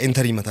ይጽፋል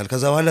enter ይመታል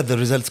ከዛ በኋላ the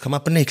results come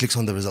up and he clicks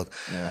on the result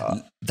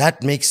that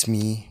makes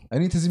me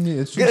እኔ ተዝም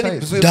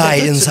die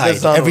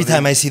inside every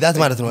time I see that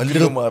ማለት ነው a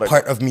little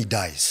part of me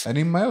dies እኔ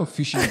ማየው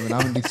ፊሽንግ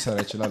ምናምን እንዴት ሰራ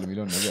ይችላል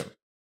የሚለው ነገር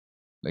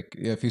like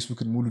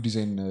የፌስቡክን ሙሉ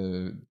ዲዛይን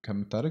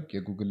ከምታደርግ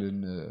የጉግልን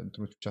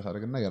እንትኖች ብቻ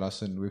ታደርግና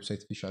የራስን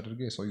ዌብሳይት ፊሽ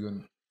አድርገህ የሰውየውን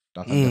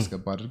ዳታ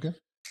ያስገባ አድርገህ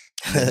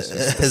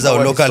እዛው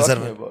ሎካል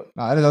ሰርቨር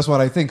that's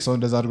what I think so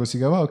እንደዛ አድርጎ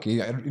ሲገባ okay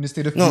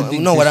instead of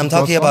no what I'm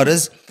talking about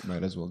is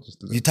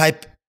you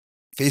type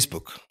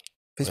Facebook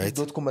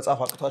facebook.com መጻፍ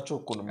አቅቷቸው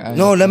እኮ ነው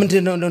no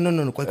ለምንድን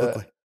ነው ቆይ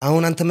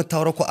አሁን አንተ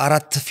የምታወራው እኮ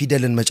አራት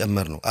ፊደልን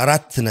መጨመር ነው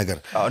አራት ነገር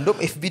እንደውም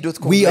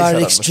fb.com we are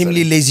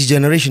extremely lazy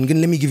generation ግን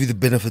let me give you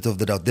the benefit of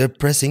the doubt they're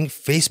pressing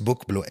Facebook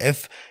below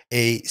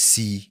FACEBOOK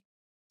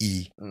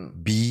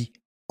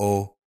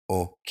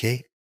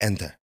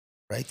enter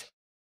right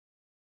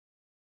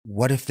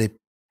what if they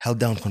held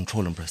down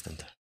control and pressed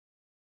enter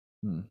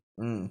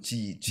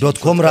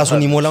 .com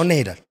ራሱን ይሞላውና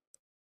ይሄዳል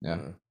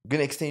ግን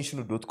ኤክስቴንሽኑ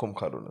 .com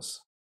ካልሆነስ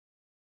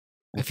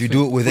if you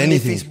do it with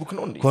anything Facebook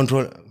ነው እንዴ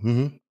control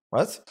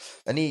ማለት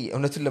እኔ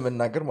እውነቱን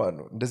ለመናገር ማለት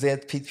ነው እንደዚህ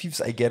አይነት ፔት ፒፕስ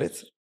I get it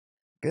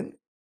ግን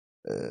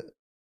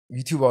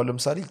ዩቲዩብ አሁን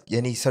ለምሳሌ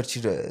የኔ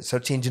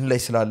ሰርች ኢንጂን ላይ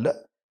ስላለ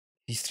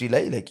ሂስትሪ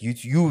ላይ like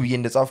YouTube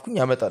እንደጻፍኩኝ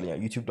ያመጣልኛል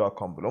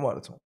youtube.com ብሎ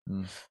ማለት ነው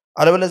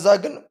አለበለዛ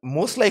ግን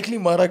most likely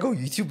ማራገው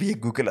YouTube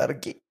የጉግል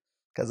አድርጌ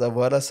ከዛ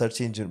በኋላ ሰርች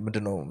ኢንጂን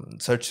ምንድነው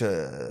ሰርች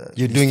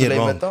you're doing it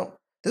wrong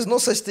there's no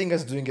such thing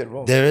as doing it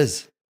wrong there is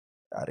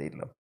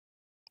አይደለም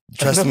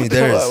trust me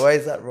there is why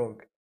is that wrong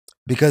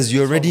because you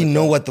already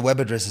know what the web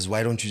address is why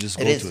don't you just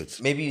go to it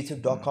maybe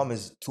youtube.com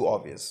is too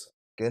obvious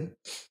again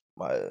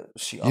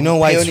you know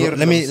why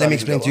let me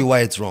explain to you why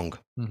it's wrong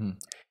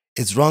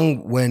it's wrong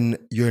when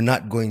you're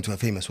not going to a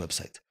famous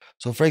website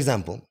so for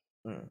example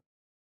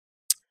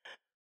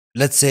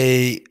let's say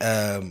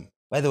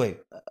by the way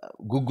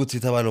Gugut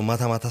የተባለው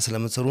ማታ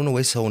ስለምትሰሩ ነው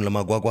ወይስ ሰውን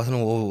ለማጓጓት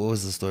ነው what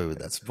was the story with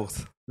that it's both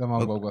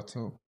ለማጓጓት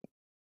ነው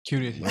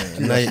curious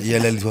እና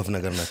የሌሊት ወፍ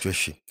ነገር ናቸው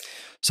እሺ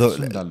so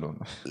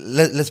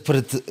let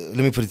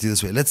me put it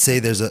this way let's say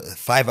there's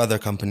 5 other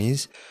companies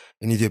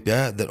in Ethiopia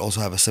that also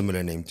have a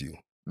similar name to you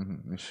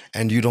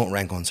and you don't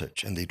rank on search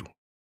and they do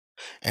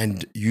and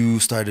you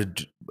started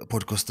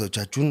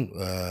ፖድካስቶቻችሁን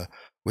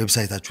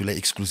ዌብሳይታችሁ ላይ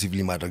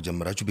ኤክስክሉሲቭሊ ማድረግ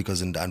ጀመራችሁ because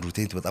እንደ አንድሩ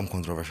ቴንት በጣም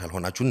ኮንትሮቨርሻል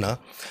ሆናችሁና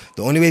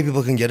the only way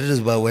people can get it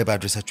is by web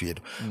addressaችሁ ይሄዱ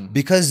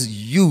because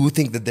you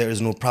think that there is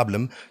no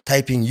problem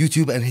typing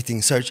YouTube and hitting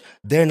search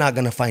they're not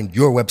going to find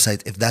your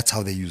website if that's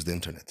how they use the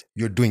internet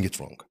you're doing it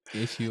wrong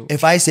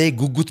if I say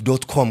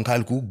gugut.com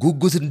ካልኩ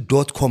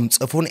gugut.com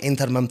ጽፎን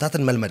enter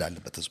መምታትን መልመድ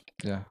አለበት ህዝቡ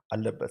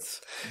አለበት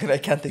ግን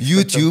I can't expect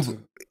YouTube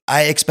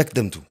I expect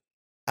them to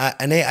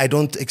and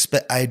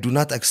I do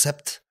not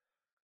accept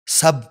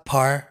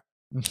subpar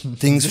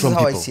things from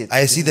people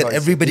I see that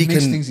everybody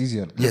can things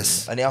easier yes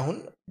እኔ አሁን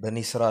በእኔ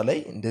ስራ ላይ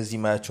እንደዚህ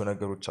ማያቸው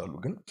ነገሮች አሉ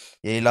ግን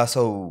የሌላ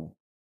ሰው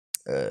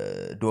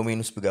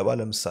ዶሜን ውስጥ ብገባ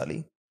ለምሳሌ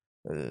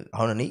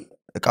አሁን እኔ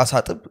እቃ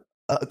ሳጥብ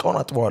እቃውን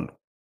አጥበዋለሁ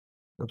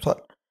ገብቷል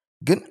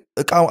ግን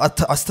እቃው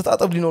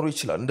አስተጣጠብ ሊኖር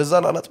ይችላል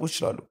እንደዛ ላላጥቦ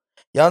ይችላል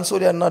ያን ሰው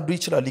ሊያናዱ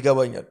ይችላል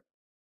ይገባኛል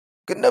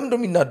ግን ለምን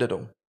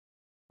እንደሚናደደው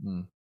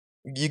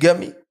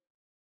ይገሚ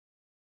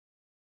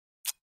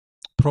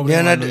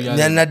ፕሮብሌም አለው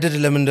ያናደድ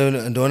ለምን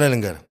እንደሆነ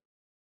ልንገር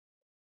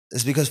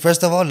it's because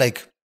first of all like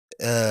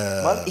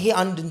ማለት ይሄ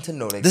አንድ እንትን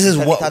ነው like this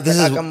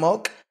is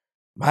ማወቅ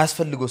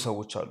ማያስፈልገው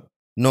ሰዎች አሉ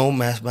no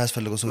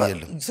ማያስፈልገው ሰው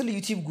የለም ስለ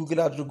YouTube ጉግል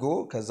አድርጎ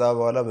ከዛ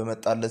በኋላ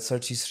በመጣለት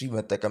ሰርች ሂስትሪ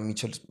መጠቀም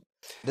የሚችል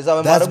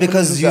That's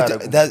because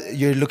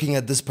you're looking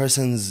at this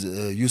person's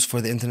use for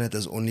the internet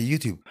as only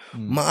YouTube.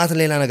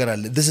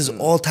 This is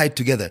all tied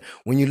together.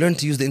 When you learn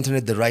to use the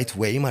internet the right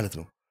way,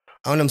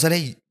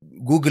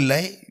 Google,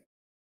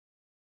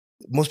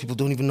 most people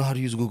don't even know how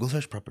to use Google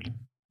search properly.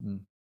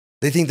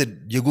 They think that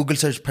your Google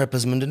search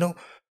purpose is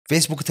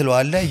Facebook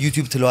ትለዋለ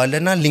YouTube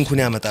ትለዋለና ሊንኩን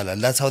ያመጣላል.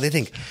 That's how they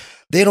think.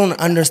 They don't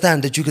understand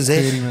that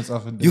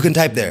you can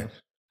type there.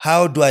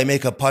 How do I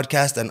make a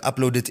podcast and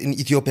upload it in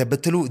Ethiopia? But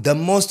the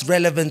most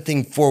relevant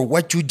thing for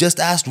what you just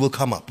asked will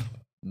come up.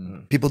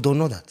 People don't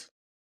know that.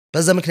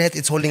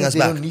 It's holding us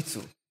back. They don't need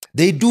to.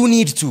 They do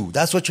need to.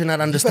 That's what you're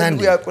not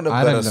understanding.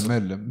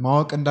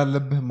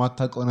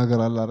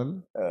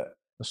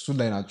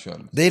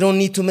 They don't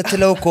need to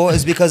meteloko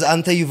is because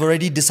ante you've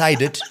already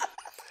decided.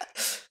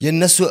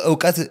 የነሱ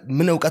ዕውቀት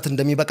ምን ዕውቀት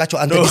እንደሚበቃቸው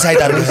አንተ ዲሳይድ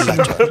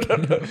አድርገህላቸው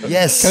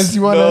yes ከዚህ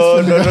በኋላ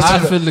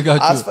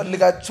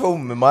አስፈልጋቸው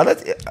ማለት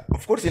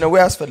of course in a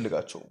way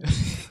አስፈልጋቸው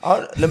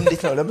አሁን ለምንድን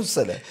ነው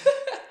ለምሳሌ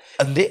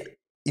እንዴ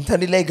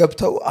ኢንተርኔት ላይ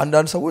ገብተው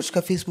አንዳንድ ሰዎች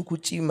ከፌስቡክ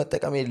ውጪ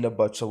መጠቀም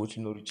የሌለባቸው ሰዎች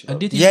ሊኖሩ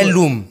ይችላሉ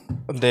የሉም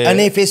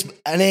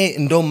እኔ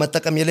እንደውም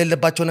መጠቀም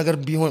የሌለባቸው ነገር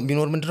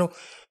ቢኖር ምንድነው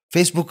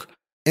ፌስቡክ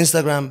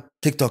Instagram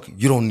TikTok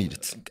you don't need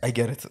it I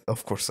get it of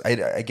course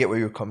I get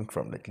where you're coming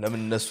from like ለምን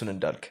እነሱን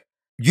እንዳልክ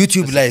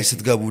YouTube ላይ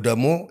ስትገቡ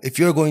ደግሞ if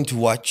you're going to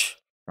watch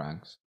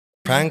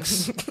pranks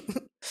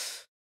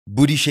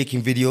booty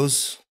shaking videos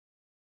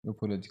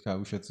የፖለቲካ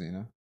ውሸት ዜና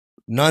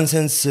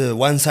nonsense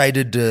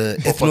one-sided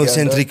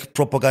ethnocentric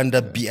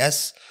propaganda BS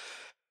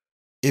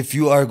if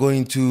you are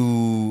going to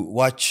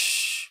watch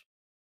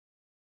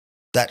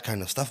that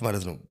kind of stuff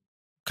ማለት ነው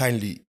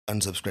kindly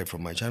unsubscribe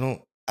from my channel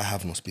I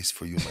have no space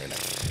for you in my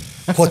life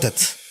quoted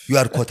you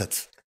are quoted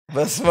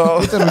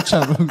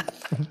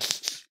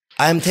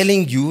I'm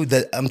telling you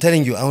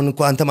አሁን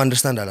እንኳን አንተም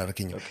አንደርስታንድ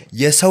አላረከኝም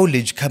የሰው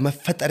ልጅ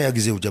ከመፈጠሪያ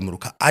ጊዜው ጀምሮ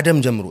ከአደም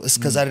ጀምሮ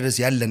እስከ ዛሬ ድረስ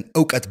ያለን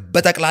ዕውቀት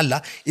በጠቅላላ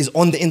is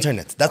on the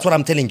internet that's what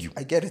I'm telling you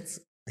I get it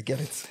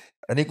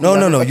No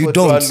you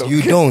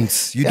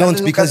don't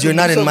because you're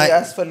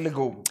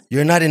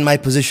not in my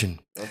position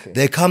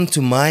they come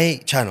to my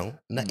channel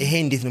እና ይሄ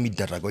እንዴት ነው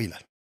የሚደረገው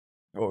ይላል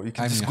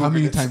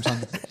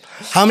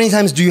How many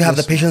times do you have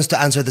the patience to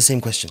answer the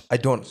same question? I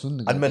don't.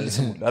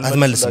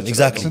 Admalism,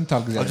 exactly.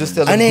 I'll just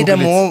tell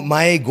them.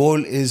 My goal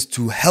is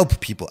to help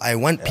people. I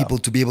want people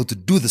to be able to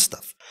do this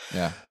stuff.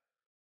 Yeah.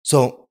 So,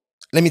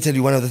 let me tell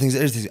you one of the things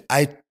that irritates me.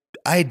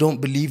 I don't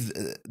believe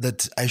that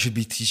I should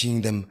be teaching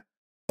them,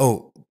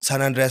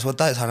 San Andreas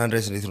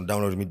እንዴት ነው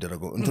ዳውንሎድ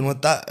የሚደረገው እንትን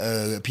ወጣ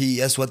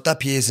PES ወጣ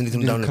PES እንዴት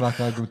ነው ዳውንሎድ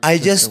I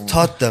just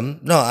taught them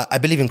no I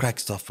believe in crack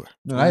software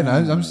no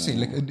I'm just saying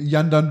like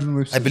እያንዳንዱን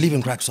ዌብሳይት I believe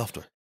in crack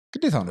software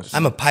ግዴታ ነው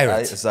I'm a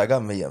pirate እዛ ጋር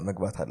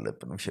መግባት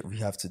አለብን we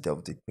have to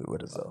delve deep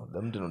ወደዛው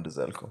ለምንድን ነው እንደዛ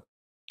ያልከው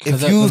if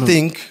you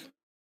think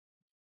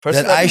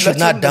that I should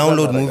not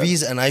download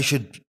movies and I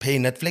should pay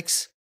Netflix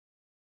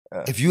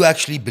if you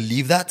actually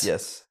believe that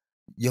yes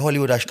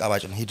የሆሊውድ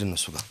አሽቃባጭ ነው ሄድ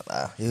እነሱ ጋር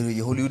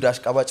የሆሊውድ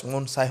አሽቃባጭ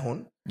መሆን ሳይሆን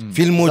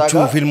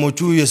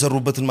ፊልሞቹ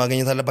የሰሩበትን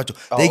ማግኘት አለባቸው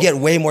they get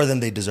way more than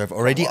they deserve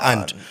already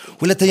and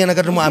ሁለተኛ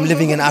ነገር ደግሞ I'm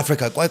living in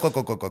Africa ቆይ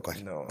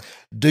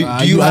do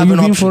you have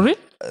an option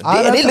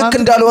እኔ ልክ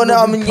እንዳልሆነ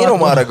አምኜ ነው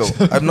ማረገው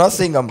I'm not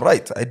saying I'm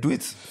right I do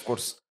it of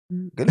course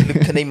ግን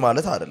ልክ ነኝ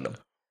ማለት አይደለም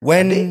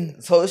when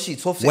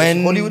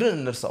ሆሊውድን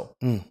እንርሳው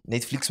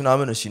ኔትፍሊክስ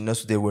ምናምን እሺ እነሱ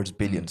their words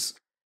billions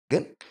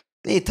ግን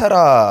ተራ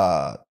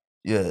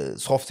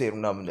software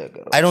ምናምን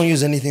ነገር I don't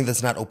use anything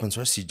that's not open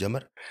source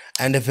ሲጀመር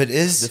and if it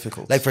is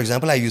difficult. Like for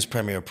example I use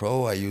Premiere Pro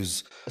I use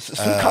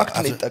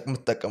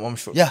I'm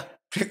sure yeah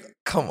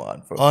come on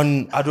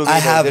bro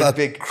I have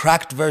a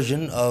cracked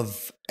version of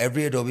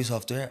every Adobe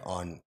software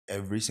on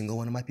every single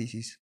one of my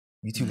PCs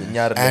YouTube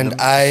and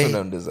I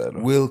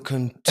will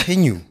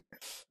continue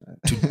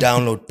to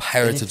download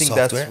pirated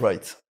software that's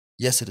right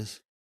yes it is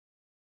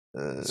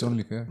it's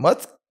only fair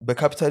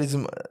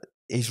በካፒታሊዝም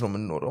ኤጅ ነው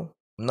የምንኖረው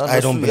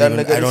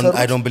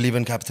I don't believe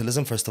in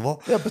capitalism first of all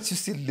yeah but you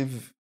still live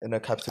in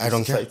a capitalist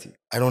society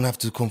I don't have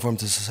to conform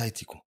to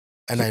society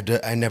and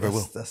I never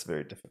will that's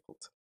very difficult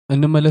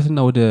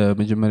እንመለስና ወደ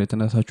መጀመሪያ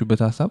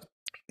የተነሳችሁበት ሐሳብ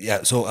yeah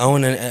so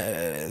አሁን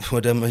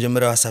ወደ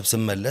መጀመሪያው ሐሳብ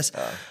ስመለስ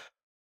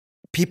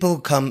people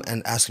come and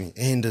ask me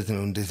hey እንዴት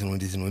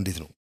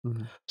ነው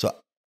so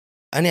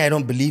I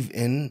don't believe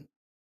in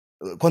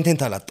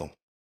content አላጣው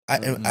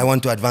I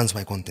want to advance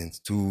my content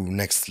to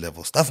next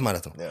level stuff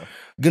ማለት ነው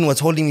ግን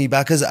what's holding me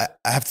back is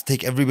I have to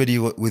take everybody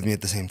with me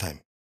at the same time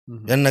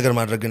ያን ነገር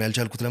ማድረግ ግን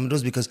ያልቻልኩት ለምን ነው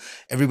because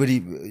everybody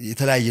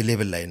የተለያየ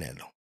level ላይ ነው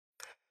ያለው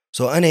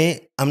so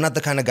I'm not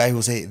the kind of guy who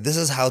will say this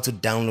is how to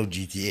download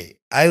GTA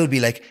I will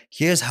be like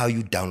here's how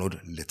you download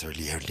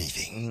literally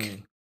anything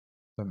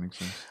that makes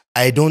sense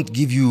I don't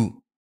give you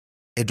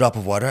a drop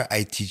of water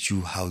I teach you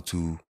how to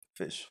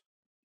fish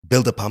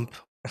build a pump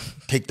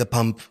take the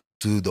pump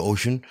to the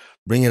ocean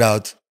bring it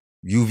out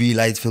UV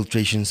light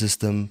filtration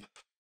system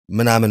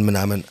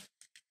manaman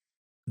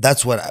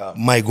that's what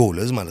my goal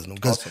is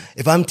because awesome.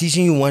 If I'm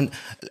teaching you one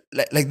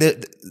like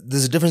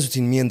there's a difference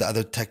between me and the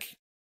other tech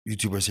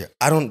YouTubers here.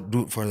 I don't do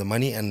it for the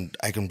money, and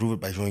I can prove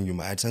it by showing you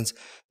my AdSense.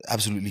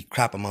 Absolutely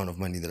crap amount of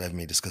money that I've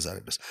made just because I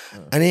did this.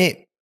 And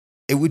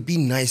it would be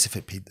nice if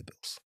it paid the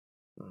bills.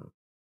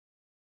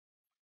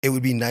 It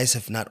would be nice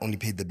if not only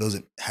paid the bills,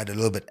 it had a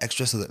little bit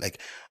extra so that like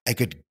I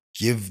could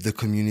give the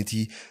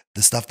community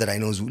the stuff that I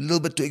know is a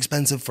little bit too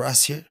expensive for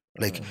us here.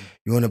 Like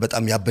የሆነ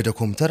በጣም ያበደ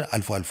ኮምፒውተር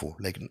አልፎ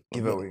like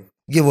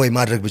giveaway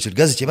ማድረግ ብችል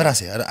ገዝቼ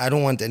በራሴ I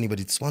don't want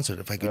anybody to sponsor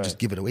it. If I could just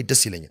give it away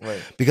ደስ ይለኛል.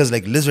 Because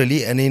like literally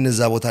እኔን እዛ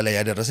ቦታ ላይ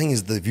ያደረሰኝ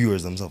is the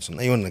viewers themselves እና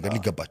የሆነ ነገር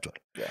ሊገባቸዋል.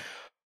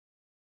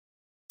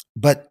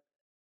 But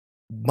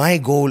my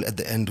goal at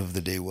the end of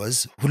the day was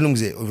ሁሉም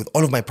ጊዜ with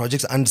all of my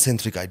projects አንድ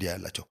centric idea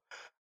ያላቸው.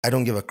 I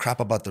don't give a crap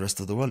about the rest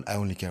of the world. I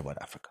only care about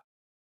Africa.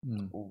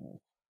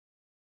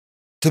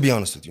 To be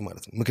honest with you,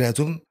 ማለት ነው.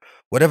 ምክንያቱም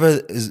whatever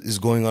is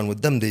going on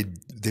with them,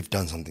 they've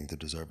done something to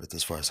deserve it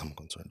as far as I'm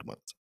concerned.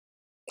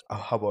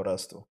 How about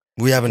us though?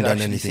 We haven't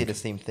done anything. Say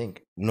the same thing.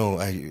 No,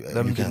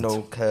 ለምንድን ነው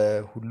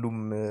ከሁሉም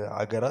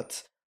አገራት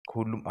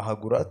ከሁሉም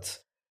አህጉራት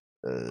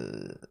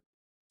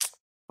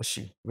እሺ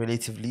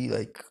relatively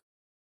like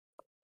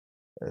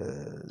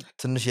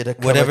ትንሽ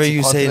የደከመች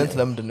ኮንቲኔንት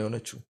ለምንድን ነው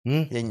የሆነችው?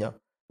 የኛ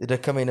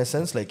የደከመ in a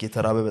sense like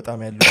የተራበ በጣም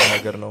ያለው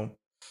ነገር ነው።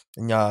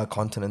 እኛ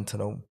ኮንቲኔንት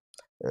ነው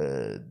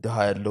ድሃ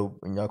ያለው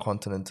እኛ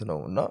ኮንቲኔንት ነው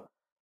እና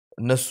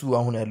እነሱ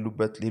አሁን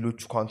ያሉበት ሌሎቹ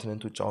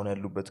ኮንቲኔንቶች አሁን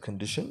ያሉበት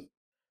ኮንዲሽን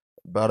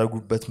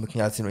ባረጉበት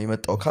ምክንያት ነው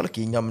የመጣው ካልክ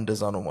የኛም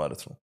እንደዛ ነው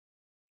ማለት ነው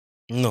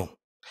no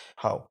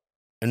how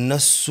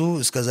እነሱ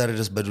እስከዛሬ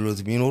ድረስ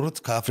በድሎት ቢኖሩት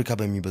ከአፍሪካ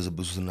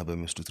በሚበዘብዙትና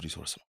በሚወስዱት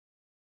ሪሶርስ ነው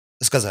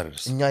እስከዛሬ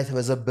ድረስ እኛ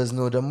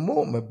የተበዘበዝነው ደግሞ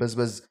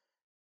መበዝበዝ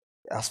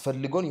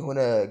አስፈልጎን የሆነ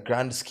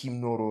ግራንድ ስኪም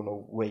ኖሮ ነው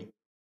ወይ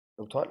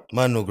ገብቷል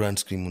ማን ነው ግራንድ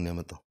ስኪሙን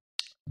ያመጣው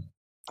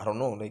I don't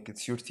know like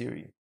it's your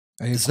theory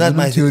It's not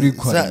my theory.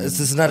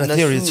 It's not a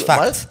theory. It's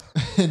fact.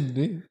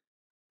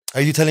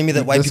 Are you telling me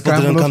that white people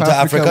didn't come to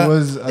Africa?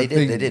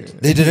 They did.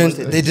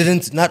 They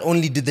didn't. Not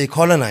only did they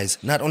colonize,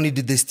 not only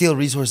did they steal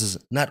resources,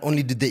 not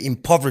only did they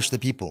impoverish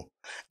the people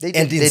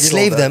and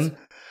enslave them,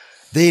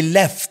 they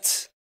left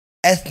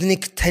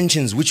ethnic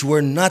tensions which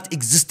were not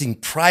existing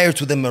prior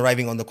to them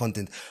arriving on the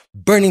continent,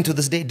 burning to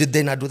this day. Did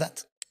they not do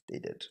that? They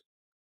did.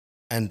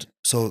 And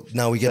so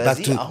now we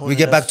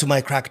get back to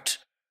my cracked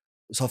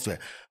software.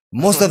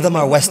 Most of them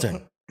are Western.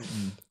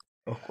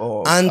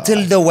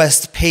 Until the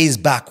West pays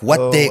back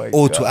what they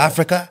owe to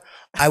Africa,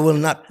 I will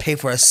not pay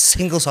for a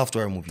single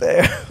software movie.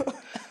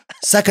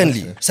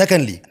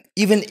 Secondly,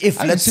 even if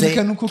let's say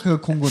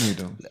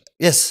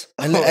yes,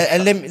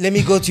 and let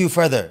me go to you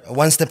further,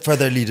 one step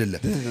further, leader.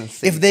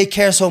 If they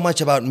care so much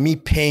about me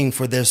paying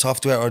for their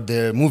software or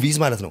their movies,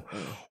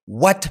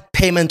 what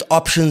payment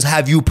options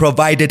have you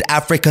provided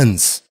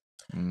Africans?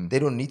 They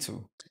don't need to.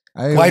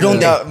 Why don't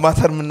they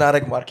matter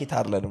ምናረግ ማርኬት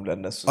አይደለም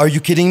ለነሱ Are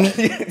you kidding me?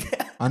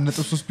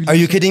 Are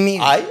you kidding me?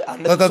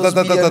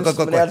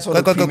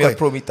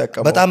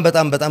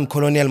 በጣም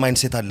colonial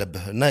mindset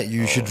አለብህ እና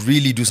you should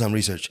really do some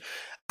research.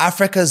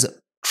 Africa's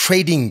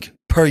trading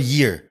per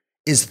year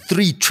is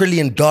 $3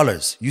 trillion.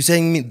 You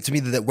saying to me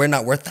that we're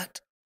not worth that?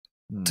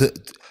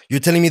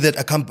 You're telling me that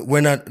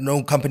no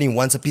company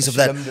wants a piece of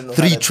that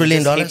 $3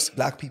 trillion?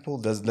 Black people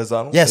does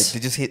yes.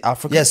 They just hate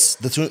Africa. Yes,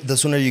 the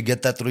sooner you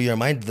get that through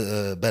your mind, the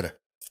better.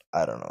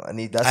 I don't know. I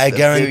mean, that's I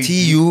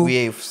guarantee you.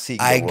 Way of seeing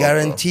I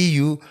guarantee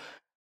you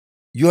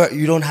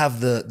don't have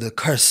the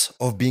curse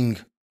of being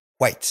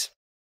white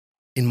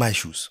in my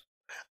shoes.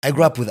 I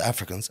grew up with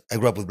Africans. I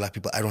grew up with black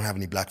people. I don't have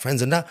any black friends,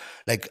 and now,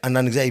 like, I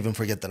even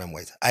forget that I'm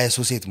white. I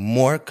associate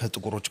more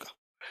ከጥቁሮች ጋር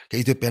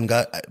ከኢትዮጵያን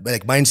ጋር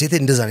like mindset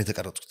እንደዛ ነው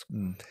የተቀረጹት.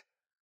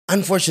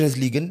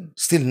 Unfortunately, again,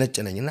 still ነጭ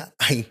ነኝና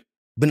I've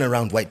been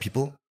around white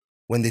people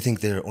when they think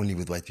they're only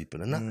with white people,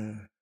 and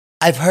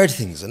I've heard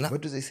things.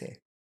 What do they say?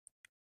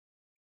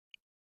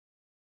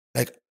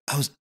 Like, I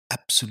was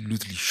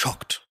absolutely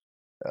shocked.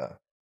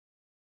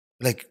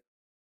 Like,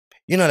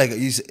 you know, like,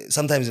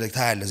 sometimes, like,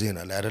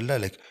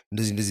 like,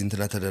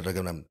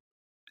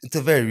 it's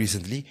very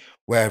recently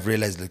where I've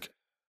realized, like,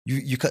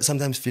 you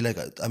sometimes feel like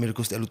America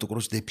ውስጥ ያሉ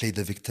ጥቁሮች they play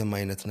the victim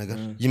አይነት ነገር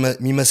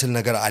የሚመስል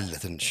ነገር አለ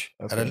ትንሽ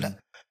አይደለ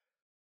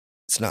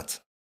it's not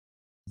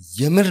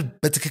የምር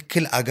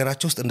በትክክል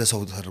አገራቸው ውስጥ እንደ ሰው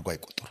ተደርጎ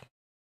አይቆጠሩም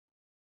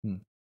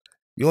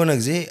የሆነ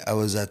ጊዜ I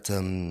was at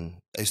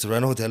I used to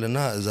run a hotel እና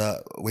እዛ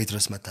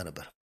waitress መጣ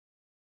ነበር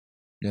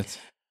Yes.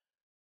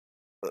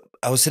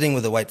 I was sitting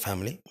with a white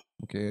family.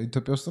 Okay,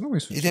 ኢትዮጵያ ውስጥ ነው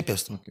ወይስ ኢትዮጵያ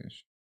ውስጥ? Okay.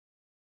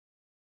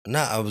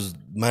 Now I was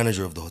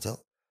manager of the hotel.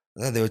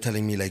 And they were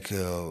telling me like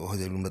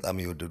ሆቴሉን በጣም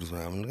ይወደዱት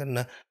ምናምን ነገር እና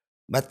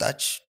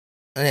መጣች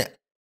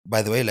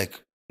by the way like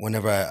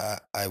whenever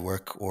I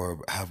work or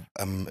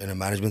I'm in a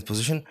management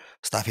position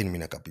staffing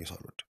የሚነቃብኝ ሰው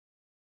አልወድም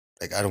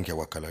like I don't care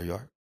what color you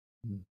are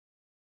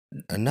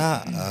እና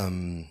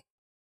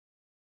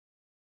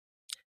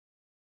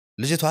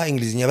ልጅቷ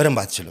እንግሊዝኛ በደንብ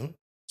አትችልም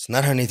It's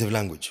not her native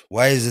language.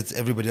 Why is it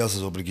everybody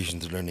else's obligation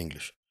to learn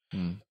English?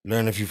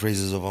 Learn a few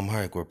phrases of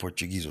Amharic or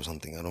Portuguese or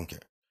something. I don't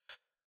care.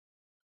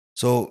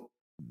 So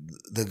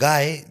the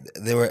guy,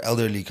 they were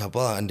elderly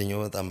couple, and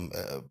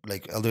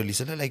like elderly,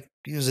 so like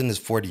he was in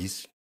his 40s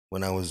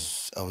when I was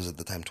at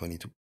the time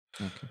 22.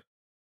 Okay.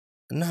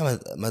 እና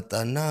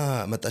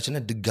መጣችና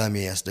ድጋሜ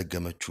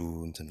ያስደገመችው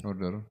እንትን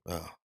ኦርደሩ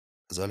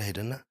እዛው ላይ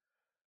ሄደና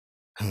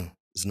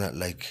it's not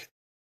like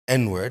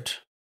n word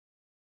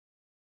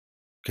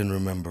can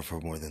remember for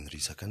more than 3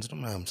 seconds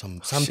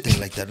something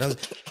like that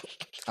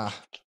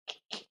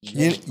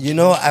you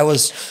know I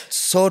was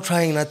so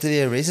trying not to be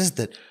a racist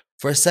that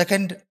for a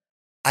second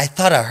I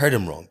thought I heard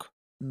him wrong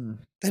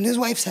then his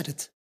wife said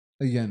it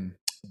again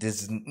this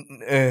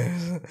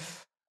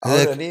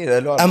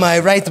am I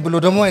right ብሎ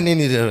ደግሞ እኔ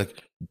like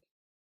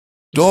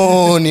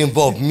don't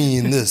involve me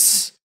in this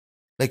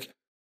like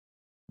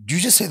you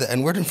just say the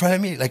n word in front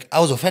of me like I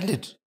was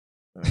offended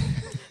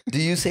do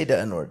you say the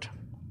n word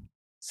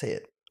say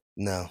it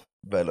no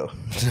Bello.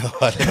 No,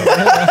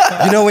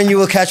 you know when you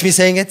will catch me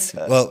saying it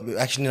well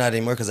actually not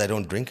anymore because I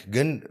don't drink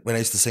Gun when I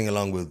used to sing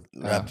along with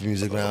rap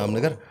music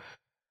ነገር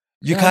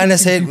you kind of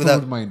say it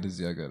without mind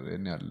እዚህ ሀገር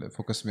እኔ ያለ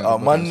ፎከስ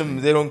ማንም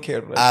they don't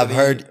care right? I've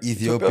heard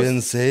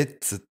Ethiopians say it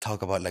to talk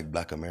about like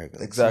black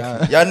Americans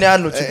exactly ያን ያን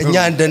ነው እኛ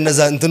እንደነዛ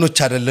እንትኖች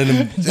አይደለንም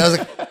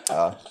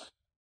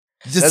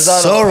just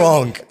so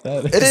wrong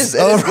it is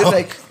good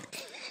like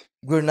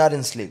we're not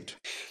enslaved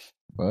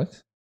what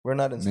we're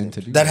not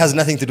enslaved that has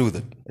nothing to do with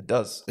it it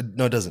does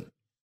no it doesn't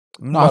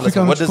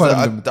what does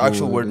the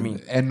actual word mean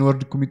n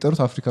word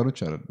የሚጠሩት አፍሪካኖች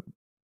አይደሉም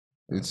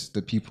it's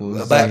the people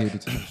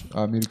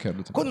አሜሪካ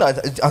ያሉት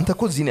አንተ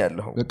እኮ እዚህ ነው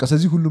ያለኸው በቃ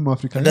ስለዚህ ሁሉም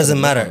አፍሪካ it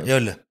doesn't matter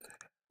ይኸውልህ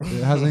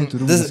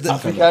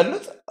አፍሪካ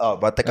ያሉት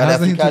በአጠቃላይ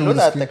አፍሪካ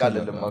ያሉት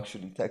አጠቃልልም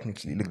actually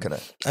technically ልክ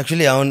ነህ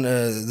actually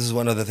this is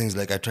one of the things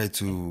like I try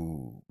to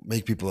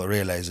make people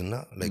realize and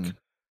like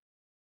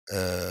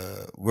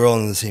we're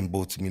all in the same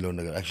boat የሚለው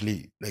ነገር actually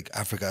like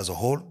Africa as a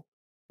whole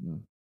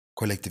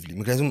collectively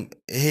ምክንያቱም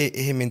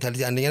ይሄ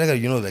ሜንታሊቲ አንደኛ ነገር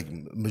you know like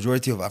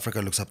majority of Africa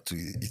looks up to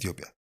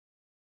Ethiopia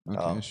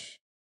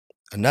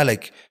እና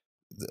like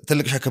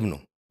ትልቅ ሸክም ነው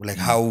like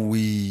how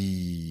we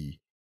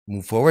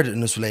move forward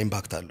እነሱ ላይ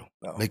ኢምፓክት አለው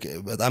like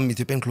በጣም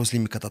ኢትዮጵያን closely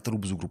የሚከታተሉ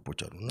ብዙ ግሩፖች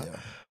አሉና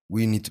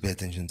we need to pay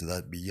attention to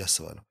that ብዬ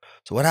አስባለሁ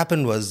so what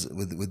happened was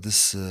with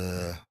this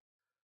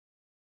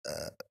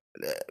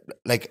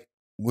like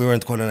we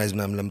weren't colonized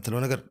ምናምን ለምትለው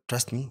ነገር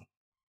trust me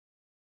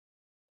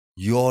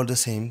you're all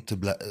the same to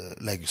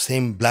like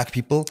same black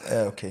people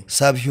okay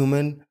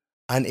subhuman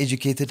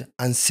uneducated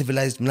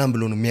uncivilized ምናምን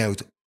ብሎ ነው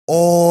የሚያዩት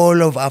all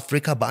of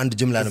Africa በአንድ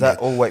ጅምላ ነው is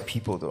that all white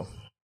people though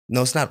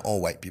no it's not all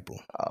white people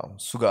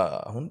እሱ ጋር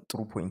አሁን ጥሩ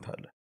ፖይንት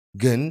አለ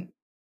ግን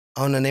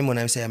አሁን እኔም when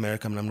I say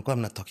America ምናምን እኮ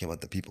I'm not talking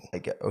about the people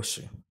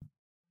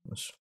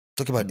እሺ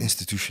talking about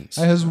institutions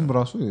ህዝቡም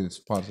ራሱ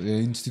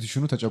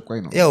ኢንስቲትዩሽኑ ተጨቋይ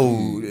ነው ያው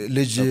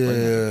ልጅ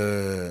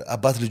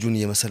አባት ልጁን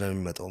እየመሰለ ነው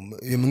የሚመጣው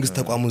የመንግስት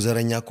ተቋሙ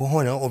ዘረኛ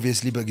ከሆነ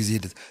obviously በጊዜ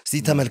ሂደት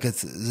እስቲ ተመልከት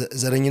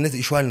ዘረኝነት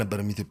ኢሹ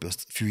አልነበረም ኢትዮጵያ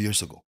ውስጥ few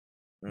years ago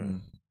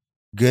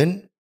ግን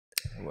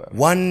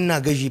ዋና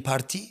ገዢ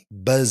ፓርቲ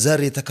በዘር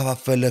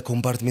የተከፋፈለ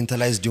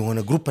ኮምፓርትሜንታላይዝድ የሆነ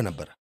ግሩፕ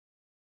ነበር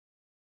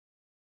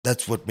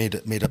that's what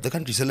made up the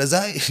country ስለዛ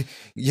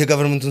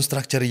የገቨርንመንቱን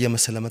ስትራክቸር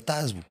እየመሰለ መጣ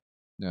ህዝቡ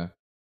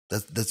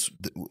that's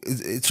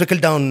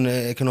trickle down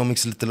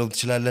economics ልትለው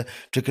ትችላለህ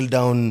trickle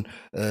down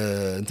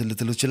እንትን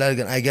ልትለው ትችላለህ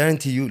ግን I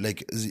guarantee you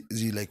like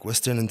like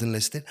western እንትን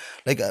ላይ ስትል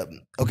like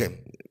okay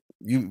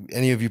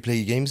any of you play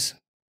games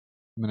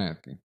ምን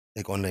አይነት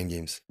like online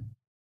games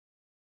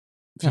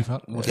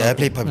okay I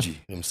play PUBG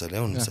ለምሳሌ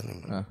አሁን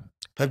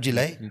PUBG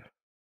ላይ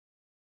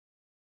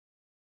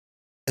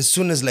as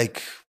soon as like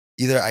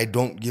either I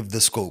don't give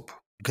the scope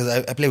because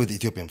I play with the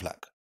Ethiopian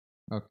flag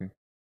okay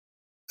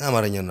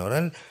አማርኛ ነው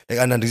አይደል like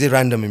አንዳንድ ጊዜ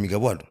ራንደም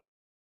የሚገቡ አሉ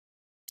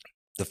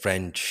the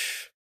French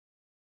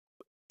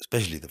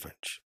especially the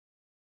French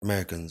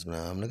Americans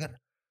ምናምን ነገር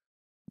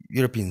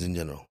Europeans in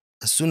general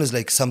as soon as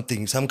like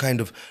some kind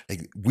of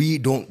like we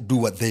don't do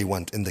what they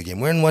want in the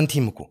game we're in one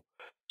team እኮ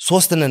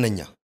ሶስት ነን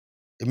እኛ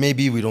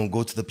maybe we don't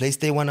go to the place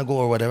they want to go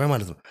or whatever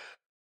ማለት ነው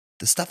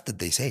the stuff that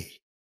they say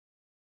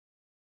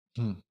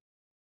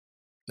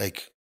like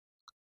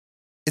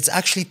it's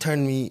actually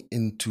turned me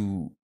into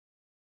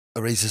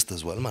a racist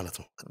as well ማለት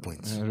ነው at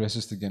points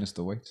racist against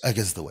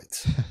the whites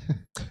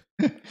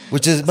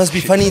which must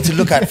be funny to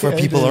look at for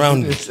people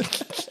around me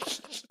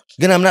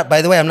again I'm not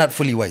by the way I'm not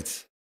fully white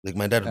like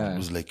my dad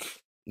was like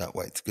not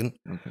white again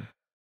okay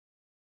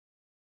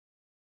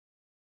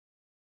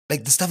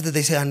like the stuff that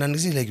they say and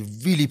like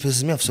really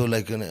pisses me off so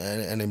like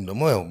and I'm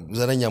ደግሞ ያው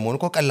ዘረኛ መሆን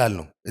እኮ ቀላል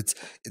ነው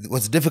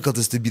what's difficult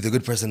is to be the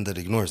good person that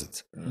ignores it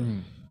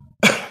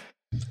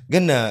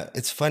again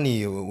it's funny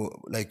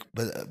like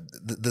but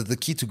the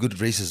key to good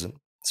racism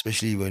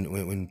especially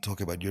when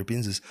talking about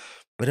Europeans is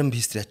በደንብ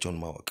ሂስትሪያቸውን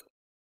ማወቅ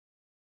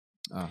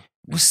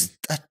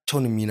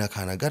ውስጣቸውን የሚነካ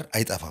ነገር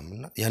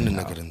አይጠፋምና ያንን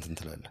ነገር እንትን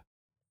ትላለህ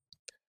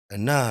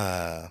እና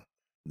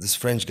this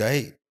French guy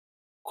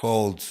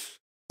called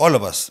all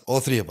of us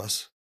all three of us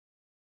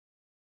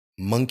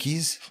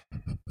monkeys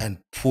and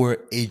poor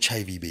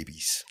HIV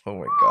babies oh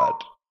my god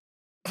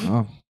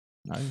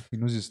he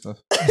knows his stuff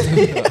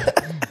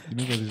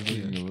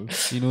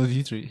he knows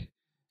history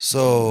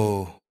so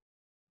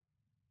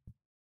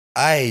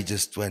I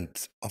just went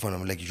off on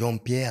him like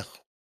Jean-Pierre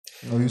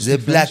The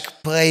black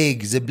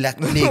plague,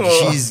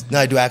 she's no,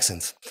 I do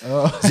accents.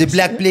 The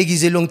black plague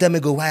is a long time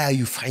ago. Why are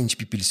you French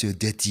people so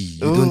dirty?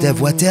 You don't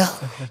have water?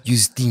 You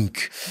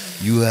stink.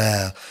 You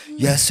are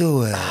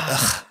so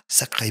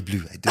sacré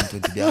bleu. I don't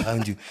want to be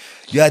around you.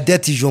 You are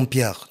dirty,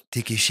 Jean-Pierre.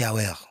 Take a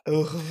shower.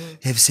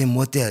 Have some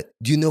water.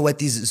 Do you know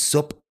what is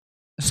soap?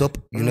 Soap,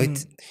 you know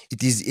it?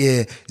 It is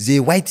the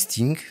white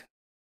thing,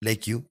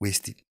 like you,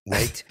 wasted,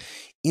 white,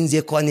 in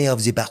the corner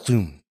of the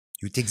bathroom.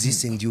 You take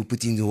this and you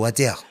put in the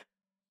water.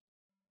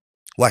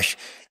 Wash.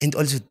 And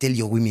also tell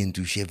your women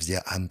to shave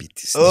their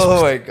armpits.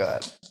 Oh my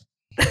God.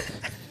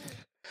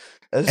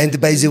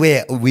 And by the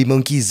way, we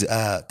monkeys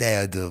are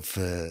tired of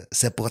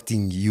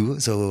supporting you.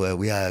 So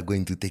we are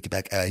going to take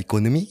back our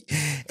economy.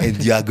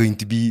 And you are going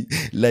to be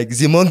like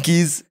the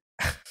monkeys.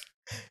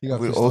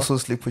 We'll also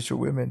sleep with your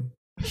women.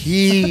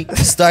 He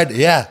started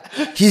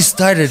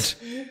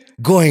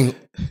going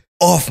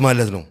off my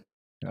little.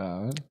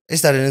 He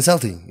started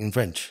insulting in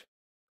French.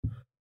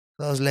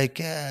 So I was like,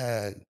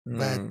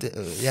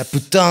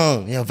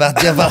 putain, va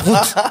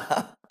route.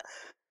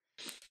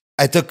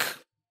 I took,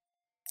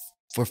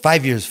 for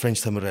 5 years,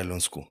 French Tamarel in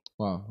school.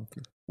 Wow.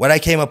 Okay. What I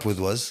came up with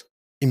was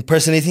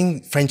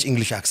impersonating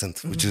French-English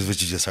accent, which is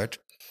what you just heard.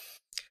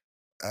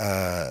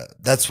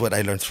 That's what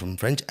I learned from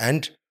French.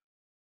 And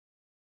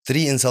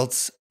 3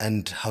 insults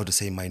and how to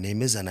say my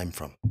name is and I'm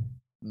from.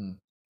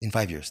 In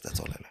 5 years, that's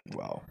all I learned.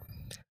 Wow.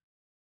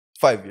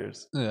 5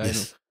 years. Yeah, Yes. I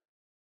know.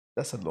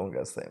 That's a long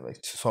ass time. Like,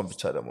 swam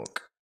bichadamok.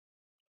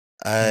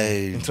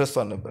 I Interest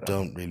on number.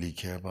 don't really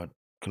care about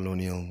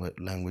colonial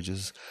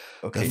languages.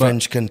 Okay. The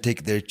French can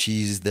take their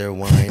cheese, their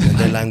wine, and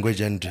their language,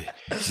 and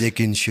they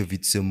can shove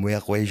it somewhere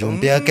where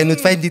Jean-Pierre cannot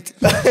find it.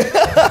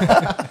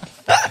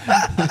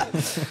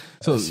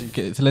 So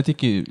ስለዚህ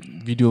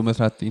ቪዲዮ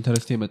መስራት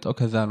ኢንተረስት የመጣው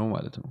ከዛ ነው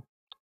ማለት ነው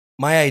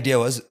My idea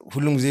was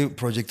ሁሉም ጊዜ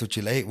ፕሮጀክቶች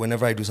ላይ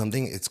whenever I do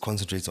something it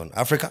concentrates on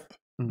Africa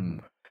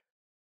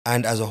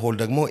and as a whole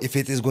ደግሞ if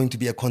it is going to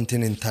be a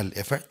continental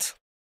effort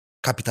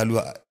ካፒታሉ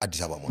አዲስ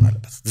አበባ መሆን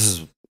አለበት. This is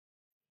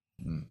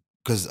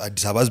because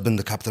Addis Ababa has been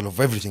the capital of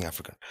everything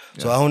African.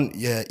 So አሁን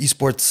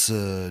የኢስፖርትስ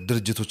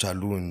ድርጅቶች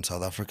አሉ in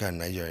South Africa and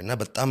Nigeria እና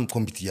በጣም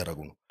ኮምፒት እያደረጉ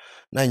ነው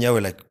እና እኛ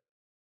like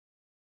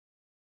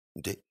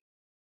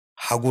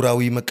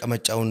ሀጉራዊ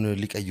መቀመጫውን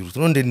ሊቀይሩት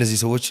ነው እንደ እነዚህ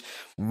ሰዎች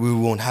we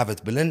won't have it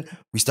ብለን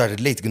we started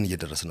late ግን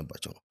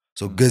እየደረስንባቸው ነው.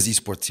 So ገዝ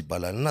ኢስፖርትስ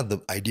ይባላል እና the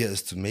idea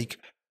is to make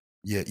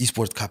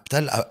የኢስፖርት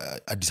ካፒታል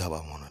አዲስ አበባ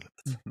መሆን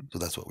አለበት. So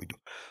that's what we do.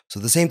 So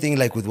the same thing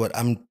like with what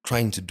I'm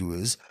trying to do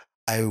is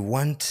I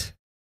want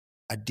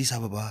Addis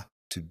Ababa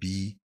to be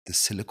the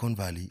Silicon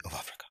Valley of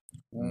Africa.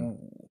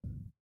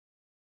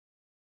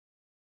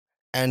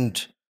 And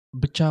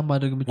ብቻ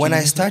ማድረግ when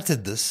I started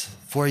this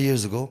 4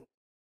 years ago,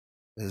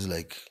 it was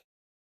like,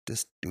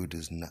 this dude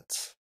is nuts.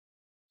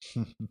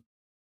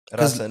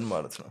 Rasen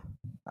ማለት ነው.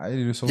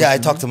 Yeah, I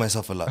talk to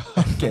myself a lot.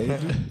 Okay.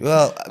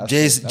 Well,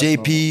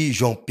 JayP,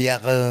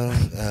 Jean-Pierre,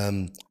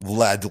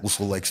 Vlad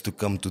also likes to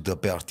come to the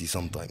party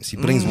sometimes. He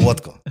brings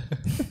vodka.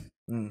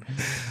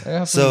 I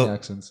have So, many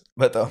accents.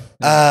 But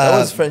that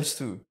was French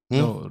too.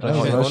 No,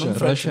 Russian.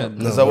 Russian.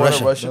 No,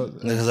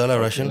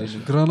 Russian,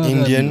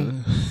 Indian.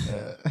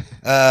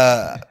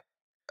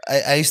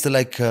 I used to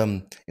like,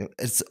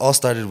 it's all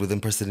started with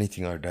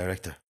impersonating our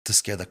director to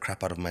scare the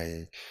crap out of my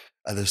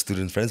other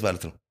student friends.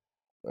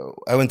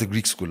 I went to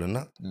Greek school and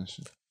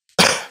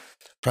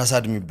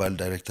Prasad Mibal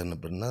director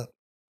nabarna.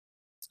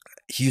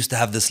 He used to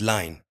have this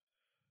line,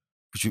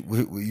 which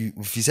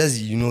if he says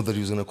you know that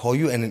he was going to call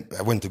you, and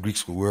I went to Greek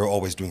school, we were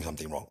always doing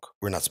something wrong.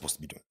 We're not supposed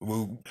to be doing.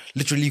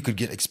 Literally, you could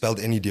get expelled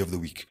any day of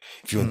the week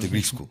if you went to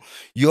Greek school.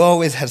 You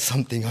always had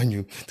something on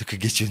you that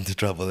could get you into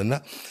trouble, and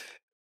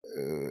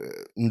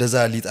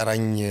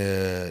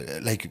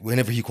like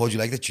whenever he called you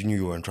like that, you knew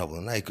you were in trouble.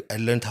 And I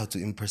learned how to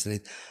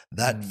impersonate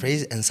that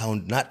phrase and sound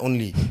not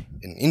only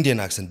an Indian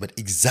accent, but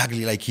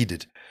exactly like he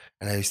did.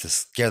 And I used to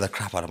scare the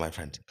crap out of my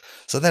friends.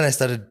 So then I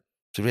started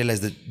to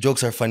realize that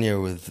jokes are funnier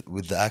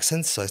with the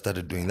accents. So I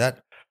started doing that.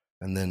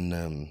 And then,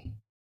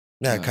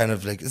 kind of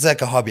like, it's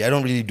like a hobby. I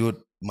don't really do it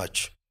much.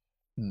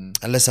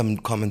 Unless I'm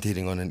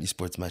commentating on an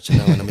esports match.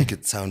 And I want to make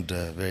it sound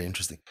very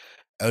interesting.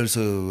 I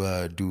also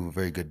do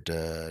very good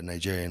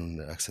Nigerian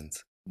accents.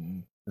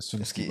 You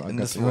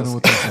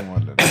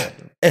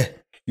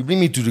bring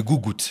me to the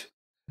Gugut,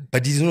 but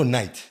this is no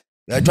night.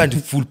 You are trying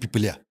to fool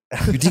people here.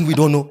 You think we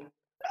don't know?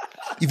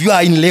 If you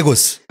are in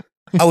Lagos,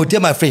 I will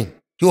tell my friend,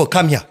 he will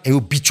come here and he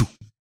will beat you.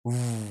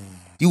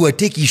 He will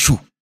take his shoe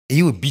and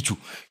he will beat you.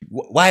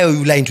 Why are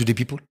you lying to the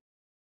people?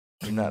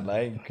 You're not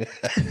lying.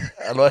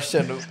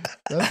 አልዋሸንም.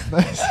 That's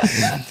nice.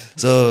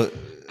 So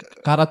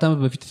ከአራት ዓመት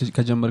በፊት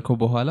ከጀመርከው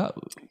በኋላ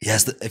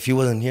yes, if he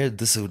wasn't here,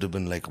 this would have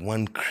been like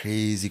one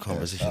crazy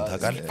conversation.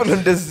 ታውቃለህ?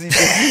 እንደዚህ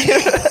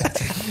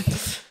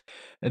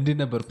እንዴት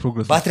ነበር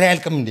ፕሮግረስ? ባትሪ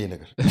አያልቅም እንዴ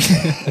ነገር?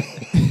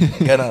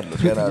 ገና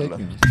አለ።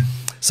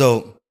 So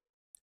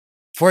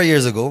 4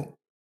 years ago,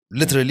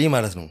 literally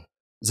ማለት ነው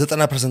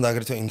 90%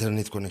 ሀገሪቷ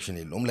ኢንተርኔት ኮኔክሽን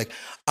የለውም like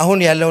አሁን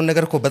ያለውን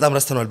ነገር እኮ በጣም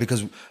ረስተናል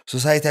because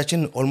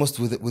ሶሳይቲያችን almost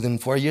within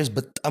 4 years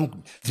በጣም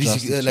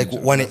 360 like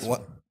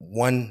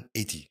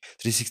 180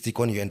 360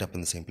 ኮን you end up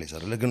in the same place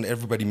አይደለ ግን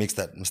everybody makes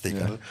that mistake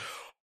አይደለ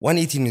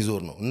 180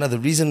 ይዞር ነው እና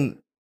the reason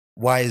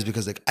why is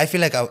because like I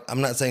feel like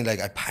I'm not saying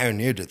like I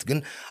pioneered it ግን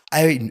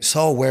I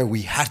saw where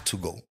we had to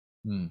go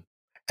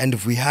and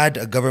if we had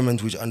a government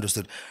which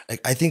understood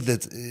like I think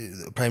that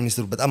prime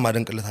minister በጣም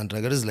ማደንቅለት አንድ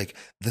ነገር is like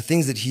the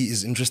things that he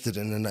is interested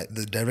in and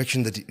the direction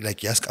that he,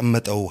 like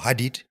ያስቀመጠው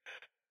ሀዲድ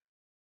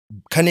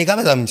ከኔ ጋር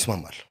በጣም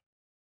ይስማማል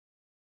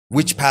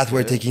which path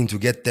we're taking to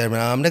get there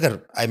ምናምን ነገር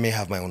I may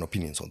have my own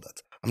opinions on that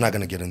I'm not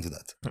going to get into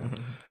that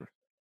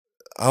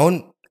አሁን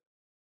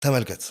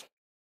ተመልከት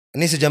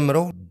እኔ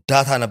ስጀምረው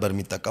ዳታ ነበር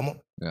የሚጠቀመው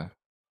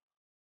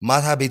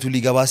ማታ ቤቱ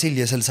ሊገባ ሲል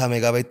የ60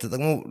 ሜጋባይት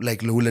ተጠቅሞ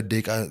like ለ2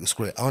 ደቂቃ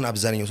ስክሮል አሁን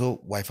አብዛኛው ሰው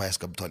ዋይፋይ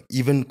ያስገብቷል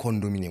even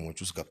ኮንዶሚኒየሞች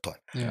ውስጥ ገብቷል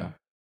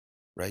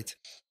right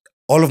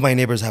all of my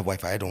neighbors have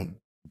wifi I don't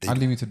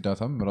unlimited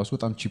data ራሱ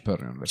በጣም cheaper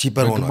ነው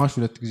cheaper ሆኗል ግማሽ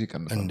 2 ጊዜ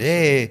ቀንሷል እንዴ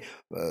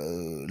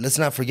let's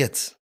not forget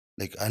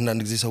like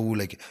አንዳንድ ጊዜ ሰው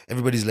like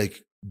everybody's like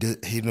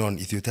hating on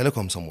Ethio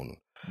Telecom someone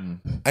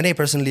and I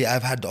personally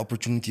I've had the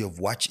opportunity of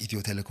watch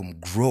Ethio Telecom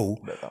grow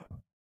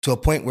to a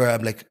point where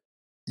I'm like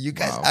you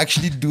guys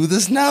actually do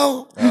this now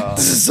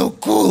this is so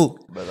cool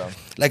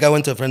like I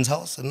went to a friend's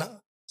house and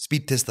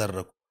speed test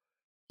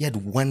he had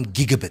 1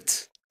 gigabit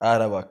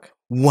arabak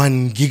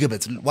 1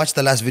 gigabit watch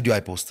the last video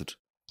I posted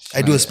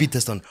I do a speed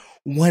test on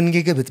 1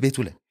 gigabit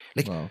betu ላይ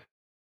like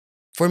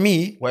for me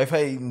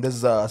wi-fi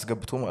እንደዛ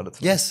አስገብቶ ማለት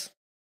ነው yes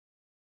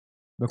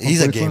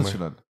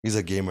he's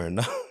a gamer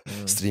now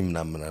stream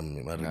ምናምን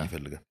ማድረግ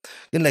ይፈልጋል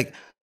ግን like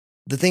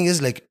the thing is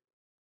like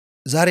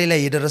ዛሬ ላይ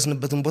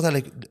የደረስንበትን ቦታ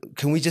like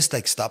can we just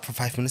like stop for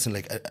 5 minutes and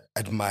like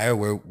admire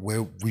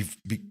where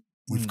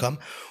we've come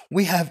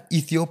we have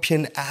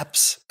Ethiopian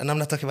apps and I'm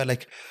not talking about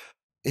like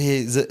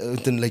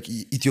like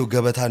Ethio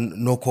Gabata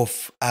knockoff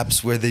apps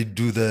where they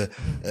do the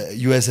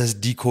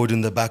USSD code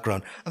in the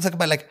background I'm talking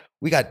about like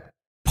we got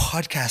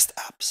podcast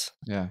apps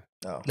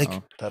like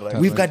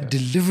we've got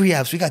delivery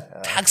apps we got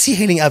taxi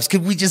hailing apps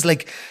could we just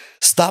like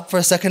stop for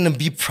a second and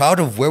be proud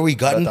of where we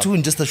got into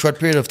in just a short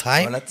period of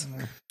time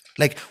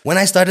like when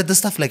I started this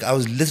stuff like I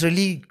was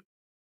literally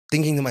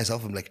thinking to myself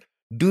I'm like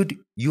dude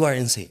you are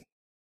insane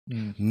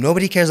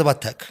nobody cares about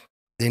tech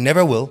they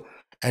never will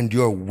and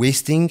you're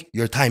wasting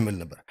your time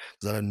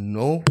because I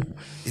know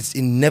it's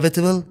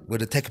inevitable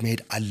where the tech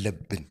made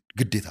alabin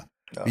ግዴታ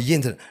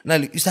and I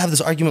used to have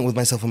this argument with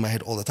myself in my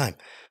head all the time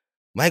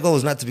my goal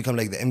is not to become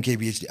like the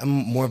MKBHD I'm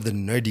more of the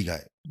nerdy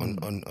guy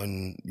on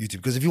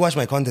YouTube because if you watch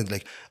my content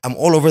like I'm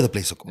all over the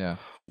place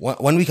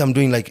one week I'm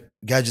doing like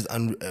gadget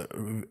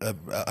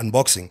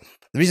unboxing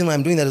the reason why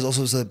I'm doing that is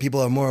also so that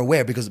people are more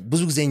aware because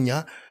ብዙ ጊዜኛ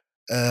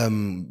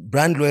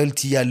brand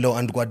loyalty ያለው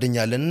አንድ ጓደኛ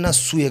አለና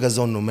እሱ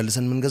የገዛው ነው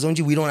መልሰን የምንገዛው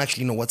እንጂ we don't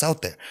actually know what's out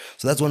there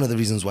so that's one of the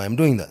reasons why I'm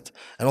doing that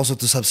and also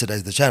to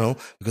subsidize the channel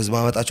because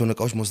ማመጣቸው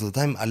እቃዎች most of the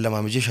time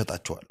አለማመጄ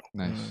ሸጣቸዋለሁ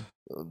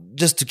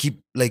just to keep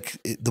like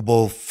the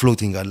ball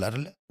floating አለ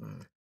አይደለ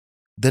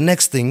the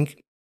next thing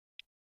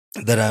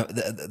that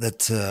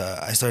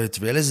I started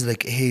to realize is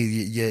like hey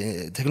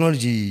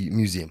technology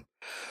museum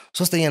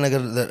ሶስተኛ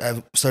ነገር that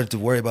I've started to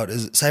worry about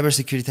is cyber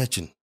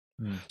security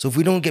so if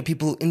we don't get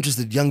people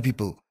interested young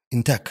people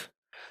in tech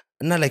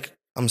and not like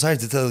I'm sorry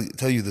to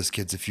tell you this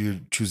kids if you're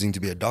choosing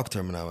to be a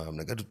doctor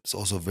it's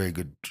also very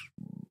good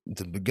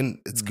to begin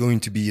it's going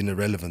to be an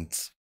irrelevant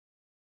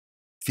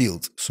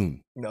field soon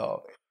no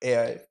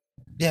AI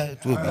yeah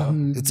it will be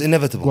it's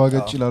inevitable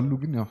ጓገጭ ይላሉ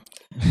ግን ያው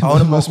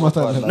አሁን ማስማት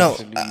አለ no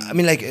I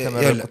mean like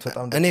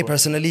and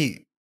personally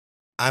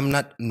I'm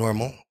not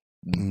normal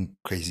I'm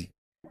crazy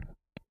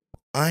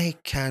I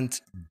can't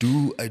do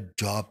a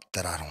job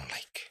that I don't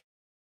like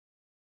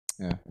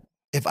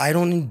if I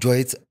don't enjoy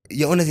it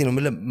የእውነቴ ነው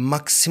ማለት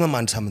ማክሲመም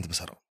አንድ ሳምንት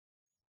በሰራው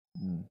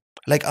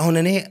like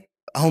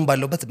አሁን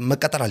ባለውበት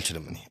መቀጠር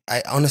አልችልም እኔ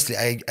honestly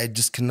I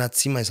just cannot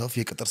see myself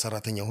የቅጥር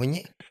ሰራተኛ ሆኜ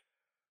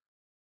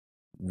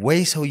ወይ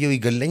ሰውየው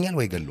ይገለኛል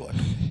ወይ ገለዋል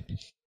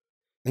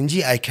እንጂ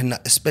I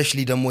cannot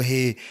especially ደግሞ ይሄ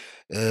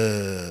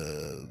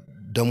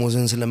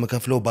ደሞዝን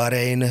ስለመከፍለው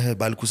ባሪያዬ ነህ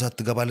ባልኩሳት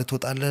ትገባለህ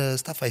ትወጣለህ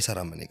ስታፍ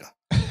አይሰራም እኔ ጋር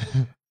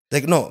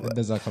like no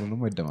እንደዛ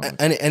ካልሆነ አይደማም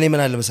እኔ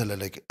ምን አለ መሰለህ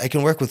like I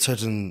can work with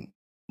certain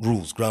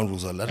ground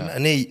rules አለ አይደል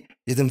እኔ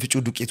የተንፍጩ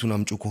ዱቄቱን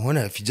አምጩ ከሆነ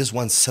if you just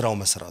want ስራው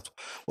መስራቱ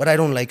what I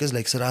don't like is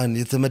like ስራህን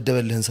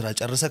የተመደበልህን ስራ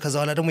ጨርሰ ከዛ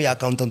በኋላ ደግሞ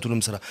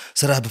የአካውንታንቱንም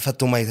ስራ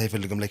በፈተው ማየት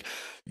አይፈልግም like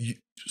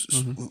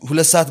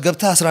 2 ሰዓት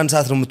ገብታ 11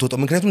 ሰዓት ነው የምትወጣው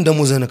ምክንያቱም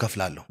ደሞዝህን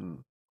እከፍላለሁ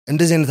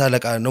እንደዚህ አይነት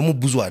አለቃ ደግሞ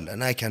ብዙ አለ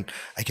and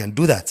I can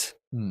do that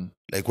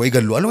like ወይ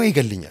ገለዋል ወይ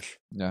ይገልኛል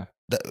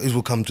it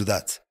will come to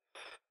that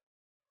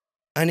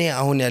እኔ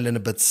አሁን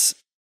ያለንበት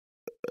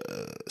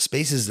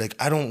space is like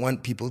I don't want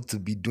people to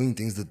be doing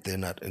things that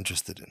they're not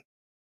interested in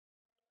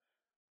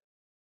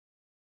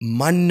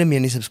ማንንም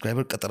የኔ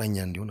ሰብስክራይበር ቀጠረኛ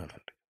እንዲሆን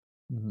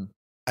አልፈልግም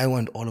I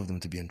want all of them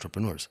to be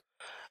entrepreneurs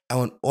I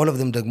want all of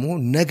them ደግሞ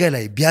ነገ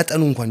ላይ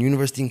ቢያጠኑ እንኳን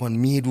ዩኒቨርሲቲ እንኳን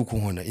የሚሄዱ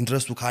ከሆነ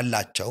ኢንትረስቱ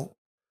ካላቸው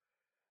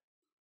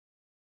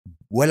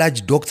ወላጅ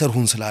ዶክተር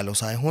ሁን ስላለው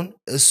ሳይሆን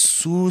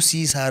እሱ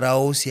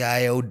ሲሰራው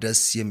ሲያየው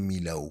ደስ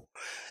የሚለው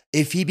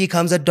if he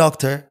becomes a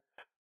doctor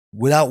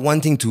without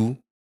wanting to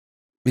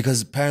because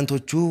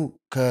ፓረንቶቹ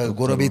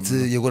ከጎረቤት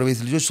የጎረቤት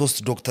ልጆች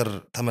 3 ዶክተር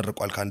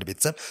ተመርቋል ከአንድ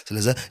ቤተሰብ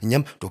ስለዚህ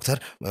እኛም ዶክተር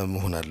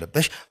መሆን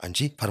አለበሽ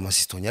አንቺ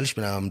ፋርማሲስት ሆኛለሽ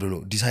ምናምን ብሎ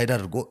ዲሳይድ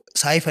አድርጎ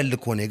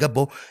ሳይፈልግ ሆነ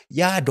የገባው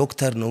ያ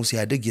ዶክተር ነው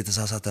ሲያድግ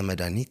የተሳሳተ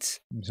መድኃኒት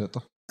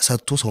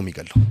ሰጥቶ ሰው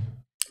የሚገለው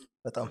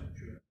በጣም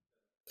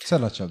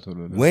ሰላቻል ቶሎ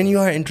when you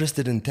are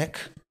interested in tech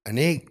እኔ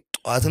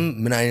ጧትም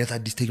ምን አይነት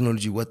አዲስ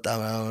ቴክኖሎጂ ወጣ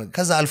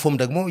ከዛ አልፎም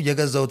ደግሞ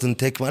የገዛውትን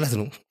ቴክ ማለት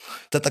ነው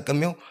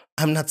ተጠቅሜው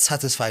I'm not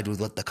satisfied with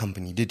what the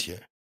company did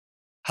here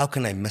how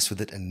can I mess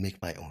with it and make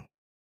my own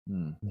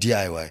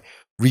DIY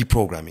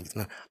reprogramming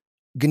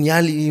ግን ያ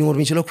ሊኖር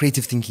የሚችለው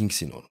creative thinking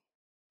ሲኖር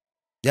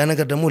ያ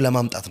ነገር ደግሞ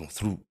ለማምጣት ነው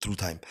through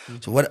time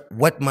so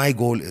what my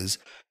goal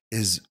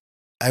is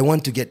I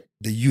want to get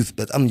the youth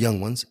but I'm young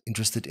ones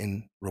interested in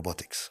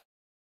robotics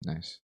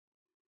nice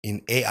in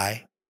AI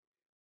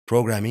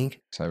programming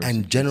and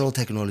general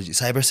technology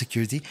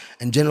cybersecurity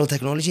and general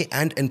technology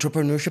and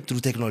entrepreneurship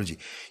through technology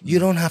you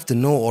don't have to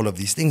know all of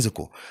these things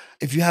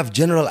if you have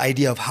general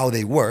idea of how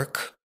they work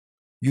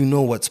you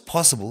know what's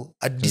possible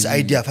this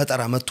idea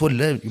ፈጠራ መጥቶል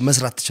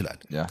መስራት ትችላል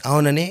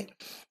አሁን እኔ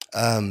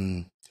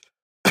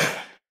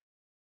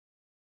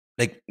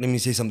like let me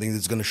say something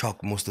that's going to shock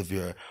most of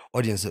your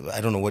audience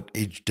I don't know what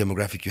age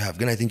demographic you have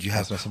but I think you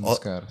have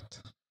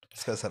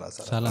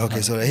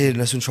okay so hey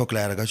ለሱን ሾክ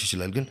ላይ ያረጋችሁ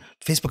ይችላል ግን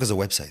Facebook is a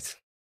website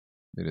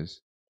it is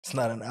it's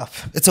not an app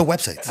it's a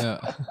website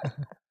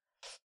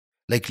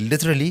like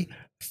literally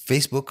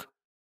Facebook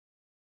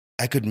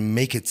I could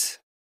make it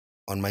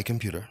on my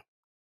computer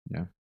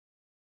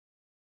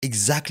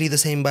exactly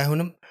the same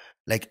ባይሆንም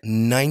like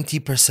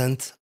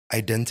 90%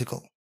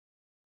 identical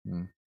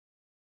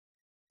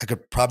I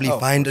could probably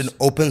find an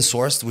open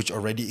source which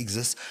already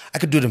exists I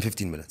could do it in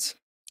 15 minutes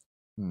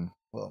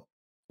well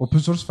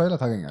open source file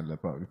ታገኛለህ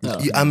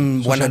probably I'm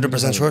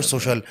 100% sure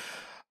social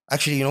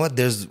actually you know what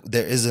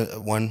there is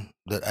one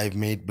that I've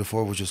made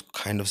before which is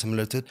kind of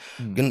similar to it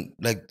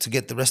like to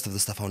get the rest of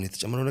the stuff on it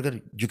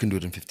you can do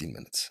it in 15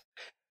 minutes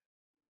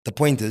the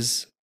point is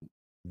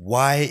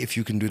why if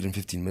you can do it in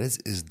 15 minutes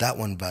is that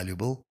one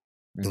valuable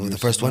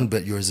the first one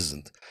but yours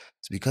isn't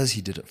it's because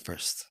he did it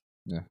first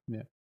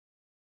yeah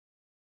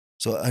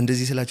so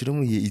እንደዚህ ስላችሁ ደግሞ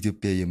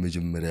የኢትዮጵያ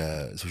የመጀመሪያ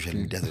ሶሻል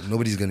ሚዲያ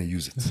nobody's going to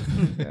use it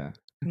yeah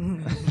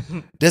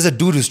there's a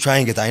dude who's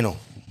trying it I know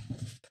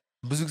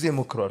ብዙ ጊዜ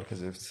ሞክሯል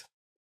ከዚህ በፊት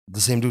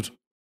the same dude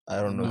I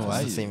don't know if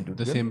it's the same dude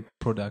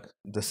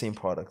the same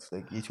product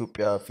like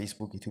Ethiopia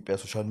Facebook Ethiopia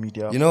social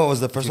media you know it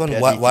was the first one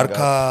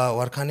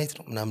ዋርካ ኔት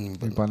ነው ምናምን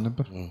ይባል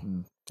ነበር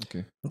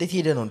okay እንዴት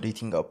ሄደ ነው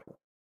ዴቲንግ አፕ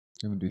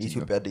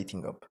ኢትዮጵያ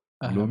ዴቲንግ አፕ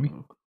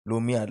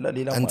ሎሚ አለ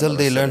ሌላ until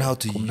they learn how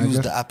to use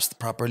the apps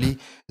properly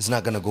it's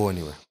not going to go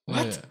anywhere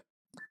what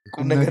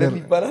ቁም ነገር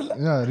ይባላል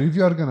ያ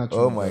ሪቪው አድርገናቸው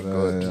oh my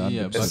god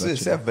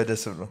እሱ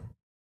ያበደስብ ነው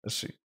እሺ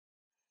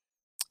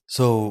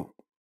so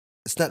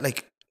it's not like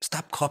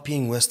stop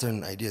copying western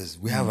ideas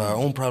we have our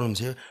own problems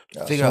here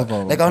figure out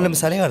like አሁን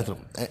ለምሳሌ ማለት ነው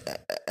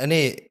እኔ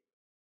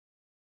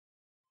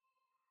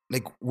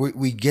like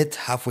we get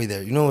halfway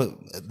there you know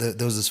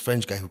there was this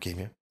French guy who came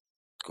here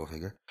go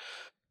figure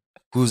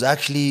who's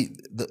actually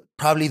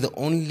probably the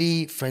only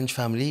French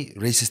family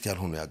racist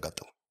ያልሆኑ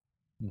ያጋጠው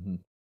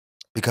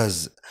because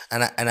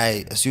and I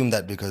assume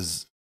that because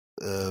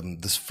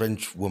this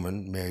French woman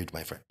married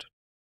my friend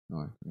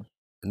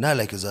እና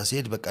like እዛ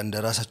ሲሄድ በቃ እንደ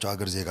ራሳቸው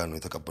ሀገር ዜጋ ነው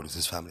የተቀበሉት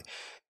his family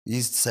he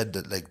said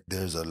that like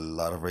there's a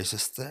lot of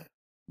racists there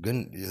ግን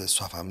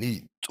የሷ family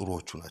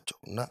ጥሩዎቹ ናቸው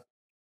እና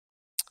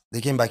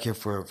they came back here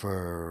for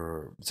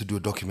to do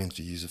a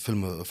documentary use a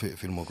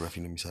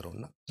filmography ነው የሚሰራው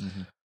እና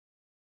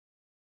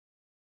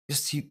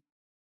just he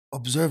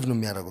observe ነው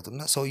የሚያደርጉት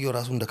እና ሰውየው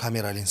ራሱ እንደ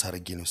ካሜራ ሌንስ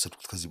አድርጌ ነው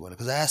የወሰድኩት ከዚህ በኋላ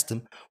because I asked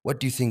him what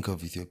do you think of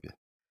Ethiopia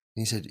and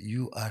he said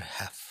you are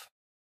half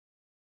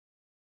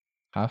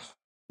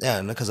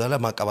እና ከዛ ላይ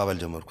ማቀባበል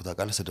ጀመርኩት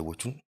አቃለ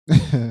ሰደቦቹን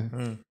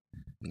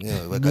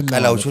በቃ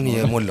ቀላውቹን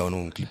የሞላው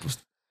ነው ክሊፕ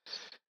ውስጥ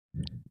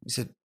he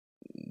said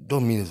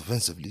don't mean it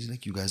offensively he's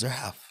like you guys are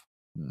half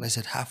and I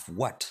said half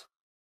what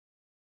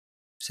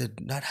he said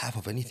not half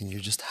of anything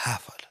you're just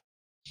half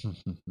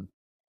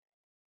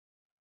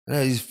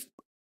it's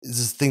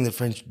this thing that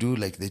French do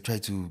like they try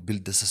to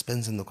build the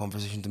suspense in the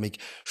conversation to make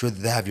sure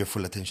that they have your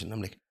full attention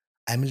I'm like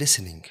I'm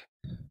listening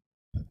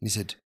and he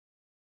said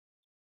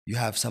you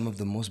have some of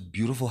the most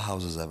beautiful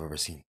houses I've ever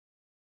seen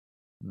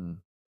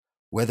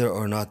whether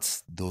or not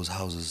those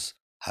houses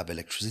have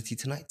electricity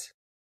tonight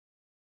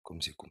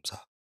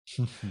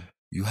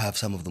you have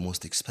some of the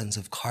most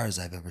expensive cars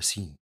I've ever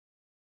seen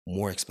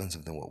more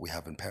expensive than what we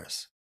have in Paris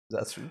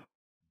that's true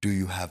do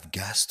you have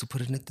gas to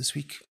put in it this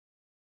week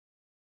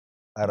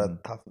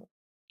tough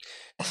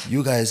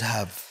you guys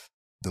have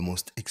the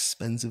most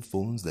expensive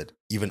phones that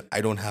even I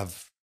don't have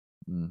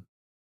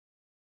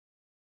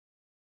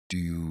do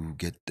you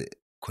get the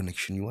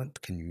connection you want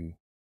can you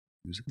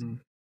use it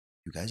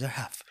you guys are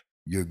half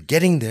you're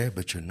getting there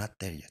but you're not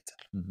there yet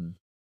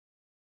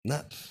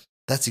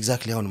that's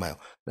exactly how my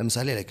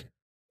ለምሳሌ like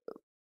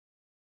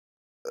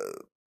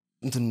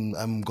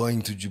I'm going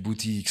to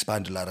Djibouti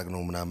expand ላረግ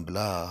ነው ምናምን ብላ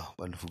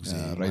ባለፈው ጊዜ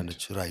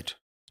ማነች ራይድ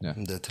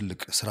እንደ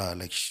ትልቅ ስራ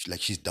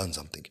like she's done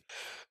something.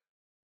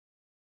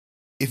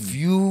 If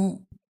you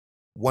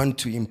want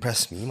to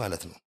impress me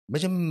ማለት ነው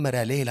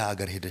መጀመሪያ ሌላ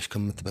ሀገር ሄደሽ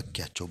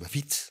ከምትበኪያቸው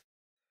በፊት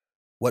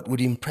what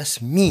would impress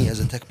me as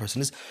a tech person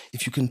is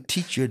if you can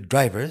teach your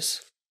drivers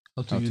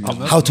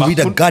how to read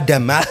a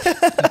goddamn map.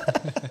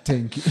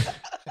 Thank you.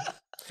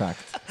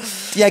 Fact.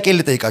 ጥያቄ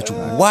ልጠይቃችሁ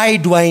why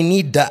do I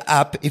need the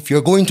app if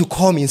you're going to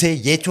call me and say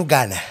የቱ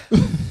ጋር ነህ?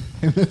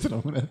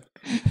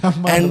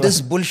 And this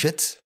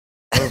bullshit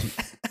of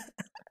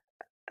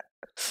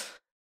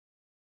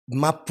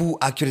ማፑ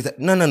accurate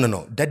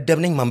no ደደብ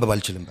ነኝ ማንበብ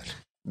አልችልም በል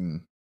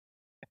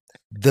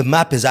the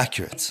map is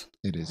accurate.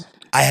 It is.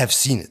 I have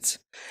seen it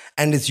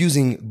and it's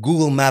using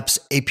Google Maps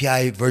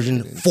API version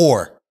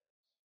 4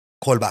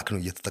 callback ነው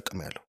እየተጠቀመ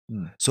ያለው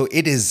so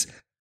it is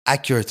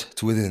accurate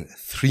to within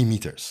 3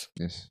 meters.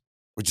 Yes.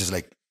 which is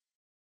like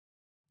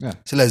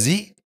ስለዚህ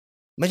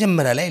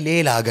መጀመሪያ ላይ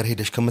ሌላ ሀገር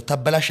ሄደሽ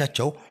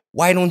ከምታበላሻቸው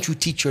why don't you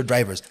teach your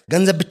drivers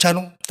ገንዘብ ብቻ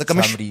ነው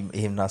ተቀመሽ ሳምሪ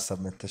ይሄን ሐሳብ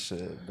መተሽ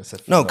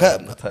በሰፊ ነው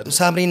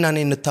ሳምሪና እኔ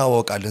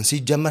እንታወቃለን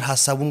ሲጀመር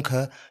ሐሳቡን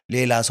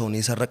ከሌላ ሰው ነው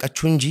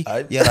የሰረቀችው እንጂ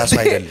የራሱ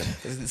አይደለም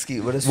እስኪ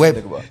ወደሱ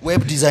ደግባ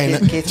ዌብ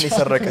ዲዛይነር ኬት ነው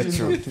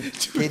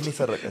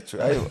የሰረቀችው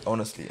አይ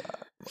honestly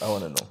I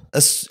want to know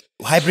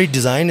hybrid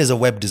design is a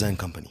web design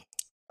company.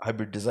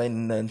 hybrid design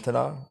እንትና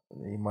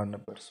ማን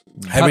ነበር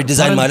hybrid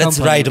design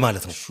ማለት ራይድ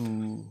ማለት ነው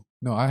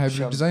No,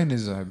 hybrid design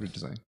is a hybrid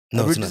design.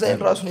 hybrid design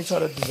ራሱን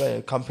የቻለ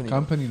ዲዛይን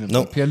company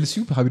ነው PLC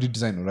hybrid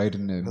design ነው ራይድ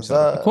it's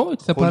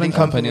a parent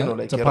company.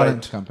 It's a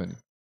parent company.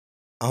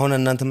 አሁን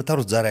እናንተ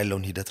የምታሩት ዛሬ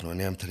ያለውን ሂደት ነው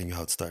እኔ am telling you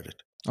how it started.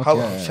 how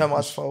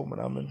ሸማስፋው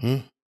ምናምን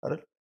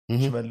አይደል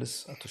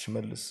አቶ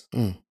ሽመልስ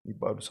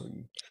ይባሉ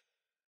ሰውዬ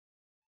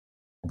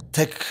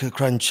ቴክ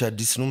ክራንች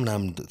አዲስ ነው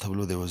ምናምን ተብሎ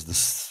there was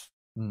this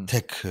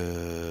ቴክ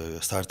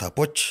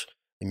ስታርታፖች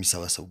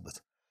የሚሰባሰቡበት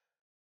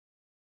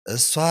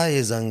እሷ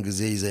የዛን ጊዜ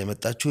ይዛ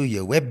የመጣችው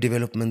የዌብ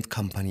ዴቨሎፕመንት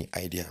ካምፓኒ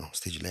አይዲያ ነው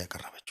ስቴጅ ላይ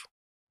ያቀረበችው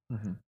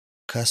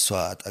ከሷ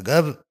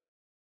አጠገብ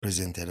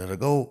ፕሬዘንት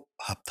ያደረገው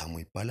ሀብታሙ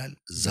ይባላል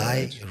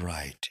ዛይ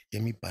ራይድ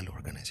የሚባል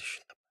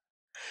ኦርጋናይዜሽን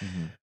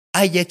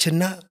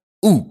አየችና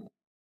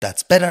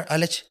that's better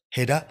አለች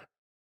ሄዳ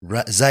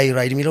ዛይ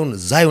ራይድ የሚለውን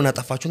ዛዩን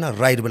አጠፋችሁና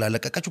ራይድ ብላ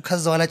ለቀቀችው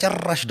ከዛ በኋላ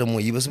ጨራሽ ደግሞ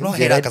ይበስብለው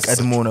ሄዳ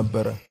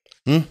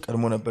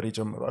ቀድሞ ነበር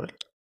የጀመረው አይደል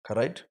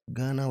ከራይድ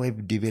ጋና ዌብ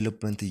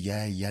ዴቨሎፕመንት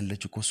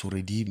ያያለች እኮ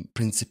ኦሬዲ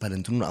ፕሪንሲፓል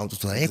እንትኑን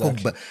አውጥቷል እኮ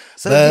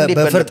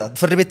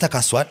ፍርድ ቤት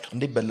ተካሷል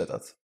እንዴ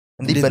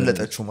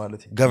በለጠችው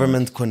ማለት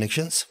government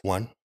connections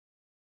 1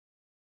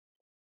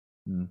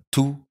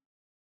 2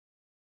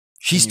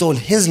 she stole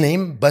his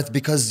name but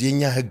because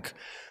የኛ ህግ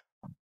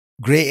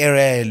gray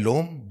area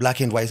የለውም black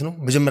and white ነው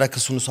መጀመሪያ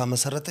ከሱን እሷ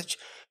መሰረተች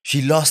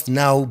she lost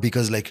now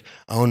because like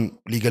አሁን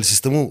legal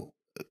system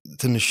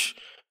ትንሽ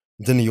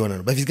እንትን ይሆነ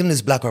ነው በፊት ግን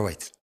is black or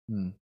white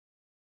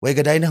ወይ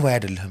ገዳይ ነህ ወይ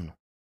አይደለህም ነው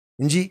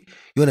እንጂ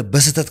የሆነ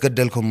በስተት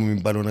ገደልከው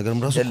የሚባለው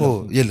ነገርም ራሱ እኮ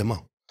የለም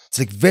it's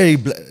like very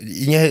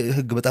የኛ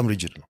ህግ በጣም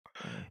rigid ነው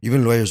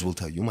even lawyers will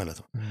tell you ማለት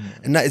ነው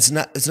እና it's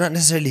not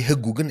necessarily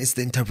ህጉ ግን it's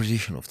the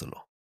interpretation of the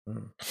law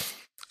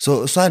so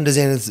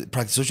እንደዚህ አይነት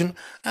ፕራክቲሶችን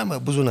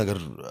ብዙ ነገር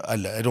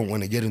አለ I don't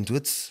want to get into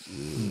it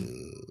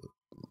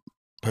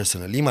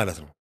personally ማለት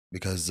ነው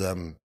because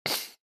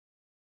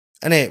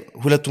እኔ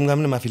ሁለቱም ጋር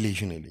ምንም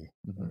affiliation የለኝም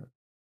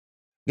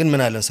ግን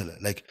ምን አለ መሰለህ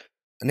like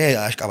እኔ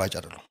አሽቃባጭ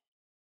አይደለም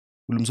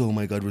ሁሉም ሰው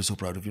my god we're so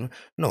proud of you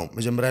no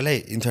መጀመሪያ ላይ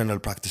internal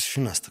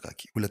practiceሽን አስተካኪ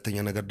ሁለተኛ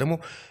ነገር ደግሞ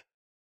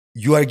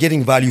you are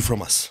getting value from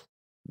us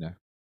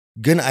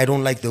ግን I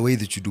don't like the way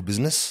that you do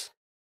business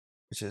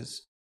which is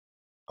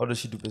how does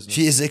she do business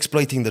she is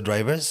exploiting the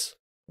drivers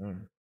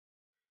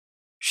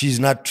she's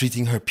not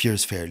treating her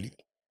peers fairly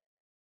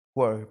who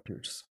are her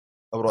peers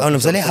አሁን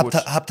ለምሳሌ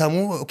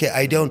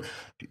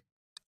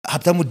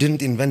ሀብታሙ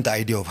didn't invent the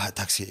idea of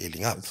taxi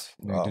hailing up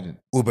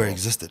Uber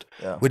existed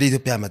ወደ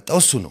ኢትዮጵያ መጣው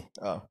እሱ ነው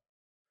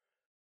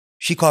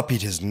she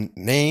copied his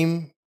name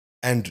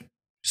and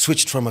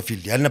switched from a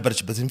field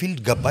ያልነበረችበትን ፊልድ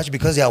ገባች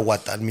because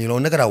ያዋጣል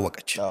የሚለውን ነገር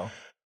አወቀች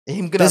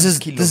ይሄም ግን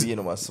ስኪል ነው ብዬ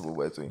ነው ማስበው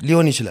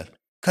ሊሆን ይችላል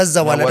ከዛ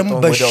በኋላ ደግሞ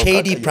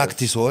በሼዲ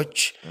ፕራክቲሶች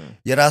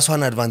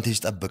የራሷን አድቫንቴጅ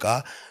ጠብቃ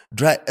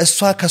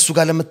እሷ ከሱ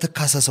ጋር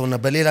ለምትካሰሰውና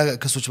በሌላ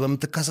ከሶች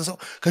በምትካሰሰው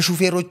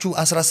ከሹፌሮቹ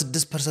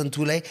 16%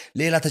 ላይ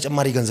ሌላ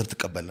ተጨማሪ ገንዘብ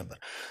ትቀበል ነበር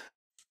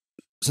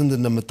ስንት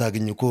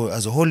እንደምታገኝ እኮ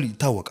as a whole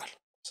ይታወቃል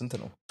ስንት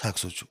ነው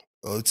ታክሶቹ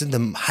it's in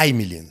the high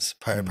millions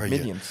per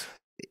year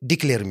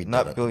declare me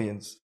not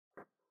billions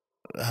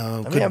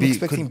could I'm be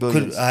expecting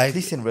billions at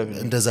least in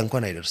revenue እንደዛ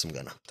እንኳን አይደርስም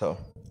ገና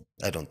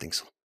I don't think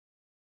so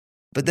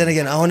but then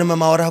again አሁንም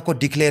ማወራ እኮ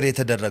ዲክሌር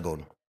የተደረገው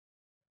ነው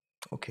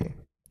ኦኬ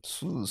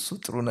ሱ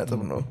ጥሩ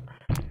ነጥብ ነው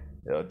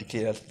ያው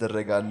ዲክሌር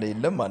ያልተደረጋለ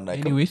የለም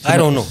አናውቅም I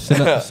don't know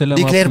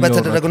ዲክሌር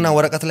በተደረገውና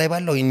ወረቀት ላይ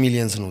ባለው in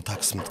millions ነው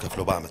ታክስ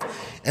የምትከፍለው በአመት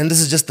and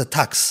this is just the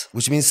tax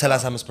which means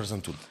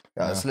 35%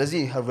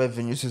 ስለዚህ her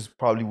revenues is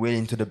probably way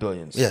into the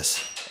billions yes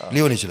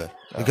ሊሆን ይችላል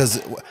because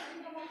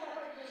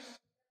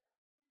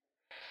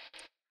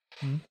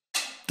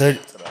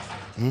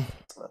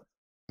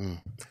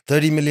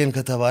 30 million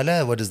ከተባለ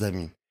what does that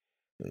mean?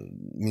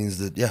 Means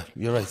that yeah,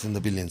 you're right, in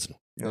the billions ነው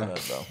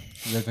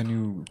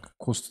revenue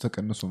cost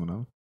ተቀንሶ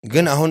ምናምን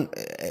ግን አሁን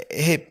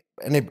ይሄ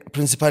እኔ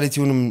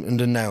ፕሪንሲፓሊቲውንም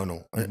እንድናየው ነው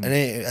እኔ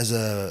as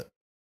a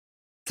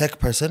tech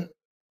person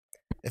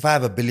if I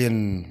have a billion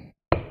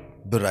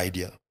bir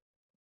idea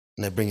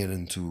and I bring it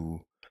into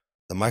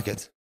the market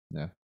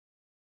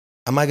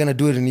am I going to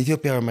do it in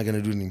Ethiopia or am I going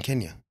to do it in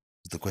Kenya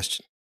is the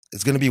question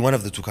it's going to be one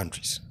of the two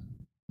countries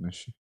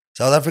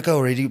South Africa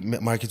already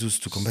market was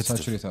too competitive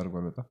saturate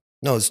አድርጓል በጣም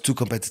no it's too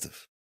competitive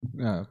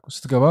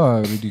ስትገባ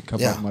already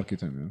ከባድ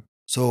ማርኬት ነው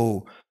so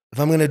if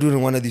I'm going to do it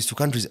in one of these two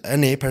countries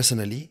and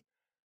personally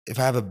if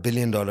I have $1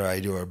 billion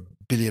idea or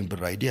 $1 billion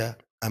idea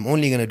I'm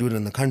only going to do it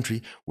in the country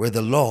where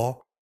the law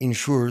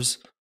ensures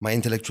my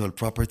intellectual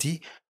property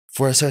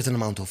for a certain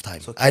amount of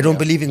time so I don't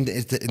believe in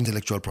the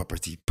intellectual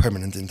property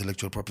permanent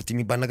intellectual property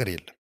የሚባል ነገር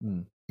የለም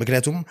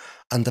ምክንያቱም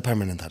አንተ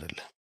permanent አይደለ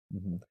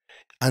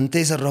አንተ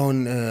የሰራውን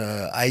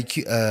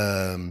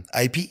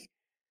IP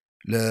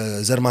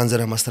ለዘር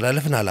ማንዘር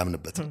ማስተላለፍን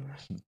አላምንበትም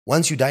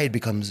once you die it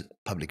becomes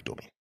public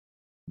domain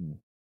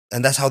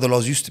and that's how the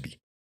laws used to be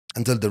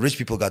until the rich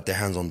people got their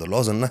hands on the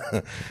laws and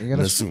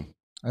assume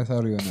I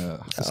thought you were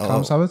እስከ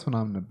 50 ዓመት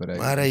ምናምን ነበር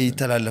አረ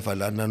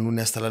ይተላለፋል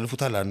አንዳንዱን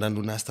ያስተላልፉታል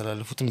አንዳንዱን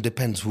ያስተላልፉትም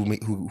depends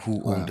who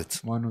owned it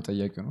ማነው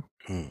ጠያቂው ነው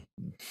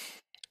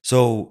so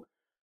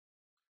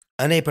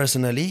እኔ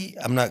personally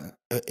I'm not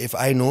if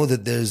I know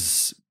that there's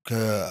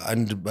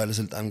ከአንድ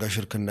ባለስልጣን ጋር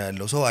ሽርክና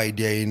ያለው ሰው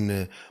አይዲያዬን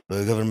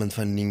በገቨርንመንት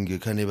ፈንዲንግ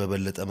ከኔ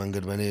በበለጠ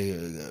መንገድ በኔ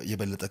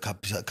የበለጠ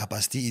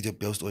ካፓሲቲ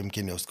ኢትዮጵያ ውስጥ ወይም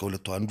ኬንያ ውስጥ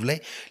ከሁለቱ አንዱ ላይ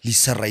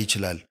ሊሰራ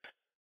ይችላል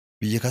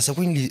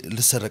በየካሰኩኝ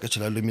ልሰረቀ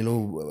ይችላል የሚለው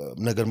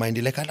ነገር ማይንድ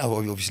ላይ ካለ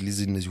obviously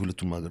እነዚህ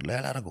ሁለቱም ሀገር ላይ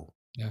አላረገው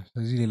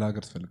ስለዚህ ሌላ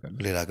ሀገር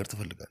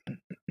ትፈልጋለህ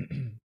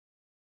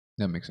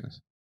that makes sense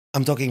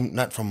I'm talking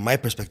not from my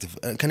perspective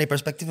can I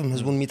perspective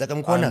ህዝቡን የሚጠቀም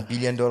ከሆነ $1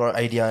 billion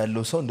idea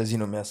ያለው ሰው እንደዚህ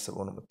ነው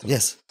የሚያስበው ነው የምትለው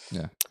yes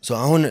so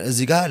አሁን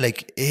እዚህ ጋር like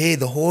ይሄ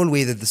the whole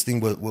way that this thing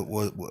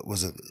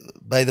was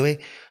by the way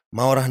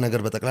ማወራህ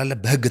ነገር በጠቅላላ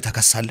በህግ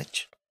ተከሳለች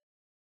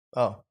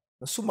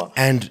እሱማ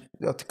and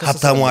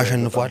ሀብታሙ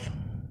አሸንፏል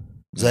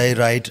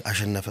ዛይራይድ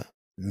አሸነፈ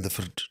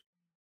ፍርድ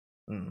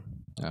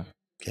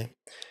okay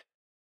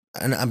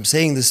and I'm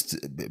saying this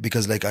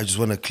because like I just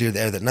want to clear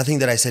the air that nothing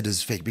that I said is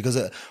fake because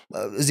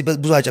እዚህ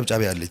ብዙ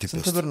አጨብጫቢ ያለ ኢትዮጵያ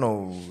ውስጥ ስንት ነው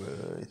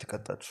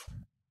የተቀጣችው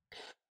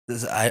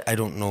I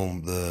don't know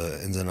the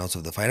ins and outs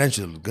of the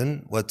financial ግን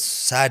what's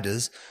sad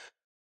is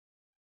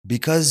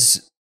because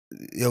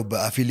ያው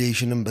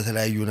በአፊሊዬሽንም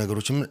በተለያዩ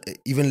ነገሮችም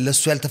even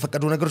ለሱ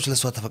ያልተፈቀዱ ነገሮች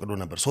ለሱ ተፈቅዶ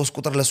ነበር 3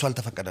 ቁጥር ለሱ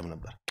አልተፈቀደም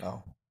ነበር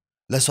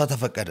ለሱ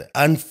ተፈቀደ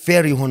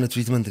unfair የሆነ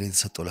ትሪትመንት ነው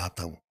የተሰጠው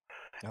ለሀብታሙ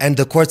and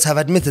the courts have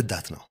admitted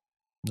that now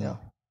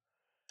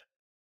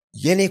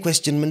የኔ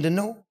question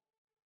ምንድነው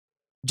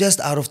just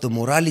out of the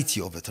morality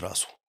of it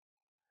ራሱ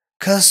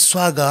ከሷ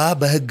ጋር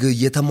በህግ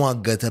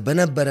እየተሟገተ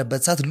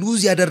በነበረበት ሰዓት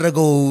ሉዝ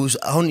ያደረገው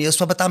አሁን የሷ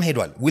በጣም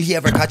ሄዷል will he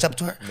ever catch up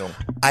to her no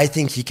I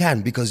think he can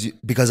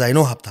because I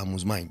know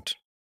ሀብታሙ's mind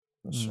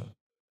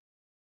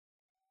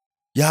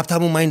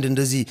የሀብታሙ mind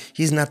እንደዚህ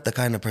he's not the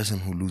kind of person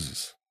who loses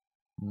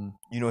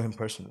you know him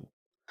personally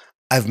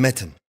I've met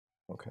him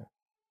okay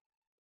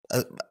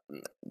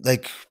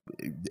like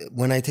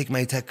when I take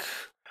my tech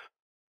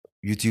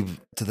YouTube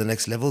to the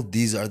next level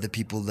these are the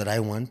people that I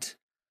want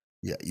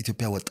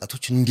ኢትዮጵያ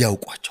ወጣቶች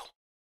እንዲያውቋቸው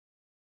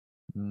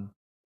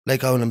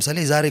like አሁን ለምሳሌ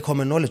ዛሬ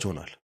common knowledge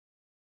ሆኗል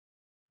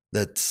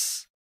that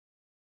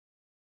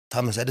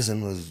Thomas Edison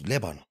was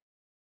ሌባ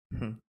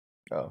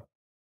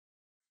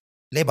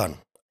ነው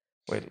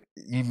ወይ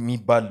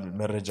የሚባል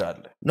መረጃ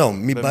አለ no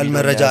የሚባል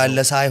መረጃ አለ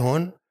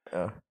ሳይሆን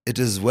it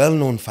is well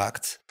known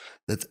fact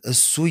that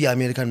እሱ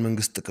የአሜሪካን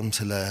መንግስት ጥቅም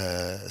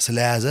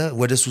ስለያዘ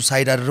ወደሱ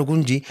ሳይድ አደረጉ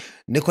እንጂ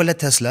ኒኮላ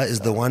ቴስላ is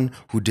the one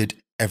who did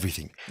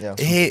everything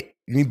ይሄ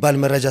የሚባል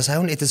መረጃ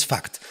ሳይሆን it is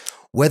fact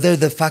whether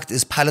the fact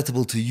is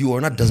palatable to you or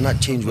not does not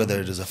change whether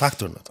it is a fact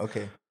or not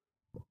okay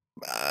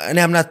and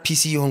I'm not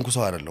PC የሆንኩ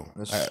ሰው አይደለም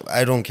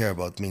I don't care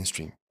about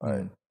mainstream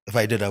if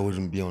I did I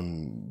wouldn't be on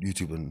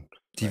YouTube and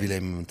TV ላይ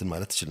እንትን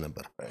ማለት ትችል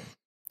ነበር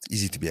it's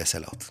easy to be a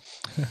sellout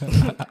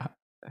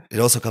it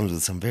also comes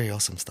with some very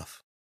awesome stuff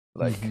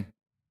like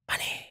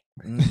money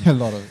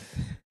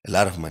a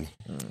lot of money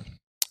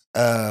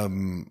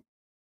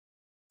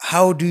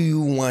how do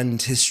you want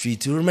history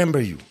to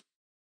remember you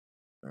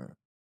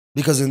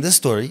because in this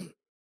story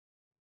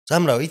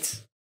Samrawit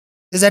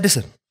is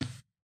Edison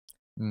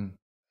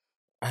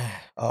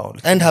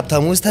and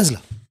Haptamu is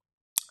Tesla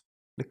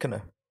ልክ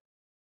ነህ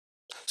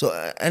so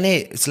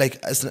it's like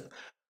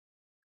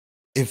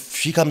if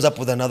she comes up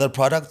with another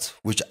product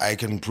which I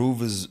can prove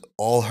is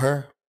all her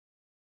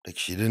like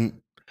she didn't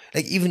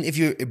like even if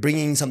you're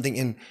bringing something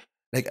in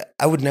like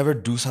I would never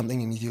do something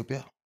in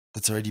Ethiopia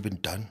that's already been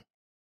done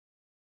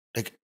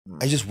like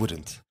I just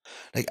wouldn't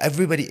like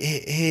everybody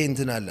hey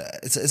internal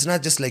it's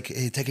not just like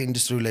hey tech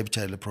industry ላይ ብቻ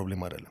ያለ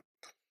ፕሮብሌም አይደለም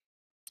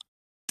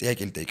ጥያቄ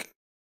ልጠይቅ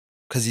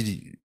ከዚህ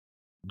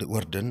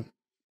ወርደን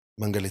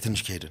መንገድ ላይ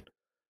ትንሽ ከሄድን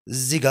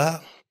እዚህ ጋር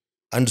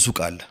አንድ ሱቅ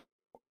አለ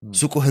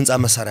ሱቁ ህንጻ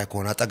መሳሪያ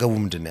ከሆነ አጠገቡ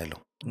ምንድነው ያለው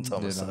ህንጻ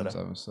መሳሪያ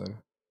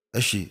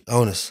እሺ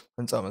አሁንስ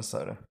ህንፃ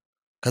መሳሪያ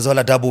ከዛ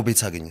በኋላ ዳቦ ቤት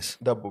ሳገኝስ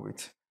ዳቦ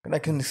ቤት and I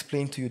can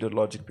explain to you the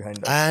logic behind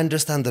that I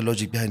understand the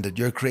logic behind it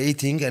you're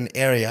creating an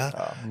area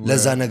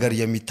ለዛ ነገር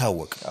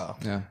የሚታወቅ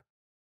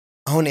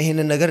አሁን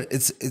ይሄንን ነገር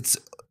it's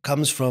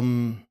comes from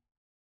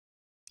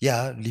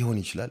ሊሆን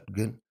ይችላል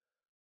ግን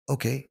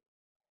okay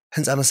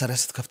ህንፃ መሳሪያ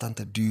ስትከፍት አንተ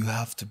do you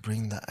have to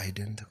bring the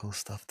identical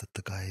stuff that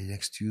the guy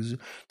next to you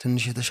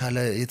ትንሽ የተሻለ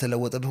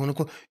የተለወጠ ቢሆን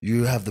እኮ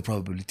you have the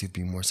probability of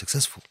being more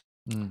successful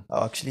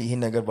actually ይሄን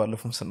ነገር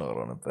ባለፈውም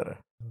ስናወራው ነበር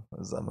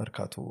እዛ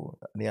መርካቶ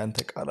እኔ አንተ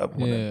ቃላብ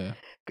ሆነ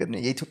ግን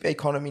የኢትዮጵያ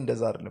ኢኮኖሚ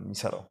እንደዛ አይደለም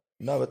የሚሰራው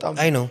እና በጣም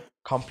I know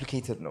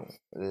complicated ነው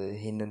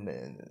ይሄንን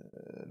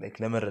like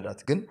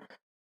ለመረዳት ግን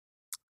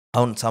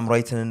አሁን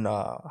ሳምራይትንና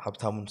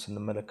ሀብታሙን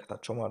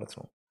ስንመለከታቸው ማለት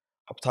ነው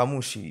ሀብታሙ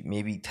እሺ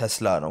ሜቢ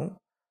ቴስላ ነው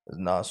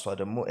እና እሷ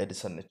ደግሞ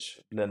ኤዲሰን ነች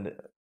ብለን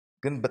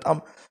ግን በጣም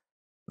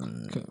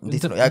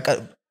እንዴት ነው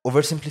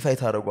ኦቨር ሲምፕሊፋይ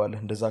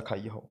ታደርጓለህ እንደዛ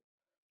ካየኸው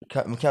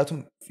ምክንያቱም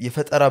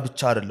የፈጠራ ብቻ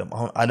አይደለም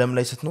አሁን ዓለም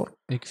ላይ ስትኖር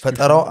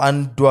ፈጠራው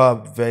አንዷ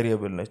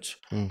ቬሪየብል ነች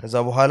ከዛ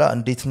በኋላ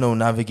እንዴት ነው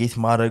ናቪጌት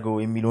ማድረገው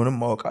የሚሉንም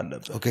ማወቅ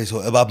አለበት ኦኬ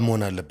ሶ እባብ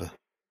መሆን አለበት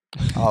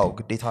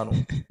ግዴታ ነው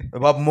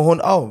እባብ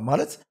መሆን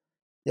ማለት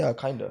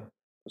kind of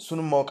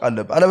እሱንም ማወቅ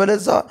አለበት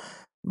አለበለዚያ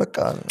በቃ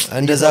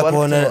እንደዛ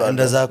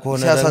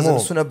ከሆነ ደግሞ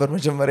እሱ ነበር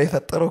መጀመሪያ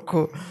የፈጠረው እኮ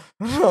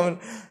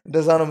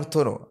እንደዛ ነው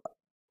የምትሆነው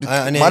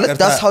ማለት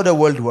that's how the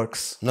world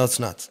works no it's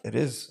not it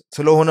is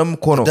ስለሆነም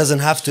እኮ ነው it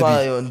doesn't have to be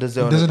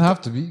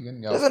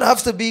doesn't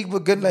have to be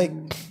but good like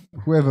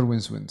whoever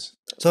wins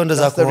so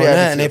እንደዛ ከሆነ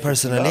እኔ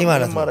personally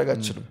ማለት ነው ማድረግ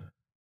አልችልም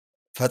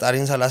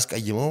ፈጣሪን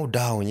ሳላስቀይመው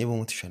ዳሃውኝ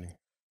በሞት ይሻለኝ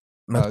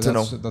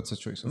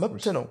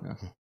መብት ነው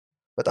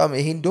በጣም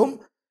ይሄ እንደውም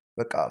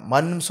በቃ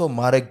ማንንም ሰው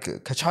ማድረግ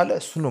ከቻለ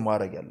እሱ ነው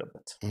ማድረግ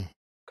ያለበት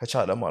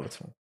ከቻለ ማለት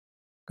ነው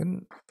ግን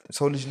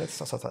ሰው ልጅ ላይ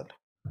ተሳሳታለ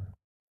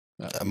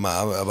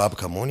እባብ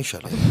ከመሆን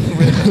ይሻላል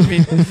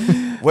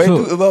why do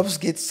እባብs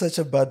get such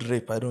a bad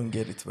rap I don't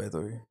get it by the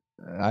way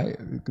አይ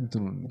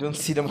እንትኑ don't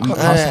see them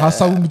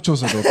ሐሳቡን ብቻ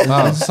ወሰደው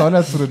ሰው ላይ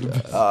አትረዱ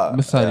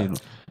ምሳሌ ነው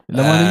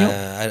ለማንኛውም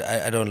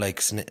I don't like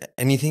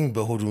anything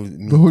በሆዱ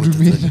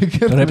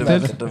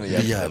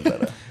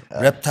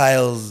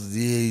reptiles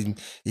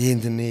ይሄ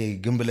እንትን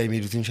ግንብ ላይ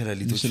የሚሄዱት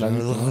እንሽላሊቶች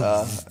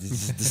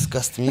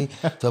disgust me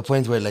to a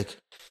point where like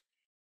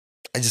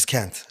I just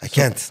can't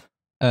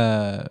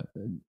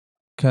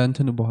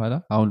ከእንትን በኋላ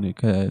አሁን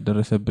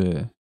ከደረሰብ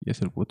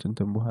የስርቆት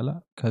እንትን በኋላ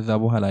ከዛ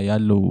በኋላ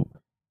ያለው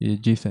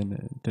የጄሰን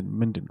እንትን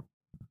ምንድነው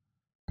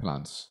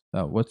plans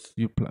what's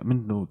your plan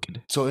ምንድነው እቅድ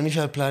so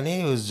initial plan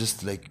was just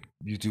like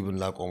YouTube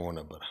ላቆመው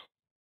ነበር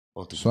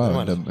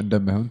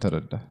እንደማይሆን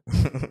ተረዳ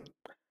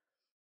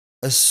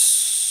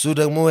እሱ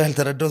ደግሞ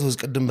ያልተረዳሁት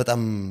ወስቀድም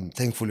በጣም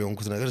thankful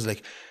የሆንኩት ነገር is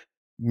like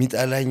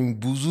ሚጣላኝ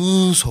ብዙ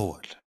ሰው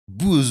አለ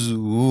ብዙ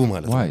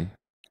ማለት ነው why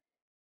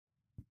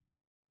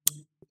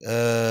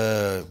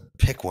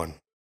pick one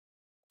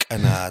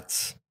ቀናት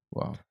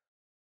wow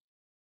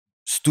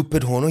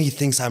stupid ሆኖ he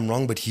thinks I'm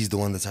wrong but he's the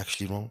one that's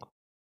actually wrong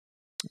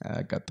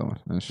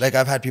like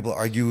I've had people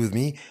argue with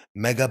me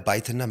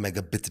megabyte እና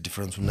megabit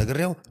difference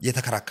ነገርው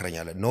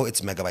የተከራከረኛል no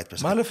it's megabyte per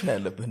second ማለፍ ነው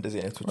ያለብህ እንደዚህ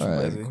አይነቶች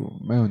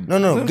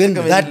no ግን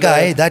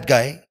that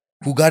guy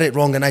who got it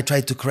wrong and I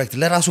tried to correct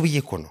ለራሱ ብዬ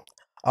እኮ ነው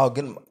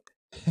ግን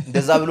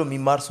እንደዛ ብሎ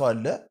የሚማር ሰው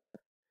አለ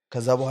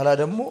ከዛ በኋላ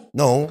ደግሞ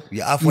no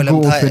የአፍ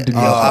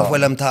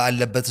ወለምታ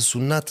አለበት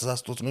እሱና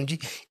ተሳስቶት ነው እንጂ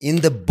in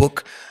the book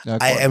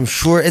I am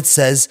sure it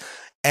says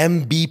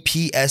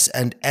Mbps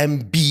and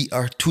MB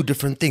are two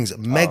different things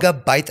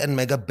megabyte and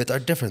megabit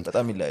are different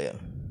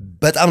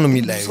በጣም ነው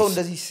የሚለያየው ሰው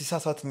እንደዚህ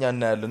ሲሳሳትኛ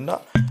እናያለና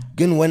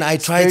ግን when I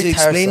try to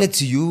explain it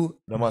to you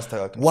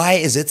why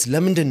is it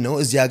ለምንድነው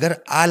እዚህ ሀገር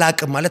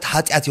አላቅም ማለት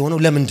ኃጢያት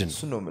የሆነው ለምንድነው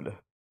እሱ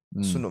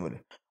ነው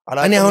ምልህ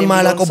እኔ አሁን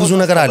ማላቀው ብዙ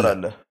ነገር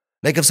አለ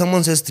like if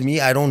someone says to me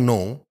I don't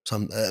know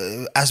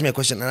ask me a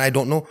question and I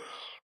don't know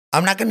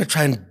I'm not going to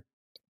try and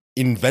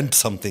invent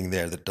something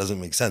there that doesn't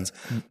make sense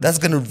that's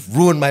going to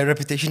ruin my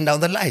reputation down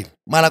the line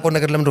malako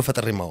ነገር ለምንድነው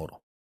ፈጥሬ ማወራው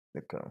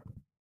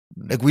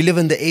like we live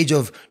in the age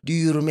of do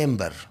you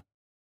remember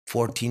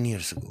 14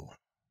 years ago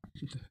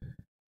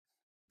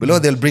below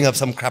they'll bring up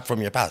some crap from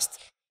your past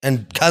and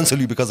cancel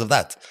you because of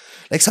that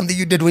like something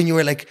you did when you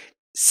were like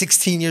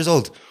 16 years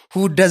old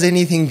who does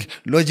anything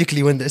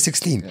logically when they're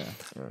 16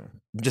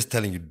 I'm just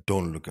telling you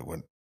don't look at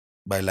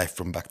my life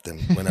from back then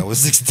when I was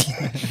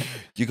 16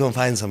 you can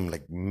find some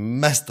like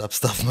messed up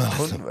stuff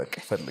አሁን በቃ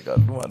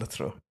ይፈልጋሉ ማለት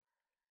ነው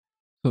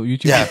so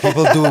YouTube yeah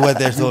people do what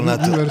they're told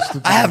not to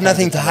I have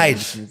nothing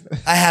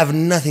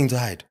to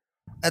hide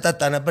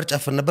አጣጣ ነበር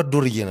ጨፍር ነበር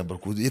ዱርዬ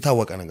ነበርኩ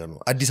የታወቀ ነገር ነው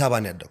አዲስ አበባ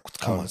ነው ያደግኩት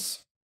ከማስ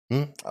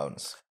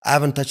I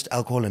haven't touched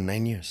alcohol in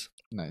 9 years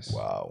nice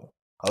wow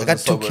I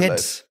got 2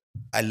 kids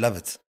I love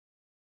it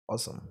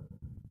awesome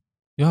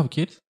you have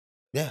kids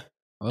yeah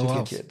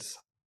 2 kids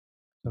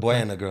boy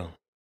and a girl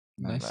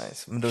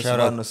nice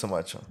ምንድነው ነው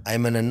ስማቸው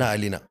አይመን እና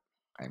አሊና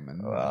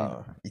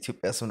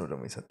ኢትዮጵያ ስም ነው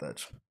ደግሞ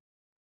የሰጣቸው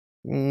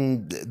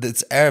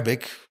it's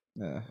Arabic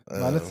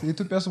ማለት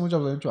የኢትዮጵያ ስሞች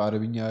አብዛኞቹ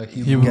አረብኛ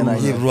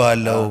ሂብሩ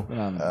አለው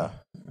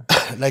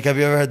like have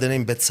you ever heard the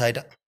name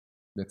Bethsaida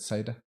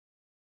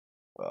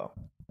wow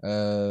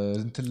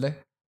እንትን ላይ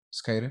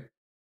Skyrim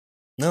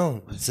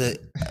No, it's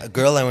a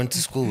girl I went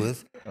to school with.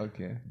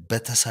 Okay.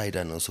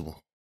 Bethsaida no sumo.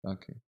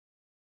 Okay.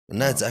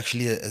 And that's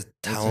actually a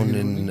town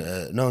in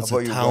no, it's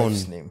About a your town.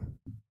 wife's name?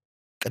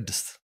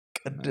 Qadist.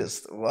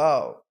 Qadist.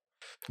 Wow.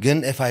 Again,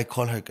 if I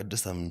call her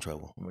Qadist, I'm in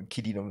trouble.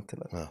 Kiddy no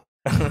mtela.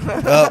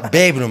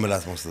 Babe no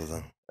melat most of the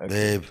time. Okay.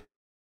 Babe,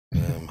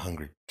 I'm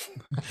hungry.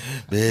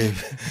 Babe,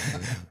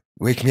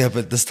 wake me up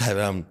at this time.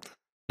 I'm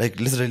like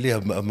literally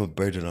I'm a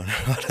burden on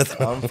her.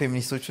 I'm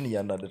feministoችን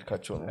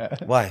እያናደድካቸው ነው.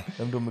 Why?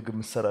 ለምዶ ምግብ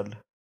ምሰራለ?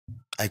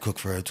 I cook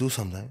for her too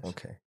sometimes.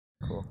 Okay.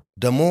 Cool.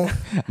 ደሞ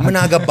ምን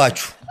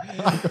አገባችሁ?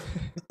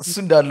 እሱ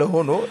እንዳለ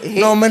ሆኖ ይሄ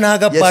ነው ምን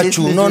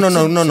አገባችሁ?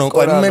 No.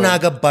 ቆይ ምን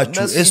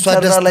አገባችሁ? እሷ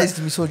ኢንተርናላይዝድ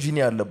ሚሶጂኒ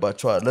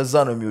አለባቸው. ለዛ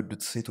ነው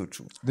የሚወዱት ሴቶቹ.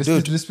 This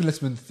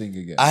displacement thing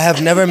again. I have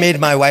never made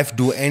my wife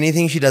do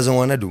anything she doesn't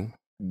want to do.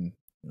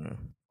 Of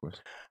course.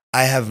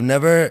 I have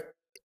never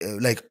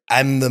like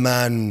I'm the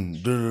man,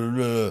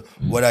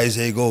 what I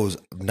say goes.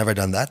 I've never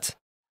done that.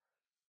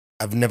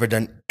 I've never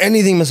done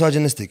anything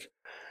misogynistic.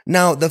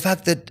 Now the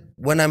fact that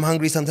when I'm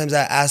hungry sometimes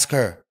I ask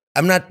her,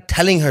 I'm not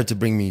telling her to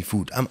bring me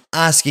food, I'm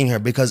asking her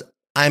because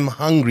I'm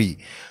hungry.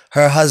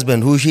 Her husband,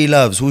 who she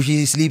loves, who she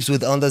sleeps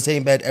with on the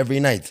same bed every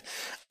night,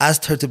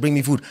 asked her to bring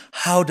me food.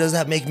 How does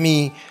that make me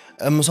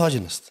a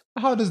misogynist?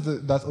 How does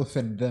that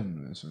offend them?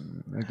 That's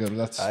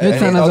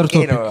another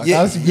topic.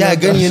 Yeah,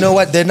 again, you know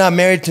what, they're not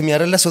married to me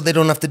አይደለ, so they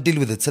don't have to deal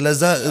with it.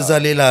 ስለዛ እዛ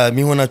ሌላ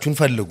የሚሆናችሁን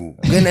ፈልጉ.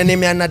 ግን እኔ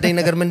የሚያናደኝ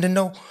ነገር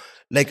ምንድነው?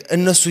 Like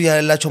እነሱ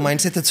ያላቸው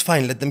mindset, it's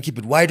fine, let them keep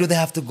it. Why do they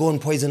have to go and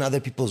poison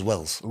other people's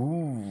wells?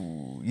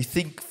 Ooh, you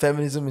think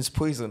feminism is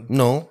poison?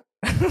 No.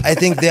 I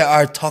think there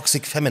are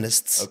toxic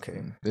feminists. Okay.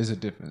 There's a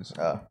difference.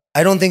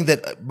 I don't think that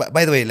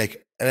by the way, like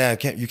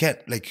you can't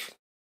like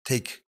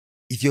take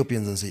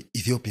Ethiopians and say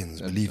Ethiopians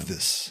believe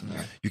this.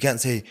 Yeah. You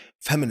can't say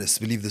feminists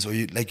believe this, or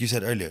you, like you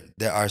said earlier,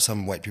 there are some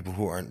white people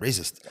who aren't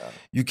racist.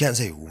 You can't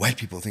say white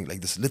people think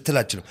like this. Little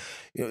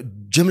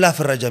jumla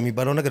farraja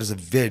mibalo nagar is a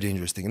very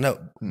dangerous thing. Now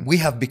we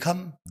have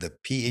become the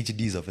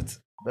PhDs of it.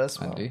 That's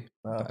Andy.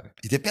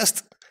 Ethiopia ist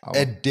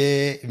ede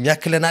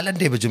miyaklena la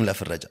ende bejumla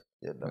farraja.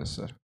 Yes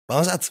sir.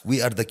 But we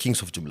are the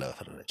kings of jumla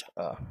farraja.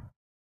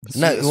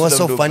 Now it was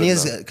so funny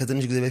is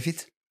ከትንሽ ጊዜ በፊት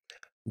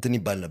እንትን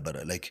ይባል ነበር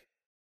like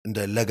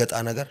እንደ ለገጣ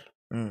ነገር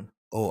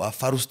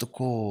አፋር ውስጥ እኮ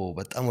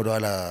በጣም ወደ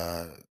ኋላ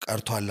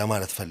ቀርቷል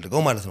ለማለት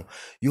ፈልገው ማለት ነው።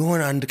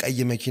 የሆነ አንድ ቀይ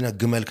መኪና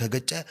ግመል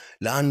ከገጨ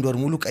ለአንድ ወር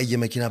ሙሉ ቀይ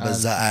መኪና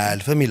በዛ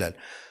አያልፍም ይላል።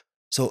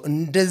 so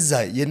እንደዛ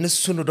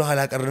የነሱን ወደ ኋላ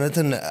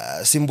ቀርነትን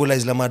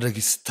ሲምቦላይዝ ለማድረግ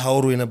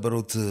ስታወሩ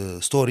የነበሩት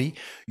ስቶሪ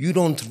you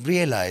don't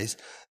realize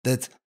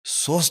that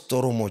ሶስት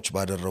ኦሮሞዎች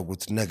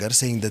ባደረጉት ነገር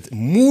saying that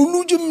ሙሉ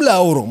ጅምላ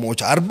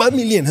ኦሮሞዎች 40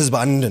 ሚሊዮን ህዝብ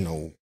አንድ ነው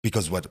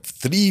because what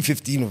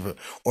 315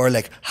 or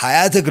like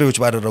ሀያት እግሬዎች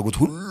ባደረጉት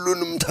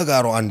ሁሉንም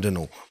ተጋሩ አንድ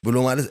ነው ብሎ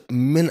ማለት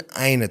ምን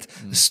አይነት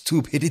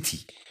stupidity,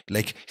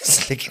 like it's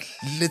like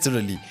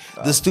literally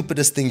the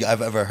stupidest thing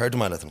I've ever heard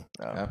ማለት ነው.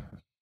 Yeah.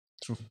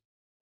 True.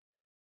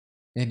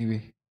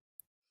 Anyway,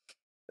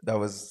 that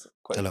was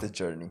quite the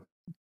journey.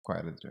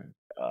 Quite a journey.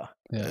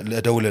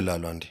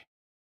 ለደውልላለሁ አንዴ.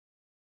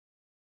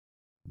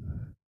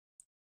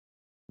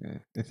 Yeah,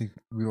 I think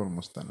we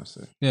almost done with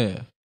it.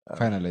 Yeah.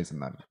 Finalize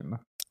እናደርግና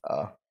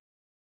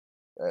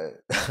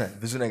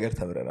ብዙ ነገር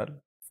ተምረናል.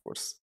 Of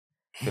course.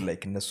 Feel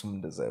like እነሱም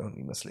እንደዛ ይሆን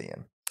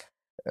ይመስለኛል.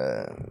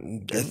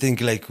 I think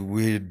like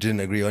we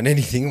didn't agree on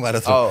anything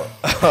ማለት ነው.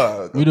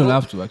 We don't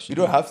have to actually. We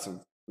don't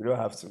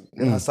have to.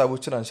 ግን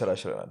ሀሳቦችን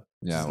አንሸራሽረናል.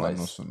 Yeah,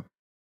 ዋናው እሱ ነው.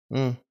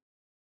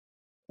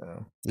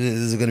 This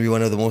is going to be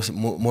one of the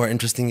more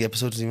interesting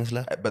episodes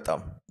ይመስላል.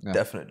 በጣም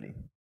definitely.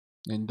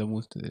 And the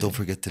most don't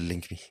forget to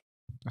link me.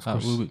 Of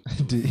course.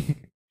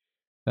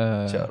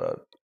 Shout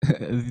out.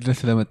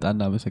 ስለመጣ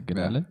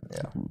እናመሰግናለን.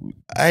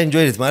 I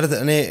enjoyed it ማለት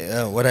እኔ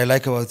what I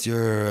like about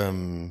your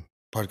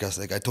podcast,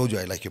 like I told you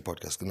I like your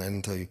podcast and I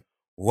didn't tell you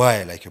why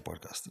I like your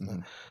podcast. The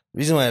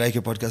reason why I like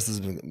your podcast is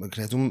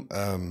ምክንያቱም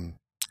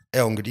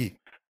ያው እንግዲህ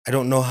I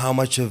don't know how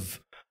much of,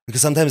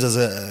 because sometimes as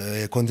a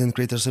content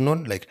creator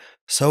ስንሆን like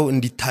ሰው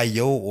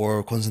እንዲታየው or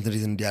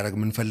concentrate እንዲያደርግ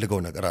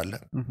የምንፈልገው ነገር አለ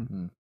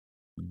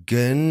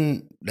ግን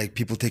like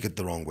people take it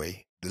the wrong way,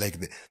 like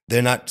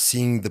they're not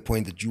seeing the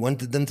point that you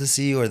wanted them to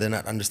see, or they're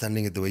not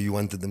understanding it the way you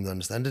wanted them to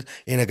understand it.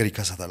 ይሄ ነገር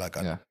ይከሰታል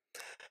አውቃለሁ.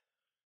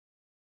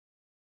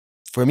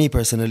 For me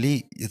personally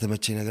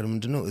የተመቸኝ ነገር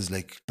ምንድነው is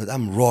like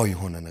በጣም raw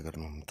የሆነ ነገር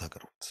ነው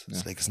የምታቀርቡት.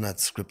 It's like it's not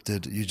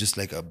scripted, you just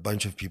like a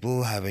bunch of people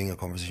having a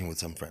conversation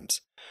with some friends.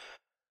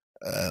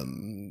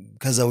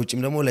 ከዛ ውጪም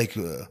ደግሞ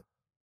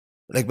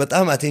like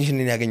በጣም attention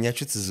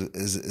ያገኛችሁት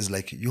is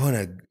like የሆነ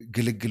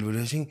ግልግል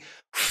ብለሽኝ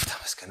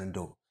ተመስገን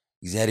እንደው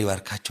እግዚአብሔር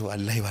ይባርካቸው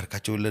አላህ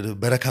ይባርካቸው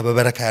በረካ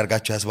በበረካ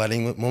ያርጋቸው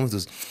ያስባለኝ moment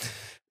was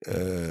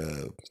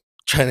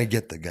trying to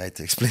get the guy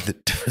to explain the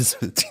difference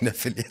between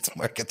affiliate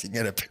marketing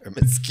and a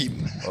pyramid scheme.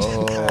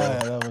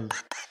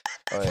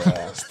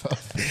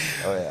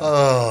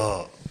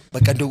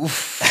 በቃ እንደው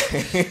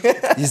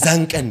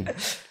የዛን ቀን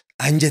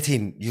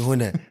አንጀቴን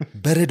የሆነ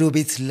በረዶ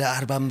ቤት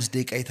ለ45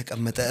 ደቂቃ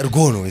የተቀመጠ እርጎ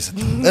ነው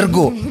የሰጠው እርጎ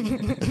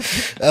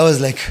I was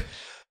like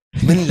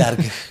ምን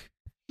ላርግህ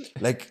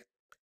like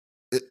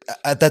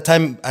at that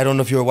time I don't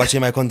know if you were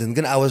watching my content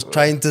ግን I was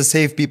trying to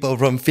save people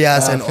from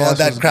fias and all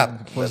that crap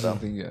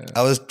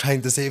I was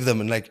trying to save them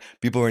and like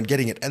people weren't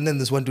getting it and then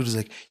this one dude was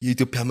like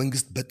የኢትዮጵያ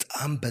መንግስት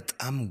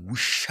በጣም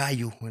ውሻ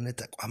የሆነ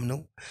ተቋም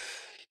ነው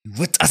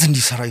ወጣት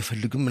እንዲሰራ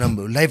ይፈልግም ምናም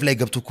ላይቭ ላይ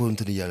ገብቶ እኮ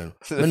እንትን እያለ ነው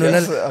ምን ሆነ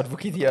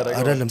አድቮኬት ያደረገው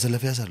አይደለም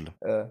ስለፊያስ አይደለም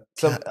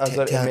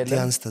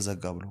ቲያንስ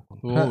ተዘጋ ብሎ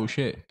oh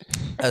shit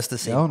as the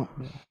same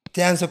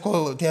ቲያንስ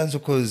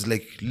እኮ is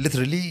like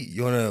literally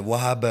የሆነ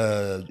ውሃ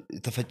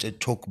በተፈጨ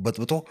ቾክ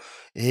በጥብጦ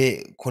ይሄ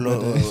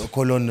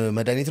ኮሎን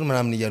መድኃኒት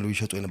ምናምን እያሉ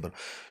ይሸጡ ነበር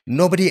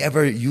nobody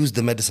ever used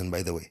the medicine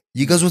by the way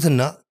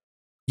ይገዙትና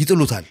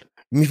ይጥሉታል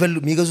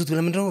የሚገዙት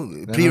ለምንድነው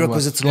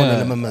prerequisite ስለሆነ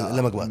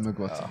ለመግባት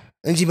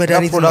እንጂ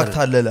መድኃኒት ፕሮዳክት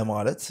አለ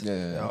ለማለት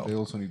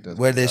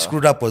where they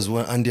screwed up was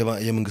አንድ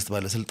የመንግስት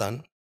ባለስልጣን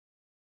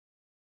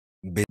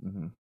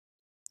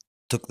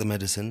took the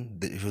medicine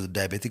it was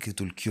diabetic it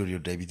will cure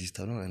your diabetes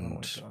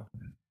and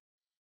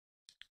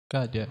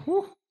god yeah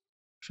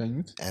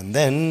ሸኙት and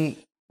then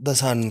the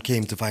son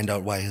came to find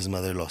out why his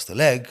mother lost a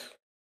leg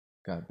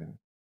god damn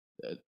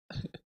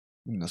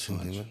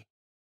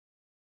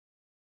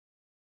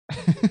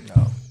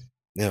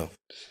yeah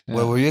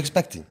what were you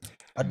expecting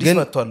አዲስ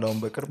መጥቷል አሁን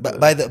በቅርብ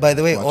by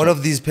the way all of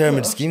these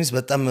pyramid schemes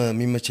በጣም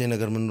የሚመቸኝ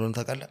ነገር ምን እንደሆነ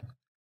ታውቃለህ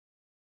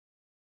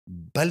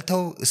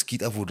በልተው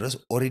እስኪጠፉ ድረስ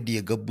already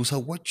የገቡ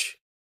ሰዎች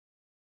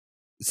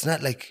it's not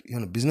like you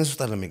know business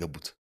ውስጥ አይደለም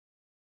የገቡት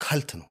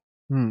cult ነው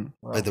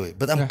by the way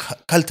በጣም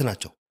cult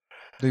ናቸው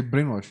they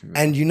brainwash you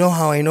and you know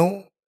how I know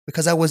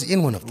because I was in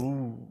one of them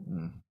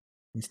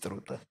ሚስጥር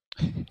ወጣ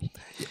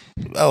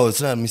oh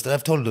it's not Mr.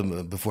 I've told them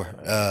before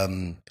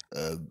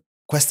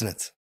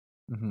QuestNet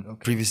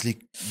previously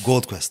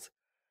Gold Quest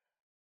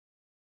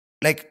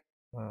like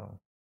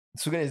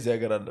እሱ ግን እዚህ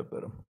ሀገር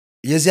አልነበረም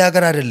የዚህ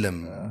ሀገር አይደለም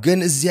ግን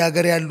እዚህ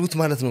ሀገር ያሉት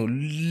ማለት ነው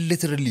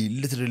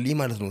literally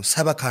ማለት ነው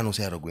ሰበካ ነው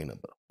ሲያደርጉ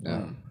የነበረው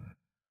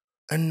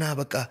እና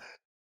በቃ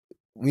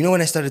you know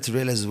when I started to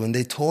realize when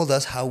they told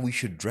us how we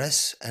should dress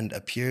and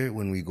appear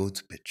when we go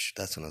to pitch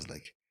that's when I was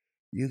like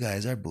you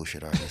guys are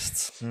bullshit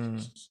artists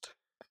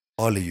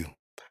all of you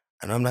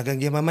and I'm not going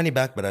to give my money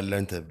back but I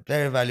learned a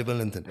very valuable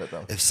lesson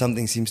if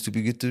something seems to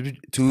be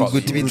too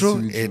good to be true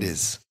it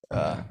is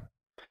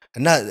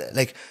and now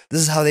like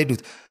this is how they do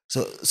it so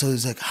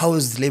it's like how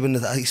is labor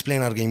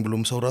explain our game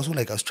bloom so rasu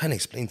like I was trying to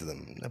explain to them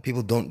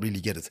people don't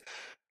really get it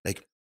like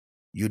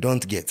you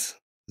don't get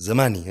the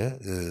money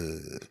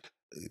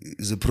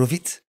the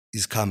profit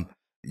is come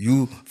you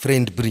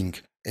friend bring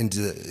and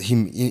him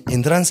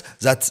entrance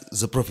that's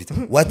the profit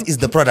what is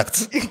the product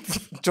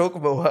joke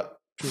about what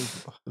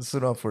it's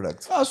not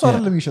product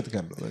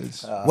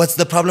what's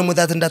the problem with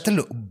that and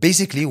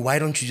basically why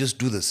don't you just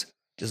do this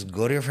just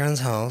go to your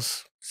friend's house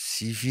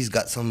see if he's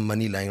got some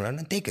money lying around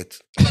and take it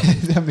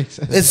that makes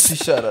sense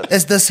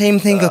it's the same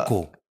thing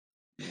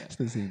it's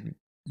the same thing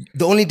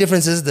the only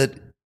difference is that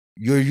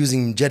you're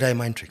using Jedi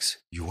mind tricks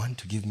you want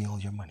to give me all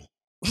your money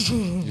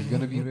you're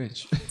going to be rich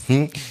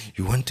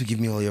you want to give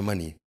me all your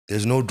money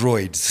there's no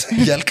droids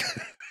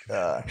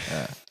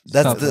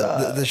that's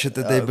the shit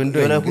that they've been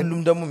doing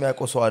ሁሉም ደግሞ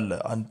የሚያቆሰው አለ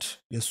አንድ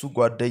የሱ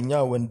ጓደኛ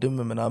ወንድም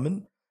ምናምን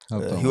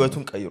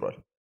ህይወቱን ቀይሯል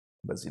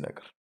በዚህ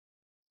ነገር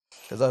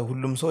ከዛ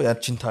ሁሉም ሰው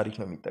ያቺን ታሪክ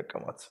ነው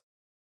የሚጠቀማት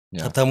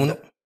ሀብታሙ ነው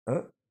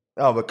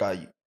አዎ በቃ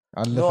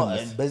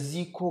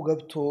በዚህ እኮ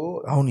ገብቶ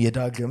አሁን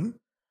የዳግም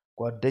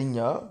ጓደኛ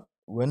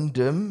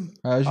ወንድም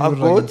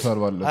አጎት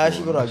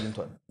 20 ብር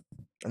አግኝቷል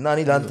እና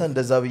እኔ ላንተ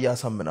እንደዛ ብዬ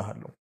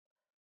አሳምናለሁ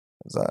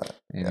ከዛ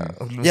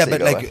yeah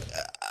but like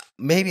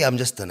maybe I'm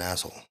just an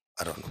asshole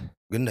I don't know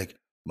good like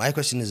my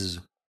question is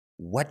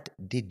what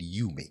did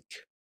you make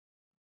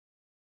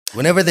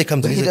whenever they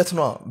come to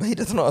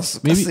በሂደት ነው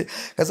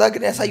ከዛ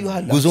ግን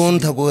ያሳዩሃል ጉዞን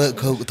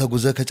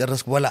ተጉዘ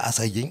ከጨረስኩ በኋላ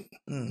አሳየኝ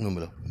ነው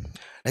ምለው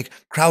like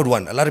crowd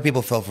one a lot of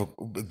people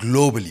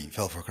globally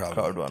fell for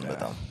crowd one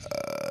በጣም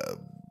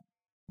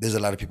there's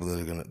a lot of people that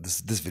are going to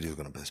this video is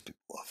going to piss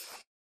people off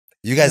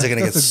you guys are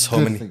going to get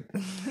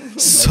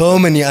so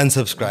many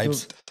unsubscribes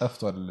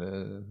ጠፍቷል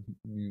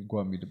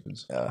ጓሚ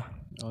ድብልስ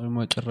አሁን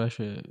ማጨራሽ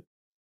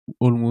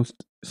almost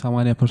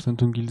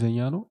 80% እንግሊዘኛ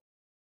ነው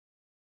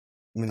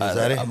ምን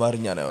ዛሬ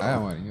አማርኛ ነው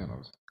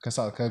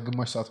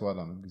ከግማሽ ሰዓት በኋላ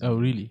ነው oh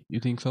really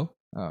you think so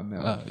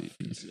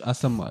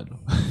አሰማለሁ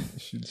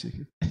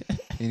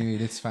anyway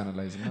let's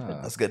finalize እና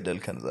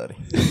አስገደልከን ዛሬ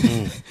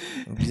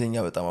እንግሊዘኛ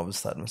በጣም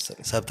አብስታል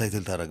መሰለኝ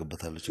ሳብታይትል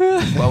ታረጋግበታለች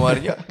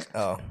በአማርኛ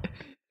አዎ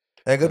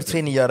ነገር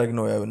ትሬን ያያረግ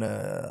ነው ያውነ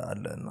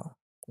አለና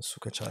እሱ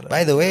ከቻለ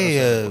by the way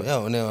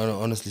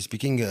honestly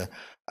speaking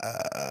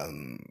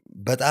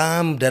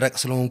በጣም ደረቅ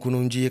ስለሆንኩ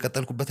ነው እንጂ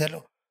የቀጠልኩበት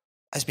ያለው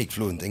I speak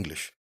fluent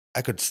English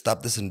I could stop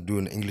this and do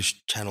an English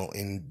channel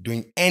in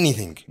doing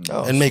anything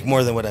and make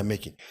more than what I'm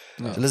making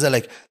so it's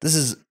like this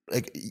is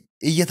like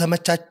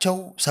እየተመቻቸው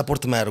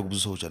ሰፖርት ማያደርጉ ብዙ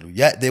ሰዎች አሉ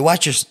they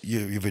watch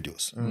your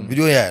videos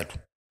ቪዲዮ ያያሉ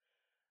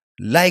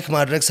ላይክ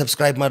ማድረግ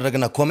ሰብስክራይብ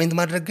ማድረግና ኮሜንት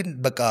ማድረግ ግን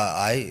በቃ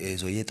አይ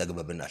ሶዬ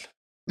ጠግበብናል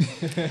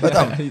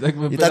በጣም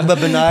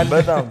ይጠግበብናል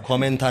በጣም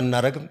ኮሜንት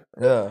አናረግም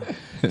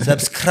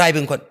ሰብስክራይብ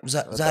እንኳን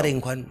ዛሬ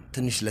እንኳን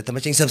ትንሽ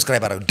ለተመቸኝ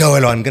ሰብስክራይብ አደረግ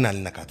ደወሏን ግን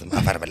አልነካትም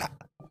አፈር ብላ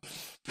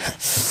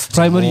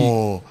ፕራይመሪ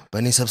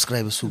በእኔ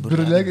ሰብስክራይብ እሱ ብር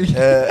ሊያገኝ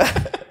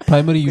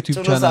ፕራይመሪ ዩቲዩብ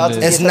ቻናል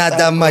it's not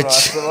that much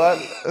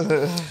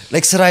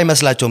like ስራ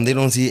አይመስላቸውም they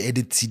don't see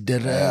edit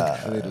ሲደረግ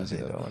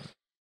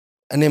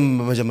እኔም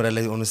መጀመሪያ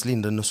ላይ honestly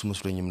እንደነሱ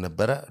መስሎኝም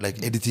ነበረ like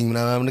editing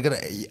ምናምን ነገር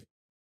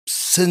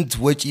ስንት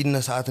ወጪና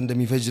ሰዓት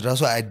እንደሚፈጅ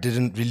ራሱ I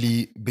didn't really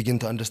begin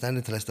to understand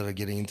it until I started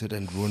getting into it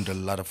and ruined a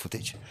lot of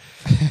footage.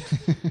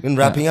 In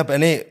wrapping up,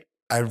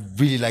 I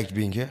really liked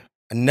being here.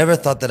 I never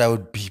thought that I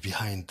would be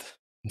behind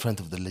in front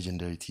of the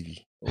legendary TV.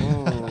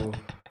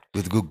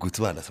 With Gugut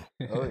ማለት ነው.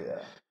 Oh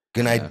yeah.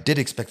 ግን I did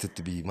expect it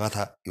to be ማታ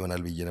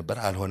ይሆናል ብዬ ነበር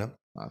አልሆነም.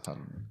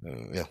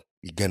 ያው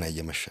ገና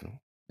እየመሸ ነው.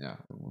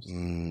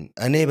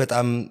 እኔ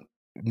በጣም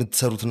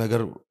የምትሰሩት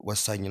ነገር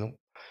ወሳኝ ነው.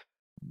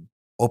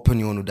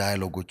 ኦፕን የሆኑ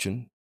ዳያሎጎችን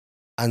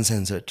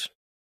uncensored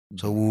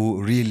so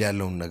real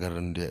ያለውን ነገር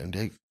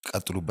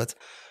እንዲቀጥሉበት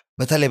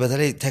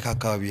በተለይ ቴክ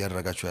አካባቢ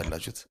ያደረጋችሁ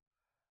ያላችሁት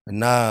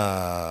እና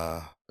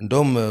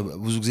እንደውም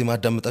ብዙ ጊዜ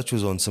ማዳመጣችሁ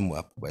ዞን ስሙ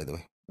አፕ by the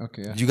way.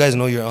 Okay. You guys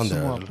know you're on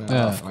there.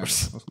 Yeah, of course.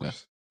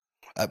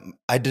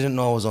 I didn't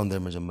know I was on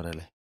there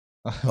መጀመሪያ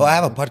Oh, I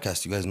have a podcast.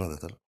 You guys know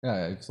that. Yeah,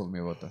 you told me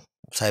about that.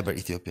 Cyber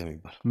Ethiopian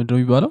የሚባል ምንድነው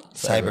የሚባለው?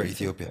 Cyber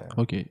Ethiopian.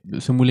 Okay.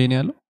 ስሙ ላይ ነው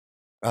ያለው?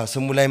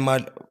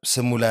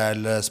 ስሙ ላይ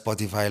ያለ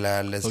Spotify ላይ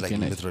ያለ it's like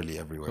literally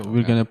everywhere. So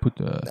we're going to put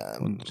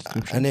on the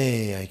description.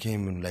 I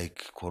came like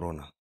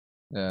Corona.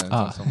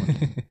 Yeah, someone.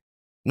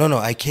 No,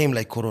 I came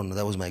like Corona.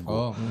 That was my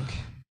goal. Oh,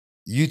 okay.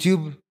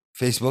 YouTube,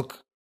 Facebook,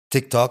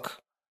 TikTok,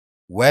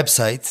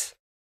 website,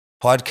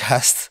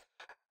 podcast,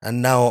 and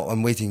now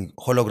I'm waiting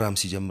hologram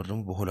ሲጀምር ነው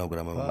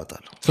በሆሎግራም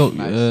አመጣለሁ. So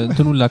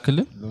እንትኑን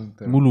ላክልን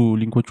ሙሉ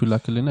ሊንኮቹን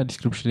ላክልንና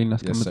ዲስክሪፕሽን ላይ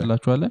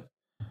እናስቀምጥላችኋለን.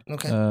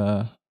 Okay.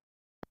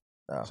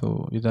 So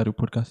የዛሬው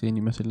ፖድካስት ይሄን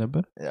ይመስል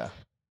ነበር. Yeah.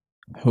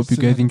 Hope you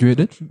guys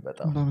enjoyed it.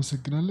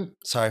 እናመሰግናለን.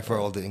 Sorry for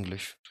all the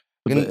English.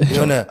 ግን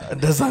የሆነ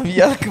እንደዛ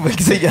ብያልክ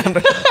በጊዜ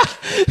ያንረ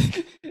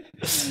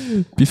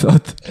Peace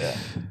out. Yeah.